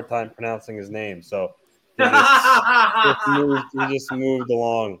has a hard time pronouncing his name. So he just moved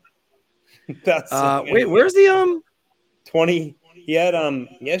along. That's wait, where's the 20? He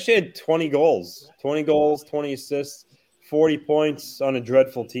actually had 20 goals, 20 assists, 40 points on a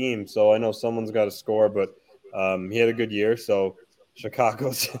dreadful team. So I know someone's got to score, but he had a good year. So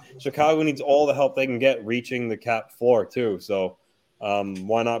Chicago needs all the help they can get reaching the cap floor too. So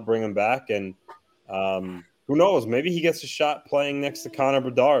why not bring him back? And who knows? Maybe he gets a shot playing next to Connor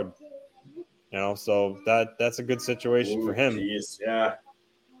Bedard. So that's a good situation for him. Geez, yeah.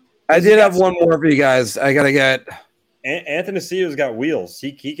 I did have one more for you guys. I gotta get. Anthony Ciu's got wheels.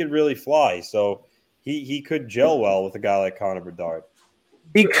 He could really fly. So he could gel well with a guy like Connor Bedard.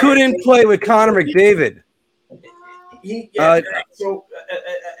 He couldn't play with Connor McDavid. So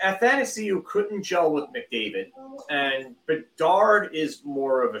Athanasiou couldn't gel with McDavid, and Bedard is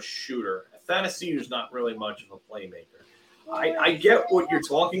more of a shooter. Athanasiou is not really much of a playmaker. I get what you're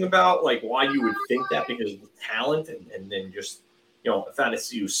talking about, like why you would think that, because of the talent and then just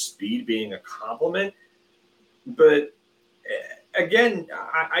Athanasiou's speed being a compliment. But again,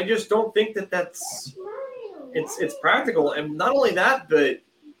 I just don't think that's it's practical. And not only that, but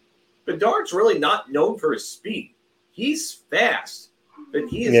Bedard's really not known for his speed. He's fast, but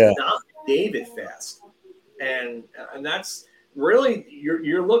he is not David fast. And that's really,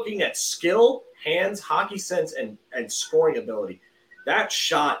 you're looking at skill, hands, hockey sense, and scoring ability. That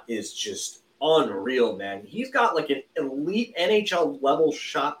shot is just unreal, man. He's got like an elite NHL level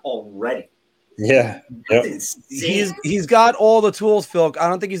shot already. Yeah. Yep. He's got all the tools, Phil. I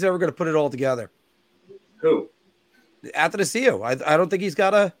don't think he's ever going to put it all together. Who? Athanasioou. I don't think he's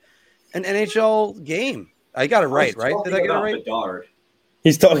got an NHL game. I got it right? Did I get it right? Bedard.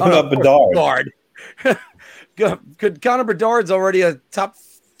 He's talking about Bedard. Could Connor Bedard's already a top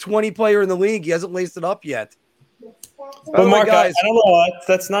 20 player in the league. He hasn't laced it up yet. But Mark, guys, I don't know.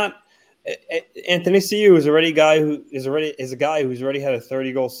 That's not. Anthony Ciu is already a guy who's already had a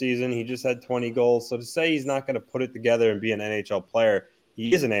 30-goal season. He just had 20 goals. So to say he's not going to put it together and be an NHL player,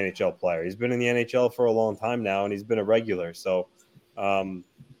 he is an NHL player. He's been in the NHL for a long time now, and he's been a regular. So,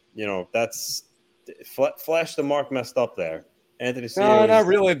 that's flash the mark messed up there. Anthony Ciu. No, not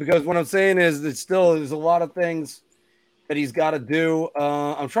really, because what I'm saying is that still there's a lot of things that he's got to do.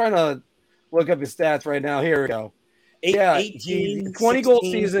 I'm trying to look up his stats right now. Here we go. 18, 20 goal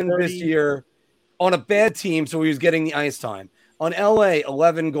season 30. This year on a bad team, so he was getting the ice time. On LA,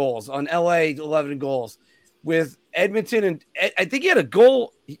 11 goals. On LA, 11 goals. With Edmonton, and I think he had a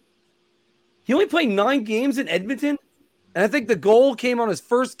goal. He only played 9 games in Edmonton, and I think the goal came on his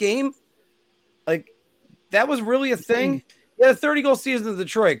first game. Like, that was really a thing. He had a 30-goal season in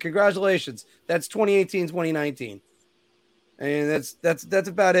Detroit. Congratulations. That's 2018, 2019. And that's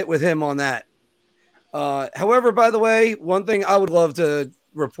about it with him on that. However, by the way, one thing I would love to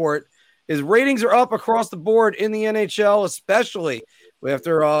report is ratings are up across the board in the NHL, especially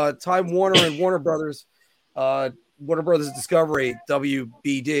after Time Warner and Warner Brothers Discovery,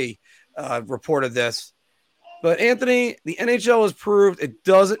 WBD, reported this. But Anthony, the NHL has proved it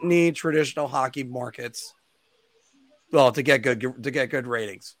doesn't need traditional hockey markets, well, to get good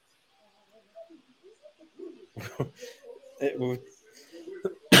ratings.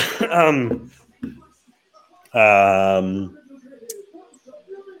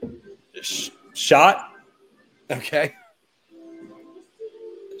 Shot. Okay.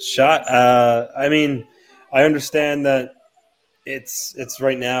 Shot. I mean, I understand that it's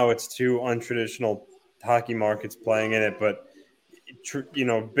right now it's 2 untraditional hockey markets playing in it, but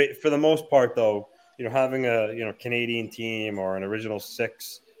for the most part, though, having a Canadian team or an original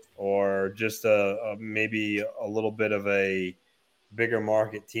 6 or just a maybe a little bit of a bigger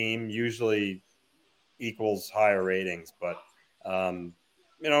market team usually equals higher ratings. But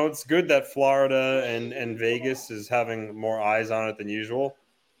it's good that Florida and Vegas is having more eyes on it than usual.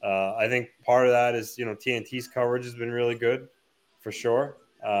 I think part of that is TNT's coverage has been really good for sure.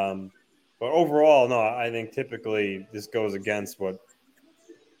 But overall, no, I think typically this goes against what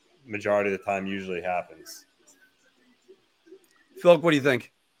majority of the time usually happens. Phil, what do you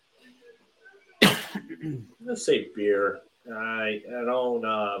think? I'm gonna say beer. I don't.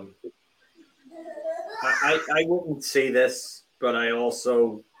 I wouldn't say this, but I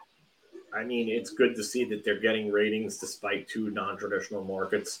mean, it's good to see that they're getting ratings despite 2 non-traditional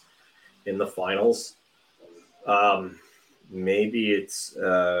markets in the finals. Maybe it's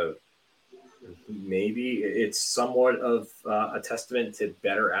somewhat of a testament to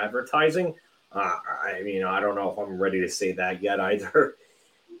better advertising. I mean, I don't know if I'm ready to say that yet either,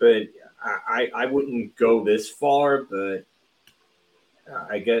 but I wouldn't go this far. But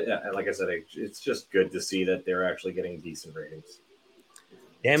I get, like I said, it's just good to see that they're actually getting decent ratings.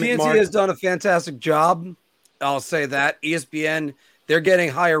 TNT has done a fantastic job. I'll say that. ESPN, they're getting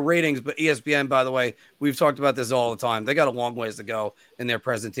higher ratings, but ESPN, by the way, we've talked about this all the time. They got a long ways to go in their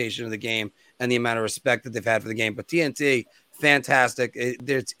presentation of the game and the amount of respect that they've had for the game. But TNT, fantastic.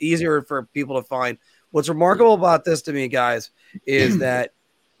 It's easier for people to find. What's remarkable about this to me, guys, is that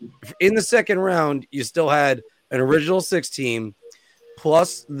in the second round, you still had an original 6 team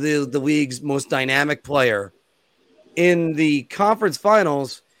plus the league's most dynamic player. In the conference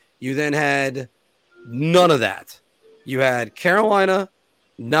finals, you then had none of that. You had Carolina,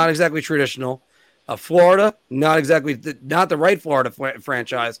 not exactly traditional. Florida, not the right Florida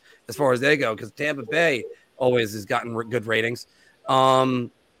franchise as far as they go, because Tampa Bay always has gotten good ratings.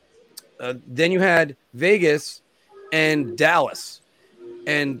 Then you had Vegas and Dallas.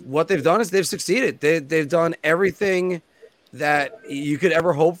 And what they've done is they've succeeded. They've done everything that you could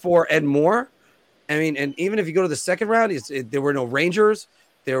ever hope for and more. I mean, and even if you go to the second round, there were no Rangers,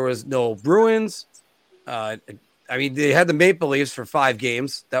 there was no Bruins. I mean, they had the Maple Leafs for 5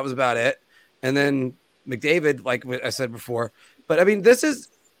 games. That was about it. And then McDavid, like I said before. But I mean, this is,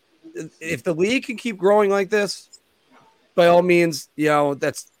 if the league can keep growing like this, by all means,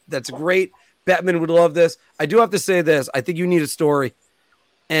 that's great. Batman would love this. I do have to say this. I think you need a story.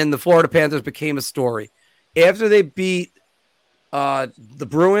 And the Florida Panthers became a story. After they beat the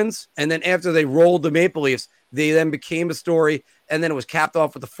Bruins, and then after they rolled the Maple Leafs, they then became a story, and then it was capped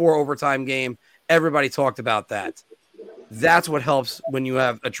off with a 4 overtime game. Everybody talked about that. That's what helps when you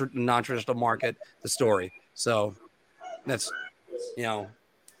have a non-traditional market, the story. So that's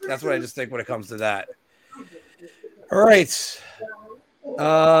what I just think when it comes to that. All right.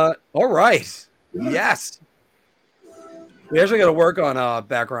 All right. Yes. We actually got to work on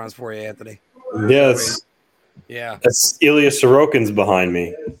backgrounds for you, Anthony. Yes. Yeah. That's Ilya Sorokin's behind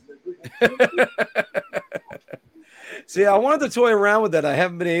me. See, I wanted to toy around with that. I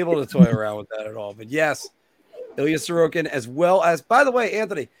haven't been able to toy around with that at all. But yes, Ilya Sorokin, as well as, by the way,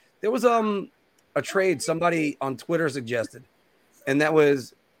 Anthony, there was a trade somebody on Twitter suggested, and that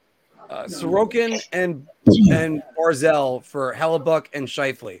was Sorokin and Barzell for Hellebuck and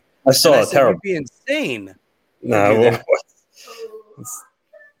Scheifele. I saw it. Terrible. You'd be insane. No,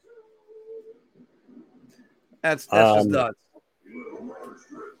 that's just nuts.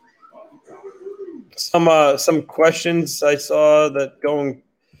 Some questions I saw that going,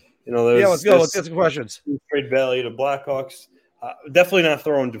 let's go. Let's get some questions. Trade Bailey to Blackhawks. Definitely not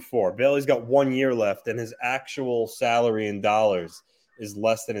throwing Dufour. Bailey's got 1 year left, and his actual salary in dollars is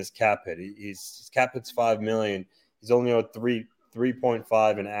less than his cap hit. His cap hit's $5 million. He's only owed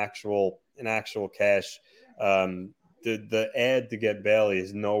 3.5 in actual cash. The ad to get Bailey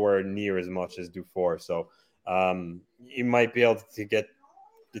is nowhere near as much as Dufour. So you might be able to get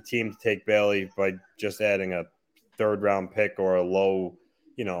the team to take Bailey by just adding a third round pick or a low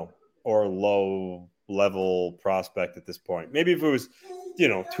level prospect at this point. Maybe if it was,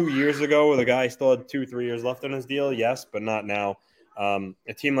 2 years ago where the guy still had 2-3 years left on his deal, yes, but not now.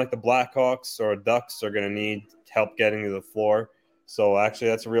 A team like the Blackhawks or Ducks are going to need help getting to the floor. So actually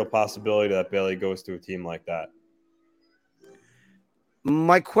that's a real possibility that Bailey goes to a team like that.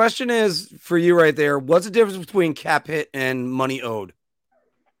 My question is for you right there. What's the difference between cap hit and money owed?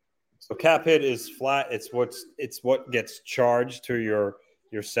 So cap hit is flat. It's what gets charged to your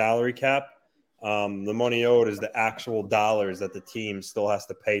salary cap. The money owed is the actual dollars that the team still has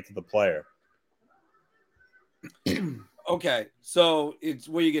to pay to the player. Okay, so it's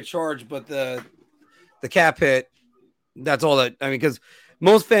where you get charged, but the cap hit, that's all that. I mean, because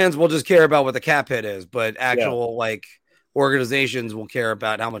most fans will just care about what the cap hit is, but actual organizations will care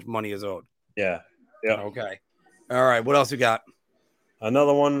about how much money is owed. Yeah. Okay. All right. What else we got?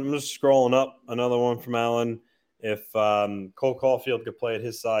 Another one. I'm just scrolling up. Another one from Alan. If Cole Caulfield could play at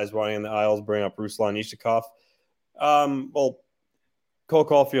his size, running in the aisles, bring up Ruslan Ishikov. Well, Cole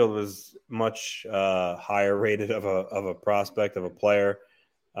Caulfield was much higher rated of a prospect, of a player.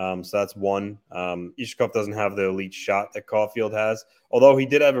 So that's one. Ishikov doesn't have the elite shot that Caulfield has, although he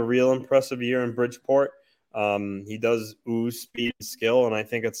did have a real impressive year in Bridgeport. He does ooze speed and skill, and I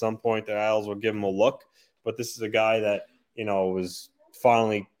think at some point the Isles will give him a look. But this is a guy that, was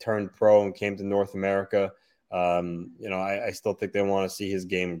finally turned pro and came to North America. I still think they want to see his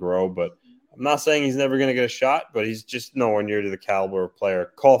game grow, but I'm not saying he's never going to get a shot, but he's just nowhere near to the caliber of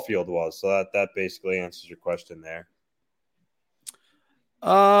player Caulfield was. So that basically answers your question there.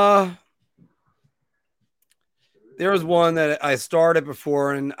 There was one that I started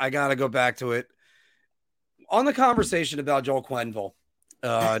before, and I got to go back to it. On the conversation about Joel Quenneville,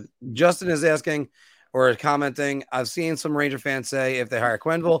 Justin is asking or commenting, I've seen some Ranger fans say if they hire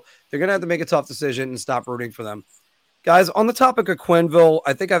Quenneville, they're going to have to make a tough decision and stop rooting for them. Guys, on the topic of Quenneville,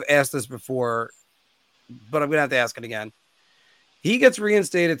 I think I've asked this before, but I'm going to have to ask it again. He gets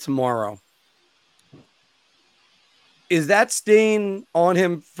reinstated tomorrow. Is that stain on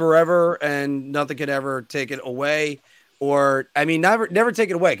him forever and nothing could ever take it away? Or, I mean, never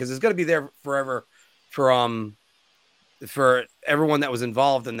take it away because it's going to be there forever for everyone that was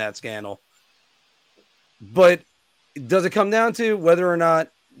involved in that scandal. But does it come down to whether or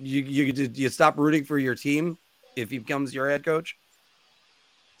not you stop rooting for your team if he becomes your head coach?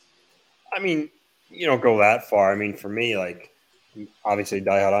 I mean, you don't go that far. I mean, for me, obviously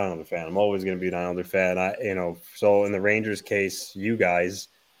diehard Islander fan. I'm always going to be an Islander fan. So in the Rangers case, you guys,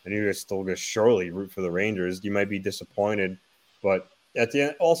 and you're still going to surely root for the Rangers. You might be disappointed, but at the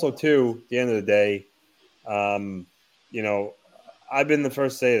end, also too, at the end of the day, I've been the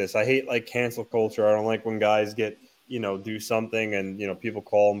first to say this. I hate cancel culture. I don't like when guys get, do something and, people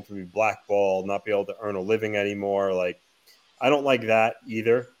call them to be blackballed, not be able to earn a living anymore. I don't like that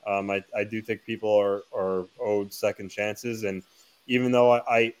either. I do think people are owed second chances. And even though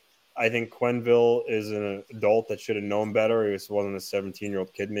I think Quenneville is an adult that should have known better, he wasn't a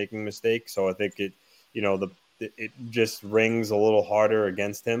 17-year-old kid making a mistake. So I think it just rings a little harder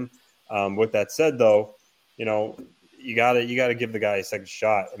against him. With that said, though, you gotta give the guy a second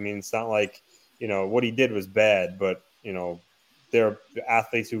shot. I mean, it's not like, what he did was bad, but, there are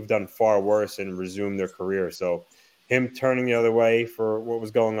athletes who've done far worse and resumed their career. So him turning the other way for what was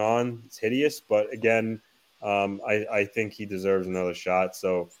going on, it's hideous. But again, I think he deserves another shot.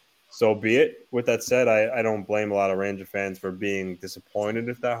 So be it. With that said, I don't blame a lot of Ranger fans for being disappointed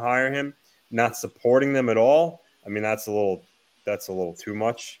if they hire him, not supporting them at all. I mean, that's a little too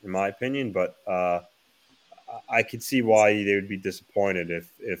much in my opinion, but I could see why they would be disappointed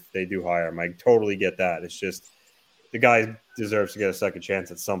if they do hire him. I totally get that. It's just the guy deserves to get a second chance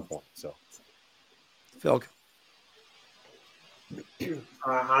at some point. So, Phil,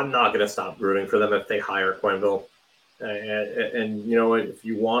 I'm not going to stop rooting for them if they hire Quenneville. And you know what? If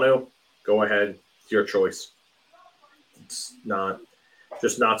you want to, go ahead. It's your choice. It's not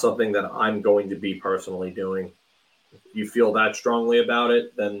something that I'm going to be personally doing. If you feel that strongly about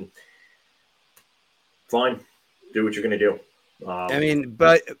it, then fine. Do what you're going to do. I mean,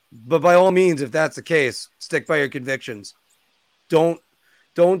 but by all means, if that's the case, stick by your convictions. Don't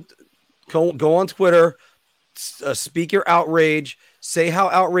go on Twitter, speak your outrage, say how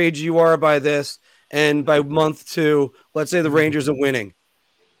outraged you are by this, and by month 2, let's say the Rangers are winning,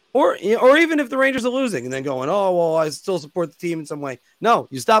 or even if the Rangers are losing, and then going, oh well, I still support the team in some way. No,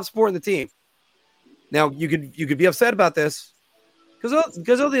 you stop supporting the team. Now you could be upset about this because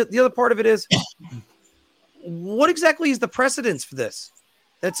the other part of it is, what exactly is the precedence for this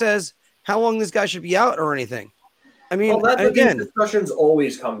that says how long this guy should be out or anything? I mean, well, that's again, what these discussions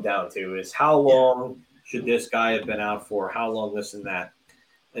always come down to is how long should this guy have been out for? How long this and that?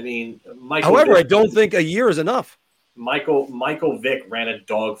 I mean, however, I don't think a year is enough. Michael Vick ran a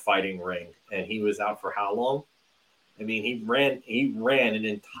dog fighting ring, and he was out for how long? I mean, he ran an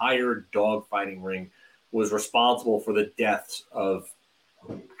entire dog fighting ring, was responsible for the deaths of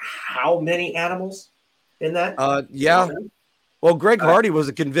how many animals in that? Yeah. Well, Greg Hardy was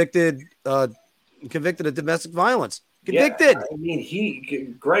a convicted of domestic violence. Convicted. Yeah, I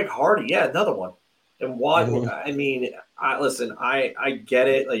mean, Greg Hardy, yeah, another one. And why? I mean, I get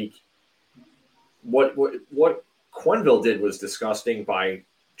it. Like, what Quenneville did was disgusting by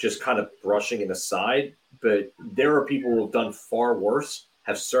just kind of brushing it aside. But there are people who have done far worse,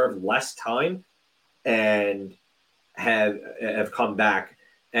 have served less time, and have come back,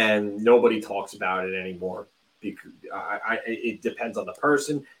 and nobody talks about it anymore. Because it depends on the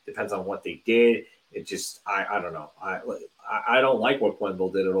person, depends on what they did. It just I don't know. I don't like what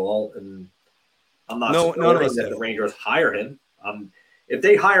Quenneville did at all, and I'm not supporting that the Rangers hire him. If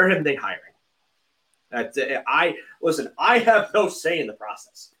they hire him, they hire him. That's it. I have no say in the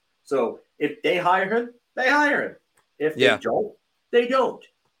process. So if they hire him, they hire him. If they don't, they don't.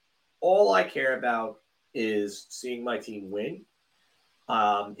 All I care about is seeing my team win.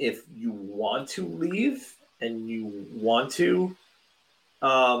 If you want to leave and you want to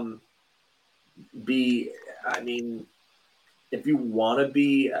if you want to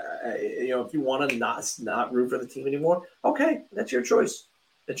be, if you want to not root for the team anymore, okay, that's your choice.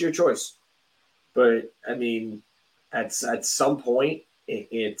 That's your choice. But I mean, at some point,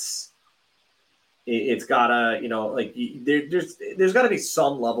 it's gotta, there's got to be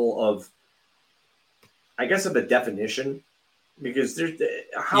some level of, I guess, of a definition, because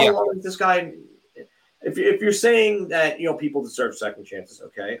how long is this guy? If you're saying that people deserve second chances,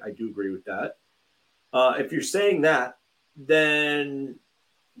 okay, I do agree with that. If you're saying that, then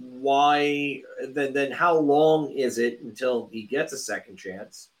why? Then how long is it until he gets a second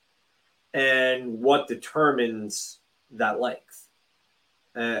chance, and what determines that length?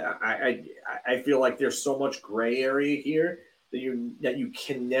 I feel like there's so much gray area here that you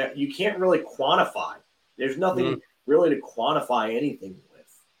can't really quantify. There's nothing really to quantify anything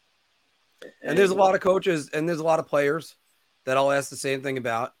with. And there's a lot of coaches and there's a lot of players that I'll ask the same thing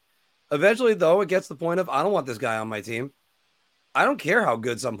about. Eventually, though, it gets to the point of, I don't want this guy on my team. I don't care how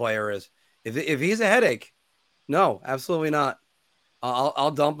good some player is. If he's a headache, no, absolutely not.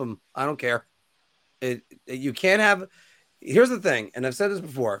 I'll dump him. I don't care. You can't have. Here's the thing, and I've said this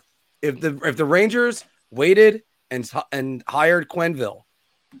before: if the Rangers waited and hired Quenneville,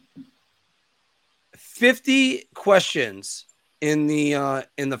 50 questions in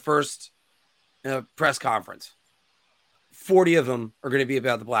the first press conference, 40 of them are going to be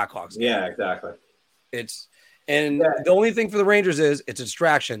about the Blackhawks. Yeah, exactly. The only thing for the Rangers is it's a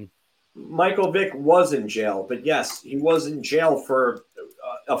distraction. Michael Vick was in jail, but yes, he was in jail for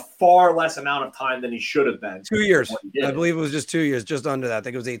a far less amount of time than he should have been. 2 years. I believe it was just 2 years, just under that. I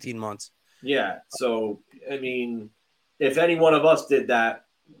think it was 18 months. Yeah. So, I mean, if any one of us did that,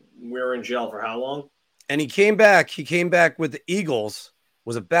 we're in jail for how long? And he came back. He came back with the Eagles,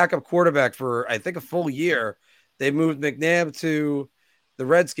 was a backup quarterback for, I think, a full year. They moved McNabb to the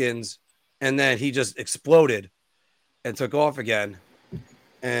Redskins, and then he just exploded and took off again.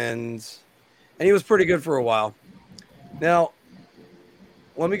 And he was pretty good for a while. Now,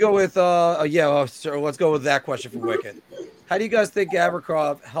 let me go with let's go with that question from Wicked. How do you guys think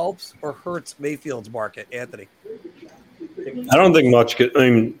Gavrikov helps or hurts Mayfield's market, Anthony? I don't think much. I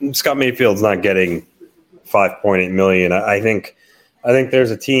mean, Scott Mayfield's not getting $5.8 million. I think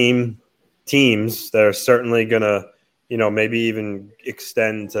there's teams that are certainly gonna, maybe even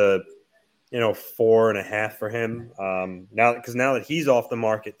extend to, 4.5 for him. Now that he's off the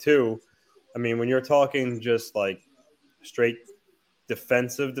market too, I mean, when you're talking just like straight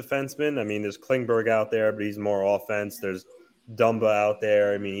defensive defenseman, I mean, there's Klingberg out there, but he's more offense. There's Dumba out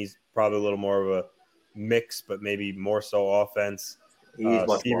there. I mean, he's probably a little more of a mix, but maybe more so offense. He's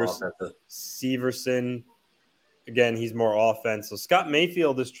much more offensive. Severson, again, he's more offense. So Scott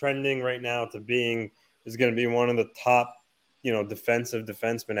Mayfield is trending right now to is going to be one of the top, defensive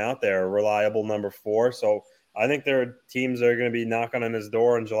defensemen out there, a reliable number 4. So I think there are teams that are going to be knocking on his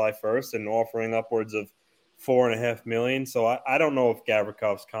door on July 1st and offering upwards of $4.5 million. So I don't know if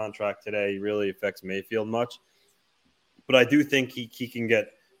Gavrikov's contract today really affects Mayfield much, but I do think he can get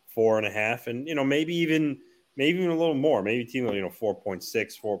 4.5, and maybe even a little more. Maybe team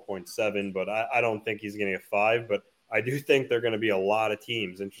 4.6, 4.7, but I don't think he's getting a 5. But I do think there are going to be a lot of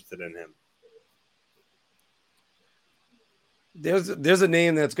teams interested in him. There's a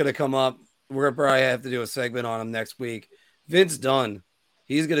name that's going to come up. We're going to probably have to do a segment on him next week. Vince Dunn.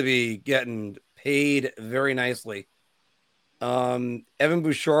 He's going to be getting paid very nicely. Evan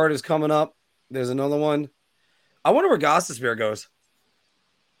Bouchard is coming up. There's another one. I wonder where Gostisbehere goes.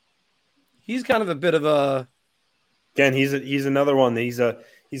 He's kind of a bit of a. Again, he's another one. He's an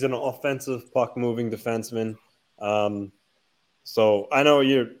offensive puck moving defenseman. So I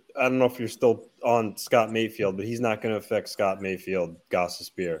don't know if you're still on Scott Mayfield, but he's not going to affect Scott Mayfield,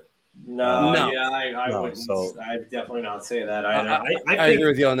 Gostisbehere. No. I wouldn't. So, I'd definitely not say that either. I agree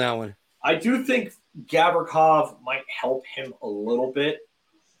with you on that one. I do think Gavrikov might help him a little bit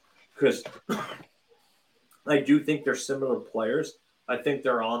because I do think they're similar players. I think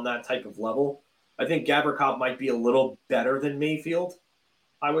they're on that type of level. I think Gavrikov might be a little better than Mayfield,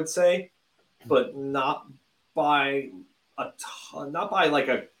 I would say, but not by a ton, not by like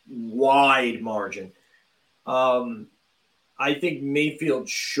a wide margin. I think Mayfield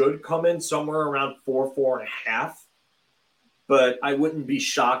should come in somewhere around 4.5, but I wouldn't be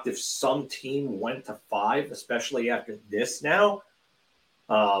shocked if some team went to 5, especially after this now.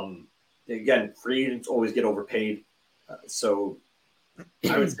 Again, free agents always get overpaid. So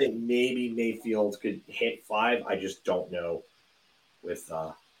I would say maybe Mayfield could hit 5. I just don't know with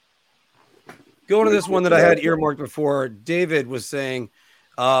going to this one that I had earmarked before. David was saying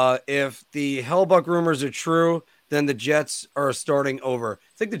if the Hellbuck rumors are true, then the Jets are starting over.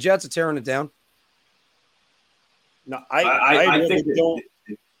 I think the Jets are tearing it down. No, I really think don't.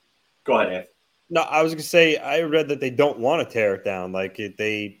 Go ahead, Ed. No, I was going to say I read that they don't want to tear it down. Like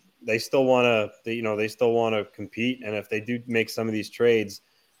they still want to, they still want to compete. And if they do make some of these trades,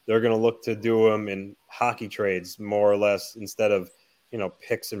 they're going to look to do them in hockey trades more or less instead of,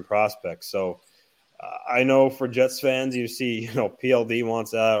 picks and prospects. So I know for Jets fans, you see, PLD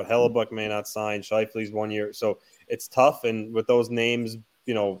wants out, Hellebuck may not sign, Scheifele's 1 year. So it's tough. And with those names,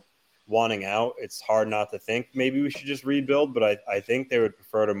 wanting out, it's hard not to think maybe we should just rebuild. But I think they would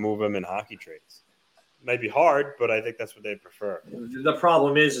prefer to move them in hockey trades. It might be hard, but I think that's what they prefer. The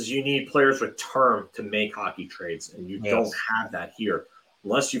problem is you need players with term to make hockey trades, and you don't have that here.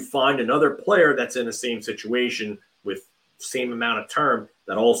 Unless you find another player that's in the same situation with same amount of term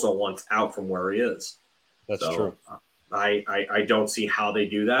that also wants out from where he is. That's true. I don't see how they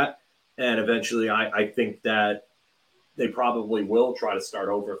do that. And eventually I think that they probably will try to start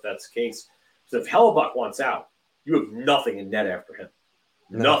over if that's the case. So if Hellebuck wants out, you have nothing in net after him.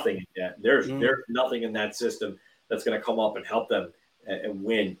 No. Nothing in net. There's nothing in that system that's going to come up and help them and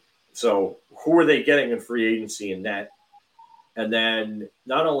win. So who are they getting in free agency in net? And then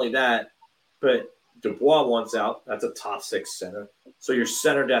not only that, but Dubois wants out. That's a top 6 center. So your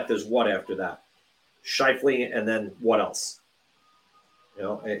center depth is what after that? Scheifele, and then what else?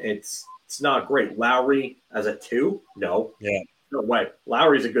 It's not great. Lowry as a 2? No. Yeah. No way.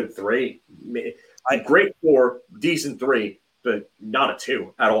 Lowry's a good 3. A great 4, decent 3, but not a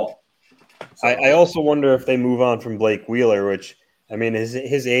 2 at all. So, I also wonder if they move on from Blake Wheeler, which, I mean,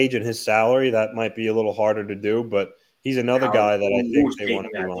 his age and his salary, that might be a little harder to do, but he's another guy that I think they want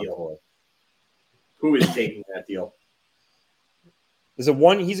to move on for. Who is taking that deal? Is it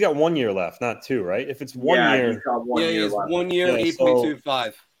 1? He's got 1 year left, not 2, right? If it's 1 year, he's got 1 year left. 1 year,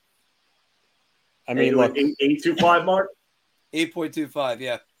 8.25. I mean, look, 8.25 mark. 8.25,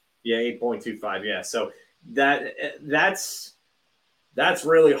 yeah. Yeah, 8.25, yeah. So that's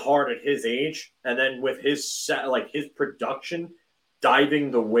really hard at his age, and then with his his production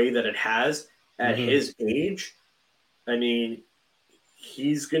diving the way that it has at his age, I mean,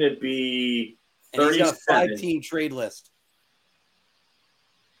 he's going to be 37. And he's got a 5-team trade list.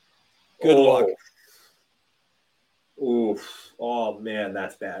 Good luck. Oof. Oh, man,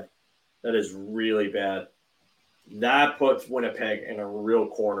 that's bad. That is really bad. That puts Winnipeg in a real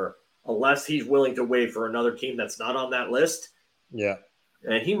corner. Unless he's willing to wait for another team that's not on that list. Yeah.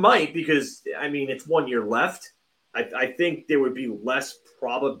 And he might because, I mean, it's 1 year left. I think there would be less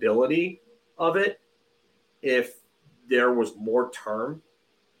probability of it if there was more term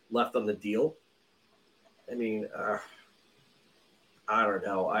left on the deal. I mean, I don't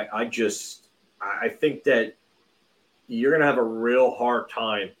know. I think that you're going to have a real hard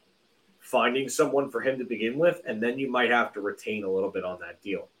time finding someone for him to begin with, and then you might have to retain a little bit on that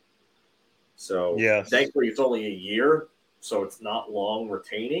deal. So thankfully it's only a year, so it's not long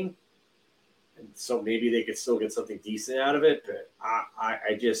retaining. And so maybe they could still get something decent out of it. But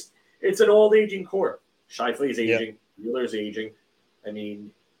I just – it's an old aging core. Scheifele's aging. Wheeler's aging. I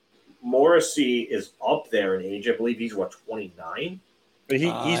mean, Morrissey is up there in age. I believe he's, 29? But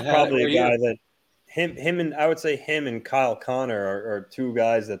he's probably a guy that him and I would say him and Kyle Connor are two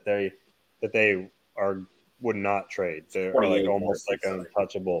guys that they would not trade. They're like almost like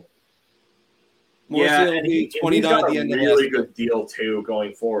untouchable. Yeah, and he's got a really good deal too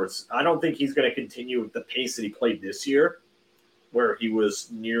going forward. I don't think he's going to continue with the pace that he played this year, where he was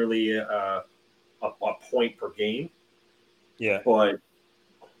nearly a point per game. Yeah, but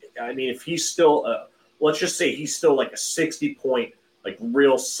I mean, if he's still, let's just say he's still like a 60-point, like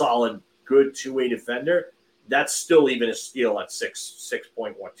real solid, good two-way defender. That's still even a steal at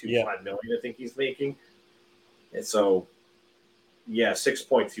 6.25 million. I think he's making, and so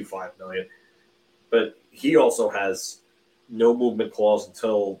 6.25 million. But he also has no movement clause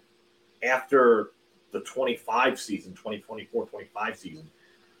until after the 25 season, 2024-25 season.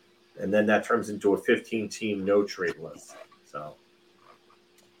 And then that turns into a 15-team no-trade list. So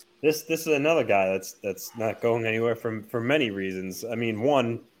this is another guy that's not going anywhere for many reasons. I mean,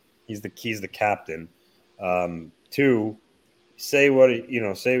 one, he's the captain. Two, say what you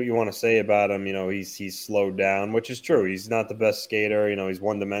want to say about him. You know, he's slowed down, which is true. He's not the best skater. You know, he's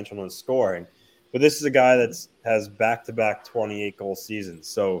one-dimensional in scoring. But this is a guy has back-to-back 28-goal seasons,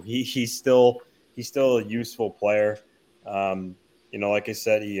 so he's still a useful player. You know, like I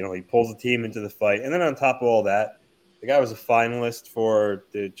said, he pulls the team into the fight, and then on top of all that, the guy was a finalist for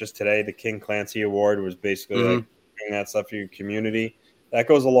just today. The King Clancy Award was basically like doing that stuff for your community. That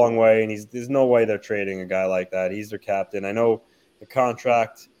goes a long way, and there's no way they're trading a guy like that. He's their captain. I know the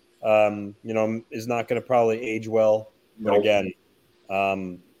contract, is not going to probably age well, but again,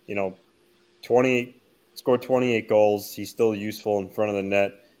 scored 28 goals. He's still useful in front of the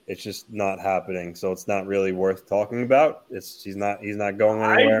net. It's just not happening. So it's not really worth talking about. He's not going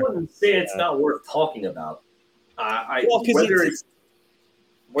anywhere. I wouldn't say it's not worth talking about. It's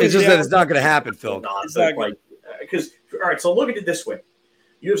just that it's not going to happen, Phil. Because all right, so look at it this way: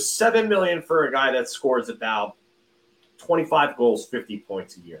 you have $7 million for a guy that scores about 25 goals, 50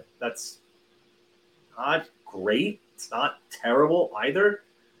 points a year. That's not great. It's not terrible either.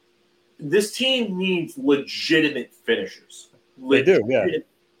 This team needs legitimate finishers. They do,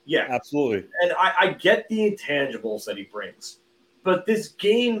 yeah, absolutely. And I get the intangibles that he brings, but this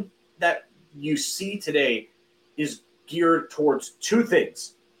game that you see today is geared towards two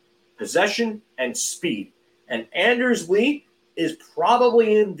things: possession and speed. And Anders Lee is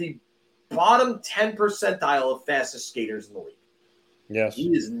probably in the bottom 10 percentile of fastest skaters in the league. Yes. He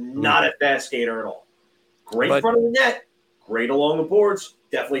is not a fast skater at all. Great in front of the net, great along the boards,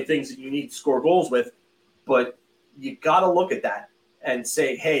 definitely things that you need to score goals with. But you got to look at that and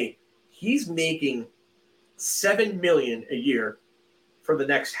say, hey, he's making $7 million a year for the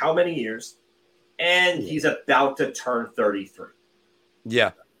next how many years? And he's about to turn 33.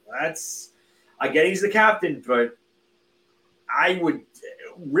 Yeah. I get he's the captain, but I would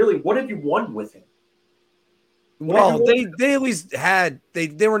really, what have you won with him? Well, they at least had,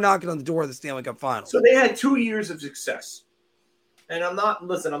 they were knocking on the door of the Stanley Cup Finals. So they had 2 years of success. And I'm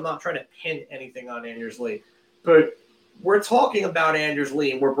not trying to pin anything on Anders Lee, but we're talking about Anders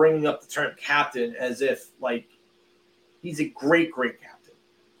Lee and we're bringing up the term captain as if like he's a great, great captain.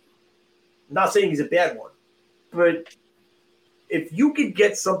 I'm not saying he's a bad one, but if you could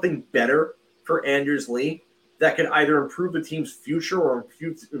get something better for Anders Lee that could either improve the team's future or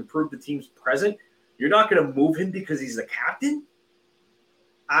improve the team's present, you're not going to move him because he's the captain?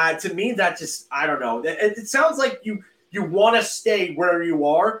 To me, that just, I don't know. It sounds like you want to stay where you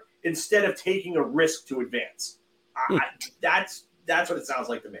are instead of taking a risk to advance. That's what it sounds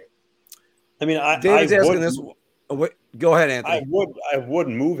like to me. I mean, David's asking this. Go ahead, Anthony. I would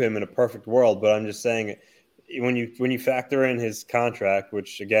move him in a perfect world, but I'm just saying when you factor in his contract,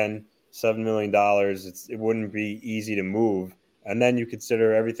 which again, $7 million, it wouldn't be easy to move, and then you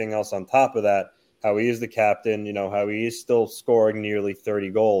consider everything else on top of that. how he is the captain, how he is still scoring nearly 30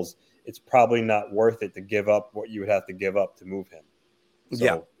 goals, it's probably not worth it to give up what you would have to give up to move him.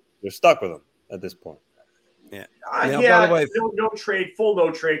 So they're stuck with him at this point. Yeah. By the way, no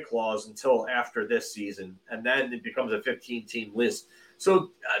trade clause until after this season, and then it becomes a 15-team list.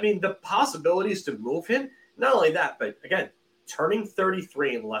 So, I mean, the possibilities to move him, not only that, but again, turning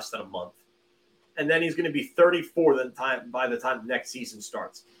 33 in less than a month. And then he's going to be 34 by the time the next season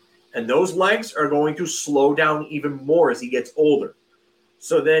starts. And those legs are going to slow down even more as he gets older.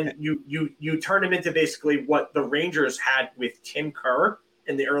 So then you turn him into basically what the Rangers had with Tim Kerr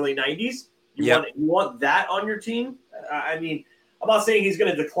in the early 90s. You want that on your team? I mean, I'm not saying he's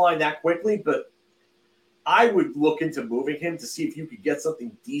going to decline that quickly, but I would look into moving him to see if you could get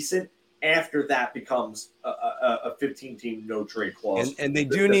something decent after that becomes a 15-team no-trade clause. And they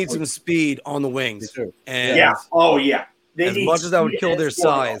do need some speed on the wings. And They as much as that would kill their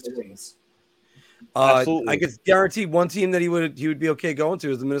size. I could guarantee one team that he would be okay going to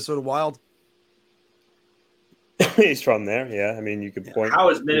is the Minnesota Wild. He's from there, yeah. I mean, you could point. How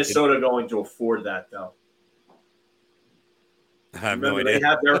is Minnesota going to afford that, though? I have no idea. They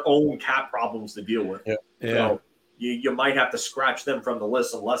have their own cap problems to deal with. Yeah. So you might have to scratch them from the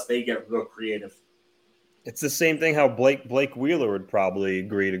list unless they get real creative. It's the same thing how Blake Wheeler would probably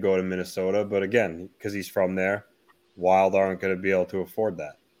agree to go to Minnesota, but again, because he's from there, Wild aren't going to be able to afford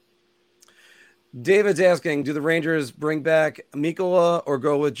that. David's asking, do the Rangers bring back Mikkola or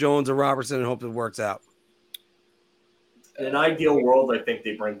go with Jones or Robertson and hope it works out? In an ideal world, I think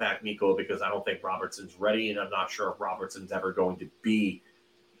they bring back Mikkola because I don't think Robertson's ready, and I'm not sure if Robertson's ever going to be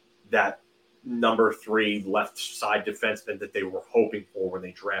that number 3 left side defenseman that they were hoping for when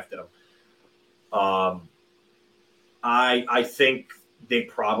they drafted him. I think they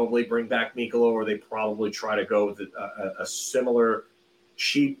probably bring back Mikkola, or they probably try to go with a similar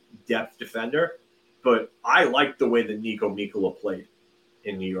cheap depth defender. But I like the way that Nico Mikkola played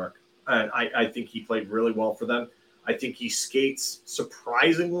in New York. And I think he played really well for them. I think he skates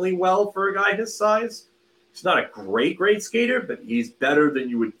surprisingly well for a guy his size. He's not a great skater, but he's better than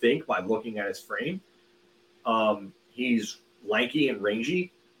you would think by looking at his frame. He's lanky and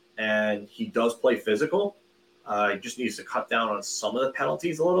rangy, and he does play physical. He just needs to cut down on some of the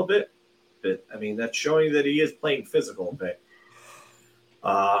penalties a little bit. But, I mean, that's showing that he is playing physical a bit.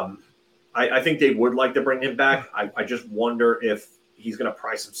 I think they would like to bring him back. I just wonder if he's going to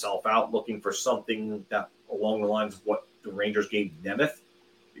price himself out looking for something that along the lines of what the Rangers gave Nemeth.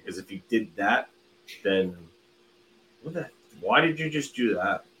 Because if he did that, then why did you just do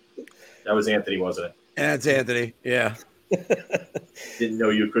that? That was Anthony, wasn't it? That's Anthony, yeah. Didn't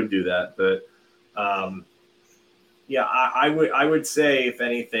know you could do that. But, I would say, if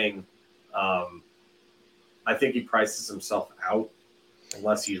anything, I think he prices himself out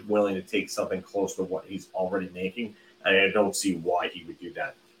unless he's willing to take something close to what he's already making. And I don't see why he would do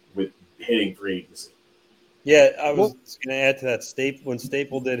that with hitting free agency. Yeah, I was going to add to that. When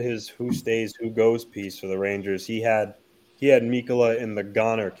Staple did his "Who Stays, Who Goes" piece for the Rangers, he had Mikkola in the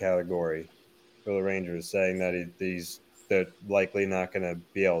goner category for the Rangers, saying that they're likely not going to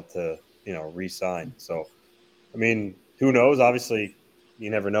be able to re-sign. So, I mean, who knows? Obviously,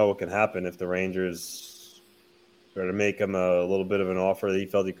 you never know what can happen if the Rangers were to make him a little bit of an offer that he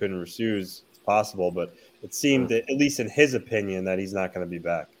felt he couldn't refuse. It's possible, but it seemed that, at least in his opinion, that he's not going to be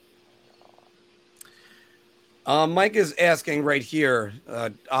back. Mike is asking right here.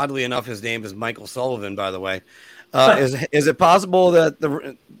 Oddly enough, his name is Michael Sullivan, by the way. Is it possible that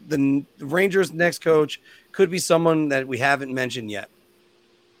the Rangers' next coach could be someone that we haven't mentioned yet?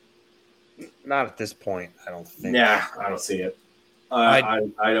 Not at this point, I don't think. Nah, I don't see it. I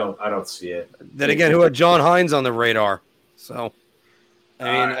don't see it. Then again, who had John Hines on the radar? So, I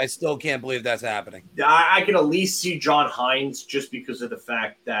mean, I still can't believe that's happening. I can at least see John Hines just because of the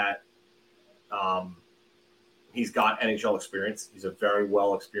fact that he's got NHL experience. He's a very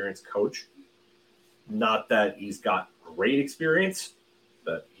well-experienced coach. Not that he's got great experience,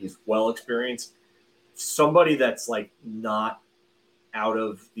 but he's well-experienced. Somebody that's like not out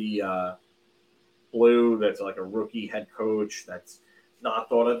of the blue, that's like a rookie head coach that's not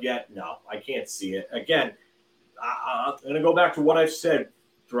thought of yet. No, I can't see it. Again, I'm going to go back to what I've said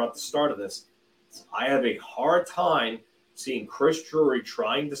throughout the start of this. I have a hard time seeing Chris Drury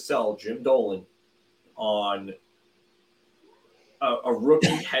trying to sell Jim Dolan on a rookie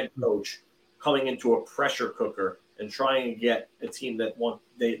head coach coming into a pressure cooker and trying to get a team that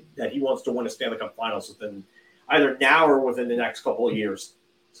he wants to win a Stanley Cup Finals within either now or within the next couple of years.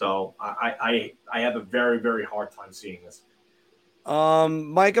 So I have a very, very hard time seeing this.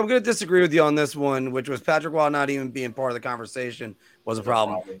 Mike, I'm going to disagree with you on this one, which was Patrick Waugh not even being part of the conversation was a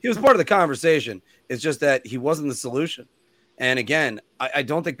problem. He was part of the conversation. It's just that he wasn't the solution. And again, I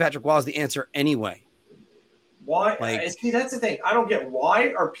don't think Patrick Waugh is the answer anyway. Why? See, that's the thing. I don't get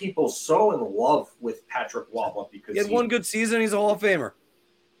why are people so in love with Patrick Waugh because he had one good season. He's a Hall of Famer.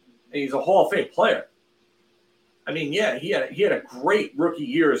 He's a Hall of Fame player. I mean, yeah, he had a great rookie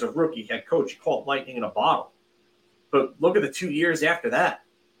year as a rookie head coach. He called lightning in a bottle. But look at the 2 years after that.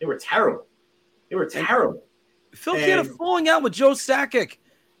 They were terrible. Phil had a falling out with Joe Sakic.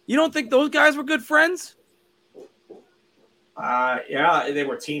 You don't think those guys were good friends? Yeah, they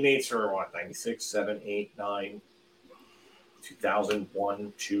were teammates for 96, 7, 8, 9,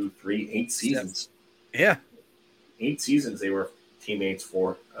 2001, 2, 3, 8 seasons. Yeah. 8 seasons they were teammates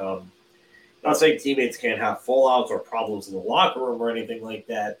for. Not saying teammates can't have fallouts or problems in the locker room or anything like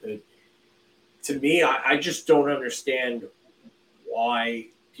that. But to me, I just don't understand why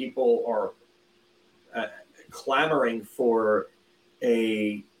people are clamoring for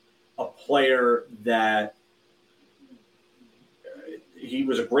a player that he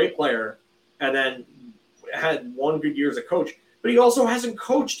was a great player and then had one good year as a coach, but he also hasn't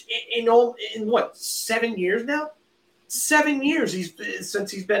coached in what, 7 years now? 7 years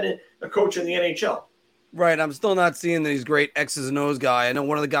since he's been a coach in the NHL. Right. I'm still not seeing that he's great X's and O's guy. I know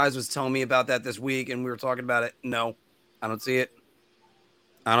one of the guys was telling me about that this week, and we were talking about it. No, I don't see it.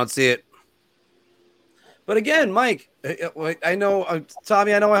 But again, Mike, I know,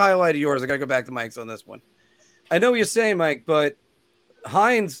 Tommy, I know I highlighted yours. I got to go back to Mike's on this one. I know what you're saying, Mike, but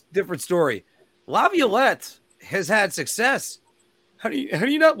Hines, different story. Laviolette has had success. How do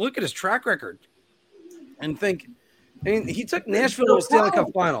you not look at his track record and think? I mean, he took Nashville to the Stanley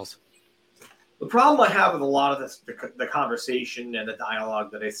Cup Finals. The problem I have with a lot of this, the conversation and the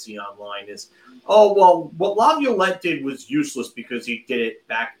dialogue that I see online is, oh, well, what Laviolette did was useless because he did it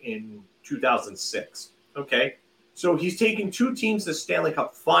back in 2006. Okay, so he's taken 2 teams to the Stanley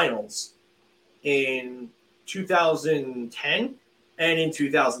Cup Finals in 2010 and in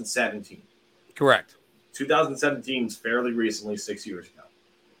 2017. Correct. 2017 is fairly recently, 6 years ago.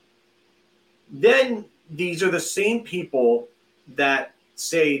 Then these are the same people that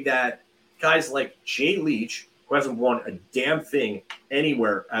say that guys like Jay Leach, who hasn't won a damn thing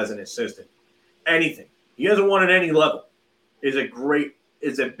anywhere as an assistant, anything, he hasn't won at any level, is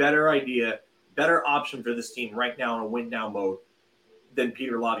a better idea, better option for this team right now in a win-now mode than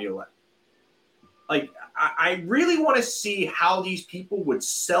Peter Laviolette. Like, I really want to see how these people would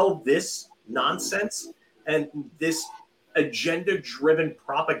sell this nonsense and this agenda-driven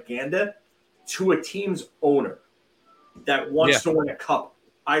propaganda to a team's owner that wants to win a cup,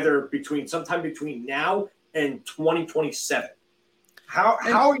 either sometime between now and 2027. How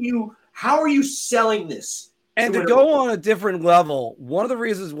are you selling this? And to go on a different level, one of the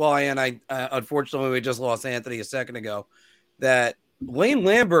reasons why, and I unfortunately we just lost Anthony a second ago, that Lane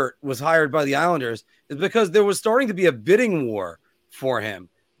Lambert was hired by the Islanders is because there was starting to be a bidding war for him.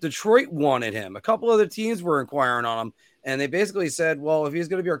 Detroit wanted him. A couple other teams were inquiring on him, and they basically said, well, if he's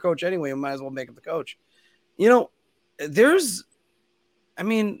going to be our coach anyway, we might as well make him the coach. You know, who's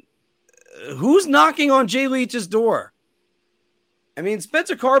knocking on Jay Leach's door? I mean,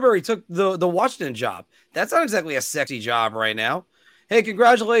 Spencer Carberry took the Washington job. That's not exactly a sexy job right now. Hey,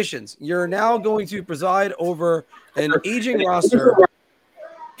 congratulations. You're now going to preside over an aging roster.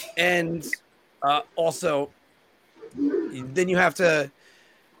 And also, then you have to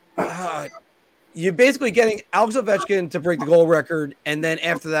you're basically getting Alex Ovechkin to break the goal record. And then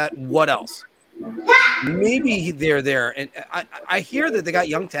after that, what else? Maybe they're there. And I hear that they got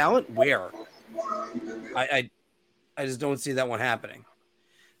young talent. Where? I just don't see that one happening.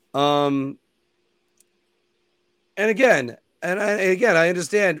 And again, I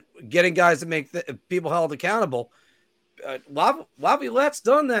understand getting guys to make people held accountable. Laviolette's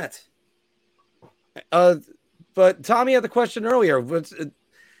done that. But Tommy had the question earlier. What's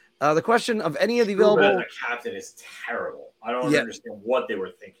the question of any of the available? The captain is terrible. I don't understand what they were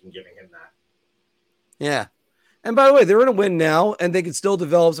thinking giving him that. Yeah. And by the way, they're in a win now, and they can still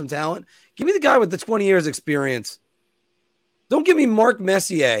develop some talent. Give me the guy with the 20 years experience. Don't give me Mark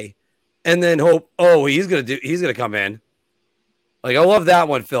Messier and then hope, he's gonna come in. Like, I love that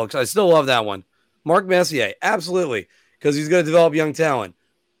one, Phil, because I still love that one. Mark Messier, absolutely, because he's going to develop young talent.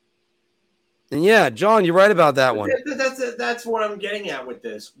 And yeah, John, you're right about that one. That's what I'm getting at with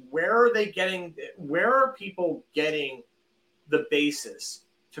this. Where are people getting the basis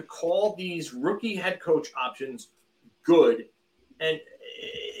to call these rookie head coach options good? And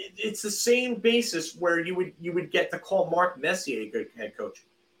it's the same basis where you would get to call Mark Messier a good head coach.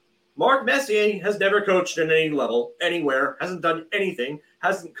 Mark Messier has never coached at any level, anywhere, hasn't done anything,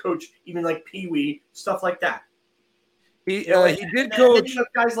 hasn't coached even like Pee Wee, stuff like that. He Like, he did and coach. then you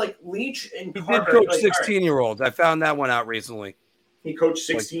have guys like Leach and He Carter. did coach like, 16-year-olds. I found that one out recently. He coached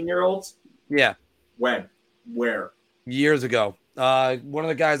 16-year-olds? Yeah. When? Where? Years ago. One of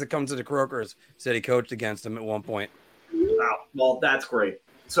the guys that comes to the Croakers said he coached against him at one point. Wow. Well, that's great.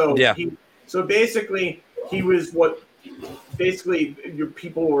 So yeah. So basically, he was what basically your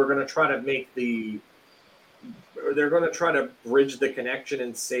people were going to try to make they're going to try to bridge the connection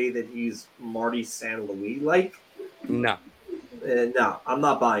and say that he's Marty San Luis like. No. No, I'm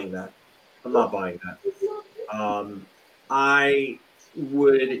not buying that. I'm not buying that. I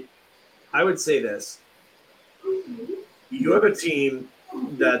would say this. You have a team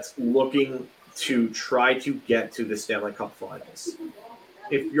that's looking to try to get to the Stanley Cup Finals.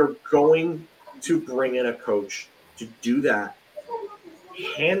 If you're going to bring in a coach to do that,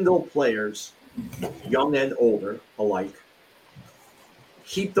 handle players, young and older alike,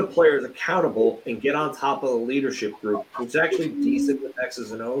 keep the players accountable, and get on top of the leadership group, who's actually decent with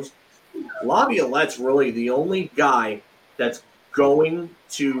X's and O's. Laviolette's really the only guy that's going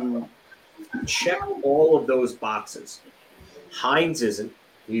to check all of those boxes. Hines isn't.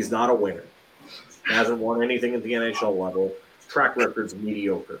 He's not a winner. Hasn't won anything at the NHL level. Track record's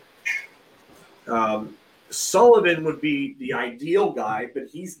mediocre. Sullivan would be the ideal guy, but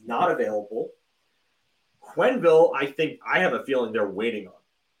he's not available. Quenneville, I have a feeling they're waiting on.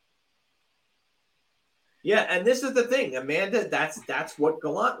 Yeah, and this is the thing, Amanda. That's what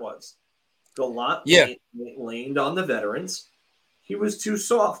Gallant was. Gallant leaned on the veterans. He was too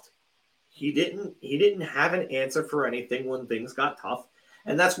soft. He didn't have an answer for anything when things got tough,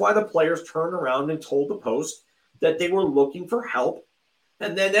 and that's why the players turned around and told the Post that they were looking for help,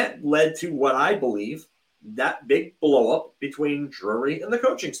 and then that led to what I believe that big blow up between Drury and the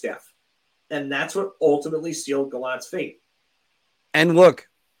coaching staff, and that's what ultimately sealed Gallant's fate. And look,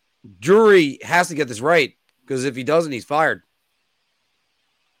 Drury has to get this right, because if he doesn't, he's fired.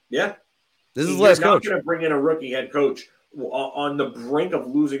 Yeah. This is last coach. You're not going to bring in a rookie head coach on the brink of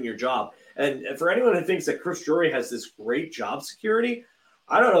losing your job. And for anyone who thinks that Chris Drury has this great job security,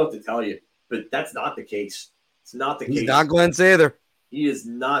 I don't know what to tell you, but that's not the case. It's not the case. He's not Glenn Sather. He is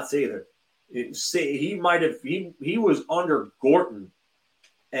not Sather. He was under Gorton.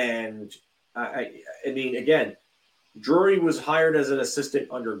 And I mean, again, Drury was hired as an assistant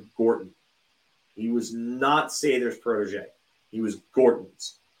under Gorton. He was not Sather's protege. He was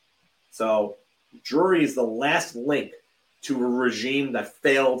Gorton's. So Drury is the last link to a regime that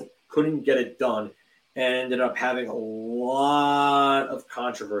failed, couldn't get it done, and ended up having a lot of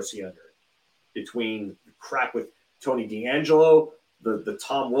controversy under it. Between the crap with Tony D'Angelo, the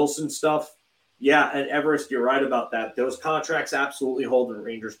Tom Wilson stuff. Yeah, and Everest, you're right about that. Those contracts absolutely hold the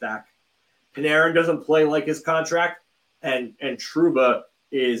Rangers back. Panarin doesn't play like his contract, and Trouba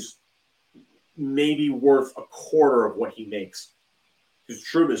is maybe worth a quarter of what he makes. Because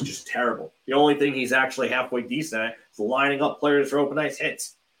Trouba is just terrible. The only thing he's actually halfway decent at is lining up players for open ice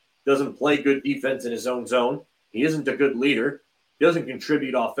hits. Doesn't play good defense in his own zone. He isn't a good leader. He doesn't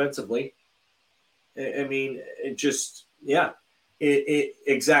contribute offensively. I mean, it just, yeah.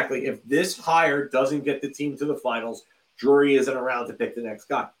 Exactly. If this hire doesn't get the team to the finals, Drury isn't around to pick the next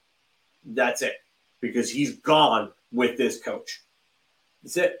guy. That's it. Because he's gone with this coach.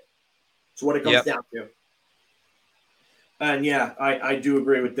 That's it. That's what it comes down to. And yeah, I do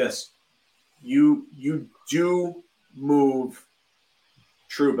agree with this. You do move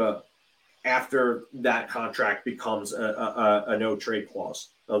Trouba after that contract becomes a no trade clause.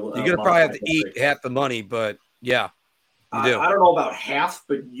 You're going to probably have to eat half the money, but yeah, you do. I don't know about half,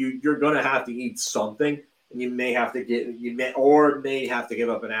 but you're going to have to eat something, and you may have to give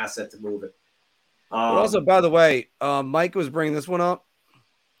up an asset to move it. But also, by the way, Mike was bringing this one up.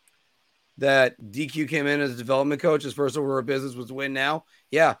 That DQ came in as a development coach. His first order of business was to win now.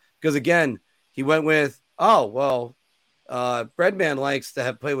 Yeah, because again, he went with, Breadman likes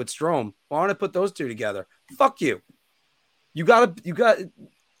to play with Strome. Why don't I put those two together? Fuck you.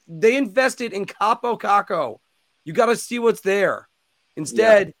 They invested in Capo Caco. You got to see what's there.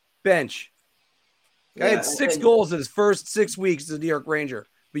 Instead, bench. Guy had 6 goals in his first 6 weeks as a New York Ranger.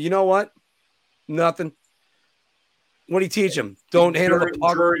 But you know what? Nothing. What do you teach him? Don't handle the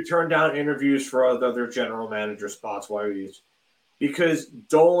puck. Drury turned down interviews for other general manager spots. Why? Because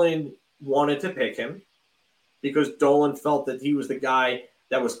Dolan wanted to pick him. Because Dolan felt that he was the guy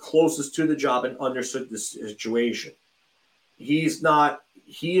that was closest to the job and understood the situation. He's not.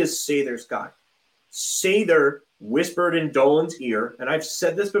 He is Sather's guy. Sather whispered in Dolan's ear, and I've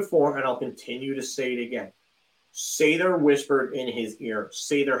said this before, and I'll continue to say it again. Sather whispered in his ear.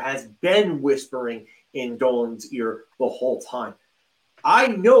 Sather has been whispering in Dolan's ear the whole time. I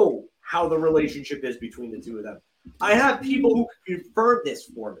know how the relationship is between the two of them. I have people who can confirm this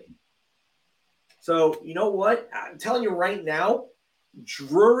for me. So, you know what? I'm telling you right now,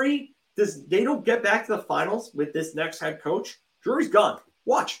 Drury, they don't get back to the finals with this next head coach. Drury's gone.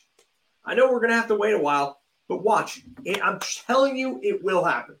 Watch. I know we're going to have to wait a while, but watch. I'm telling you, it will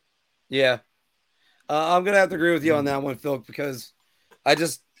happen. Yeah. I'm going to have to agree with you on that one, Phil, because I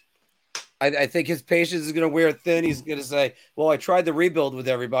think his patience is going to wear thin. He's going to say, well, I tried to rebuild with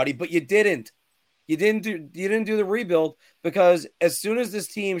everybody, but you didn't. You didn't do the rebuild because as soon as this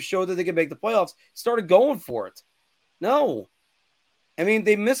team showed that they could make the playoffs, started going for it. No. I mean,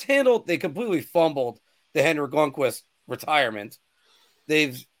 they completely fumbled the Henrik Lundqvist retirement.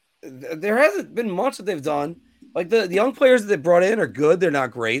 There hasn't been much that they've done. Like the young players that they brought in are good. They're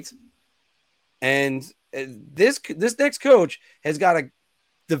not great. And this next coach has got to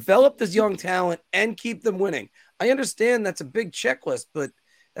develop this young talent and keep them winning. I understand that's a big checklist, but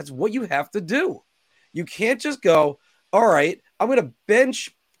that's what you have to do. You can't just go, all right, I'm going to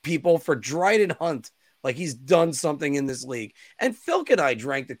bench people for Dryden Hunt like he's done something in this league. And Phil and I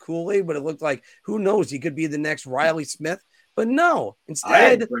drank the Kool-Aid, but it looked like, who knows, he could be the next Riley Smith. But no, instead. I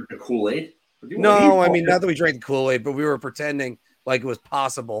didn't drink the Kool-Aid. No, I mean, not that we drank the Kool-Aid, but we were pretending like it was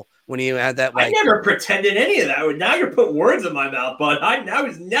possible when he had that. I never pretended any of that. Now you're putting words in my mouth, but I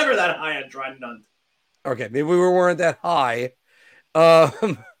was never that high on Dryden Hunt. Okay, maybe we weren't that high.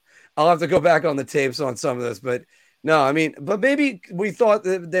 I'll have to go back on the tapes on some of this, but no, I mean, but maybe we thought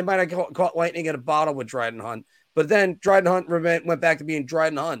that they might have caught lightning in a bottle with Dryden Hunt, but then Dryden Hunt went back to being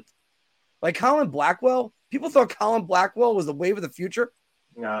Dryden Hunt. Like Colin Blackwell, people thought Colin Blackwell was the wave of the future.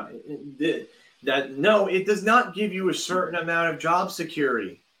 No, it does not give you a certain amount of job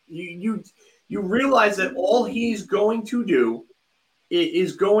security. You realize that all he's going to do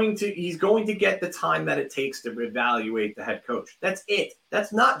he's going to get the time that it takes to evaluate the head coach. That's it.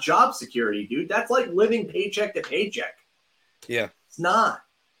 That's not job security, dude. That's like living paycheck to paycheck. Yeah. It's not.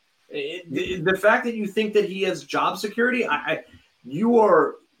 The fact that you think that he has job security, you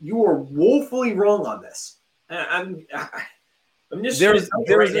are woefully wrong on this. I'm just there was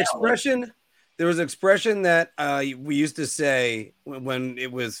an expression. There was an expression that we used to say when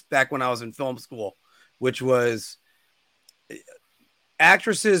it was back when I was in film school, which was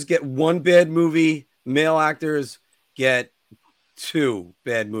actresses get one bad movie, male actors get two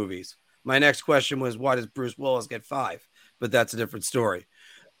bad movies. My next question was, why does Bruce Willis get 5? But that's a different story.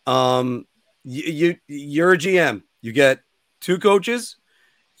 You're a GM. You get 2 coaches.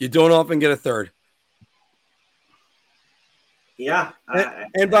 You don't often get a third. Yeah.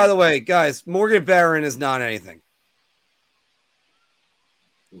 And by the way, guys, Morgan Barron is not anything.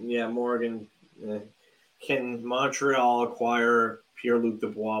 Yeah, Morgan. Can Montreal acquire Pierre-Luc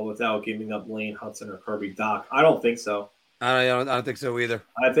Dubois without giving up Lane Hudson or Kirby Dach? I don't think so. I don't think so either.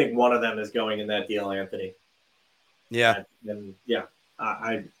 I think one of them is going in that deal, Anthony. Yeah.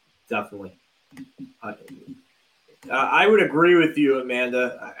 I definitely. I would agree with you,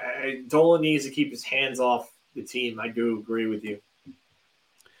 Amanda. Dolan needs to keep his hands off the team. I do agree with you.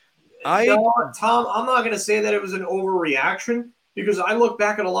 Tom, I'm not going to say that it was an overreaction because I look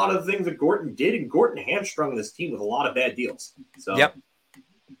back at a lot of things that Gorton did, and Gorton hamstrung this team with a lot of bad deals. So. Yep.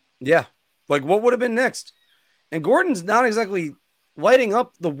 Yeah. Like, what would have been next? And Gordon's not exactly lighting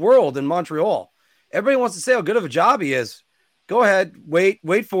up the world in Montreal. Everybody wants to say how good of a job he is. Go ahead.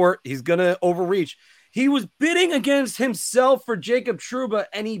 Wait for it. He's going to overreach. He was bidding against himself for Jacob Trouba,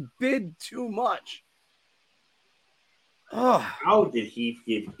 and he bid too much. Oh. How did he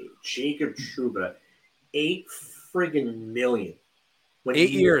give Jacob Trouba $8 million? 8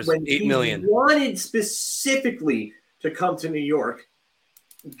 years, $8 million. Wanted specifically to come to New York,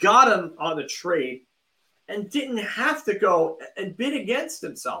 got him on the trade, and didn't have to go and bid against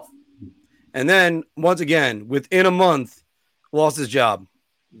himself. And then, once again, within a month, lost his job.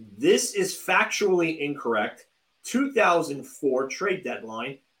 This is factually incorrect. 2004 trade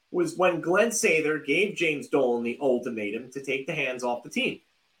deadline was when Glenn Sather gave James Dolan the ultimatum to take the hands off the team.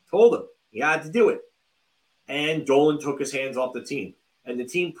 Told him he had to do it. And Dolan took his hands off the team. And the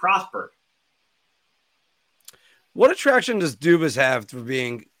team prospered. What attraction does Dubas have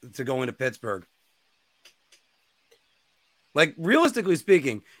to going to Pittsburgh? Like, realistically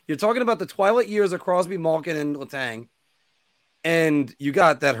speaking, you're talking about the twilight years of Crosby, Malkin, and Letang, and you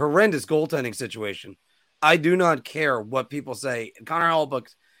got that horrendous goaltending situation. I do not care what people say. Connor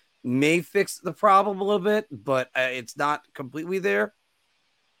Hellebuyck may fix the problem a little bit, but it's not completely there.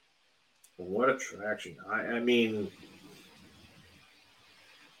 What attraction? I mean,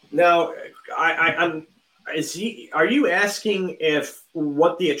 now Are you asking if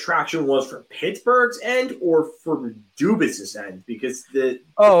what the attraction was from Pittsburgh's end or from Dubas's end? Because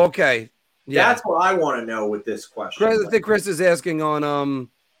okay. Yeah. That's what I want to know with this question. I think Chris is asking on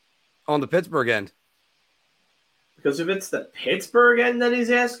the Pittsburgh end. Because if it's the Pittsburgh end that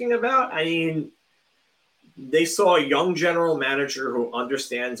he's asking about, I mean, they saw a young general manager who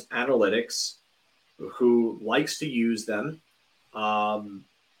understands analytics, who likes to use them. And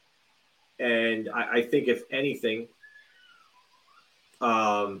I think if anything,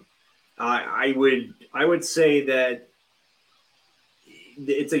 I would say that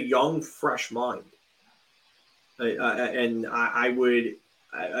it's a young, fresh mind. And I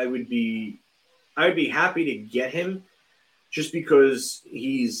would be happy to get him just because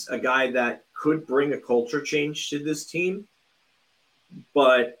he's a guy that could bring a culture change to this team,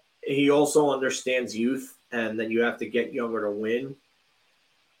 but he also understands youth and that you have to get younger to win.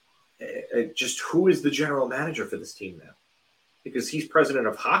 Just who is the general manager for this team now? Because he's president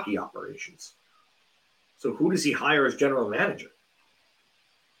of hockey operations. So who does he hire as general manager?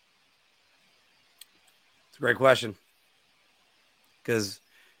 It's a great question. Because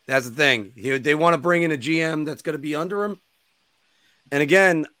that's the thing. They want to bring in a GM that's going to be under him. And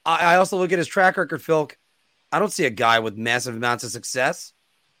again, I also look at his track record, Phil. I don't see a guy with massive amounts of success.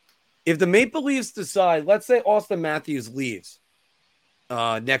 If the Maple Leafs decide, let's say Austin Matthews leaves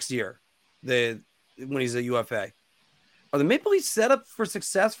next year, when he's a UFA, are the Maple Leafs set up for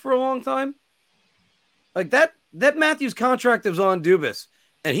success for a long time? Like that Matthews contract was on Dubas,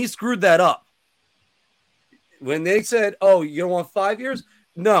 and he screwed that up. When they said, "Oh, you don't want 5 years?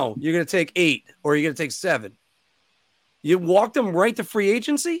 No, you're going to take 8, or you're going to take 7." You walked him right to free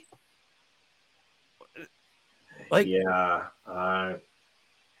agency. Like, yeah.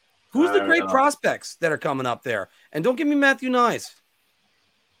 Who's the great prospects that are coming up there? And don't give me Matthew Nyes.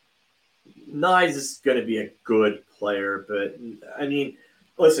 Nyes is going to be a good player, but I mean,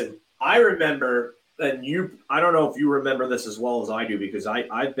 listen, I remember, and I don't know if you remember this as well as I do, because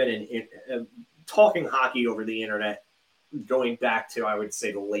I've been in talking hockey over the internet going back to, I would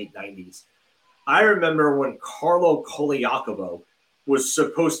say, the late 90s. I remember when Carlo Koliakovo was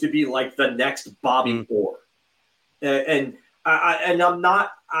supposed to be like the next Bobby Orr. And I'm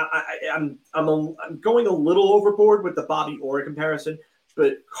going a little overboard with the Bobby Orr comparison,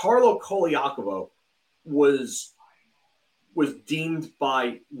 but Carlo Koliakovo was deemed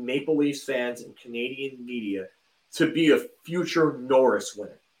by Maple Leafs fans and Canadian media to be a future Norris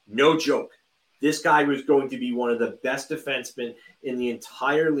winner. No joke. This guy was going to be one of the best defensemen in the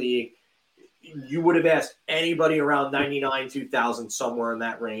entire league. You would have asked anybody around 99, 2000, somewhere in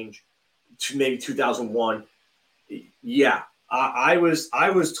that range, to maybe 2001. Yeah, I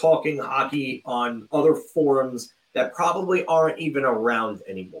was talking hockey on other forums that probably aren't even around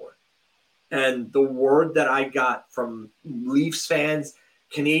anymore. And the word that I got from Leafs fans,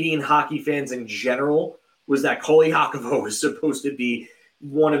 Canadian hockey fans in general, was that Koliakovo was supposed to be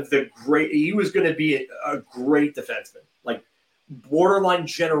one of the great – he was going to be a great defenseman. Like, borderline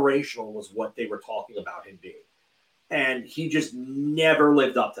generational was what they were talking about him being. And he just never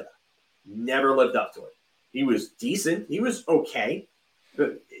lived up to that. Never lived up to it. He was decent. He was okay.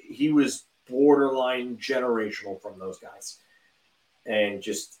 But he was borderline generational from those guys. And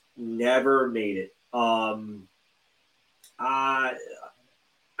just never made it.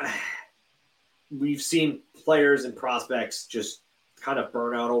 We've seen players and prospects just kind of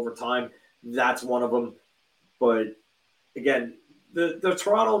burn out over time. That's one of them. But again, the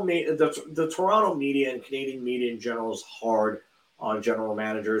Toronto media and Canadian media in general is hard on general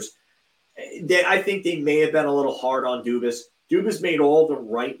managers. I think they may have been a little hard on Dubas. Dubas made all the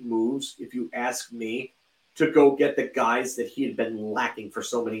right moves, if you ask me, to go get the guys that he had been lacking for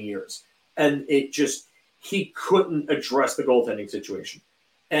so many years. And he couldn't address the goaltending situation.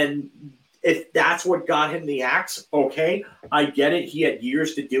 And if that's what got him the axe, okay, I get it. He had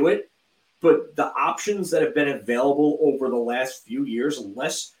years to do it. But the options that have been available over the last few years,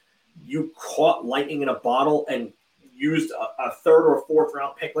 unless you caught lightning in a bottle and used a third or fourth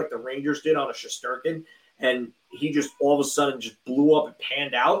round pick like the Rangers did on a Shesterkin, and he just all of a sudden just blew up and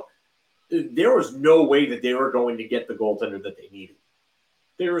panned out, there was no way that they were going to get the goaltender that they needed.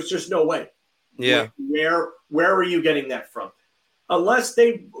 There was just no way. Yeah. Where are you getting that from? Unless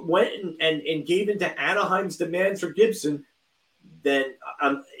they went and gave into Anaheim's demands for Gibson, then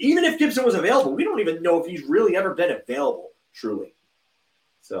even if Gibson was available, we don't even know if he's really ever been available, truly.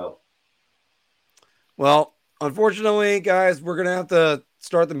 So. Well, unfortunately, guys, we're going to have to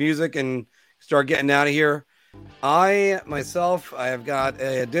start the music and start getting out of here. I have got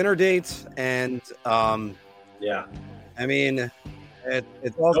a dinner date, and yeah. I mean,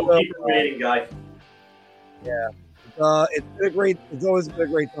 it's also don't keep waiting, guy. It's been a great. It's always been a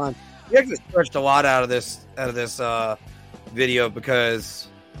great time. We actually stretched a lot out of this video because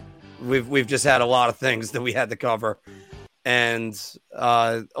we've just had a lot of things that we had to cover, and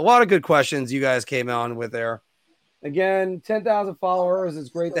a lot of good questions you guys came on with there. Again, 10,000 followers. It's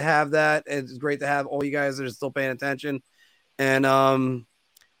great to have that. It's great to have all you guys that are still paying attention. And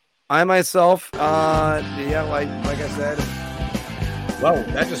I myself, like I said, well,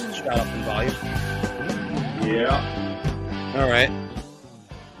 that just shot up in volume. Yeah. All right.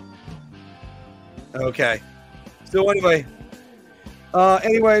 Okay. So anyway,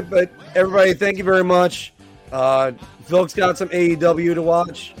 but everybody, thank you very much. Phil's got some AEW to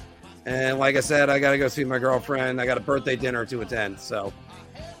watch. And like I said, I got to go see my girlfriend. I got a birthday dinner to attend. So,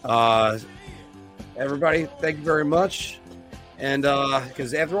 everybody, thank you very much. And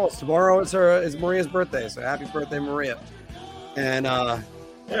because after all, tomorrow is Maria's birthday. So happy birthday, Maria. And yeah,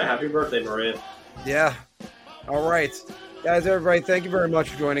 happy birthday, Maria. Yeah. All right. Guys, everybody, thank you very much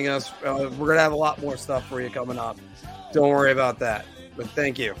for joining us. We're going to have a lot more stuff for you coming up. Don't worry about that. But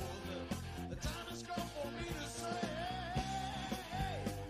thank you.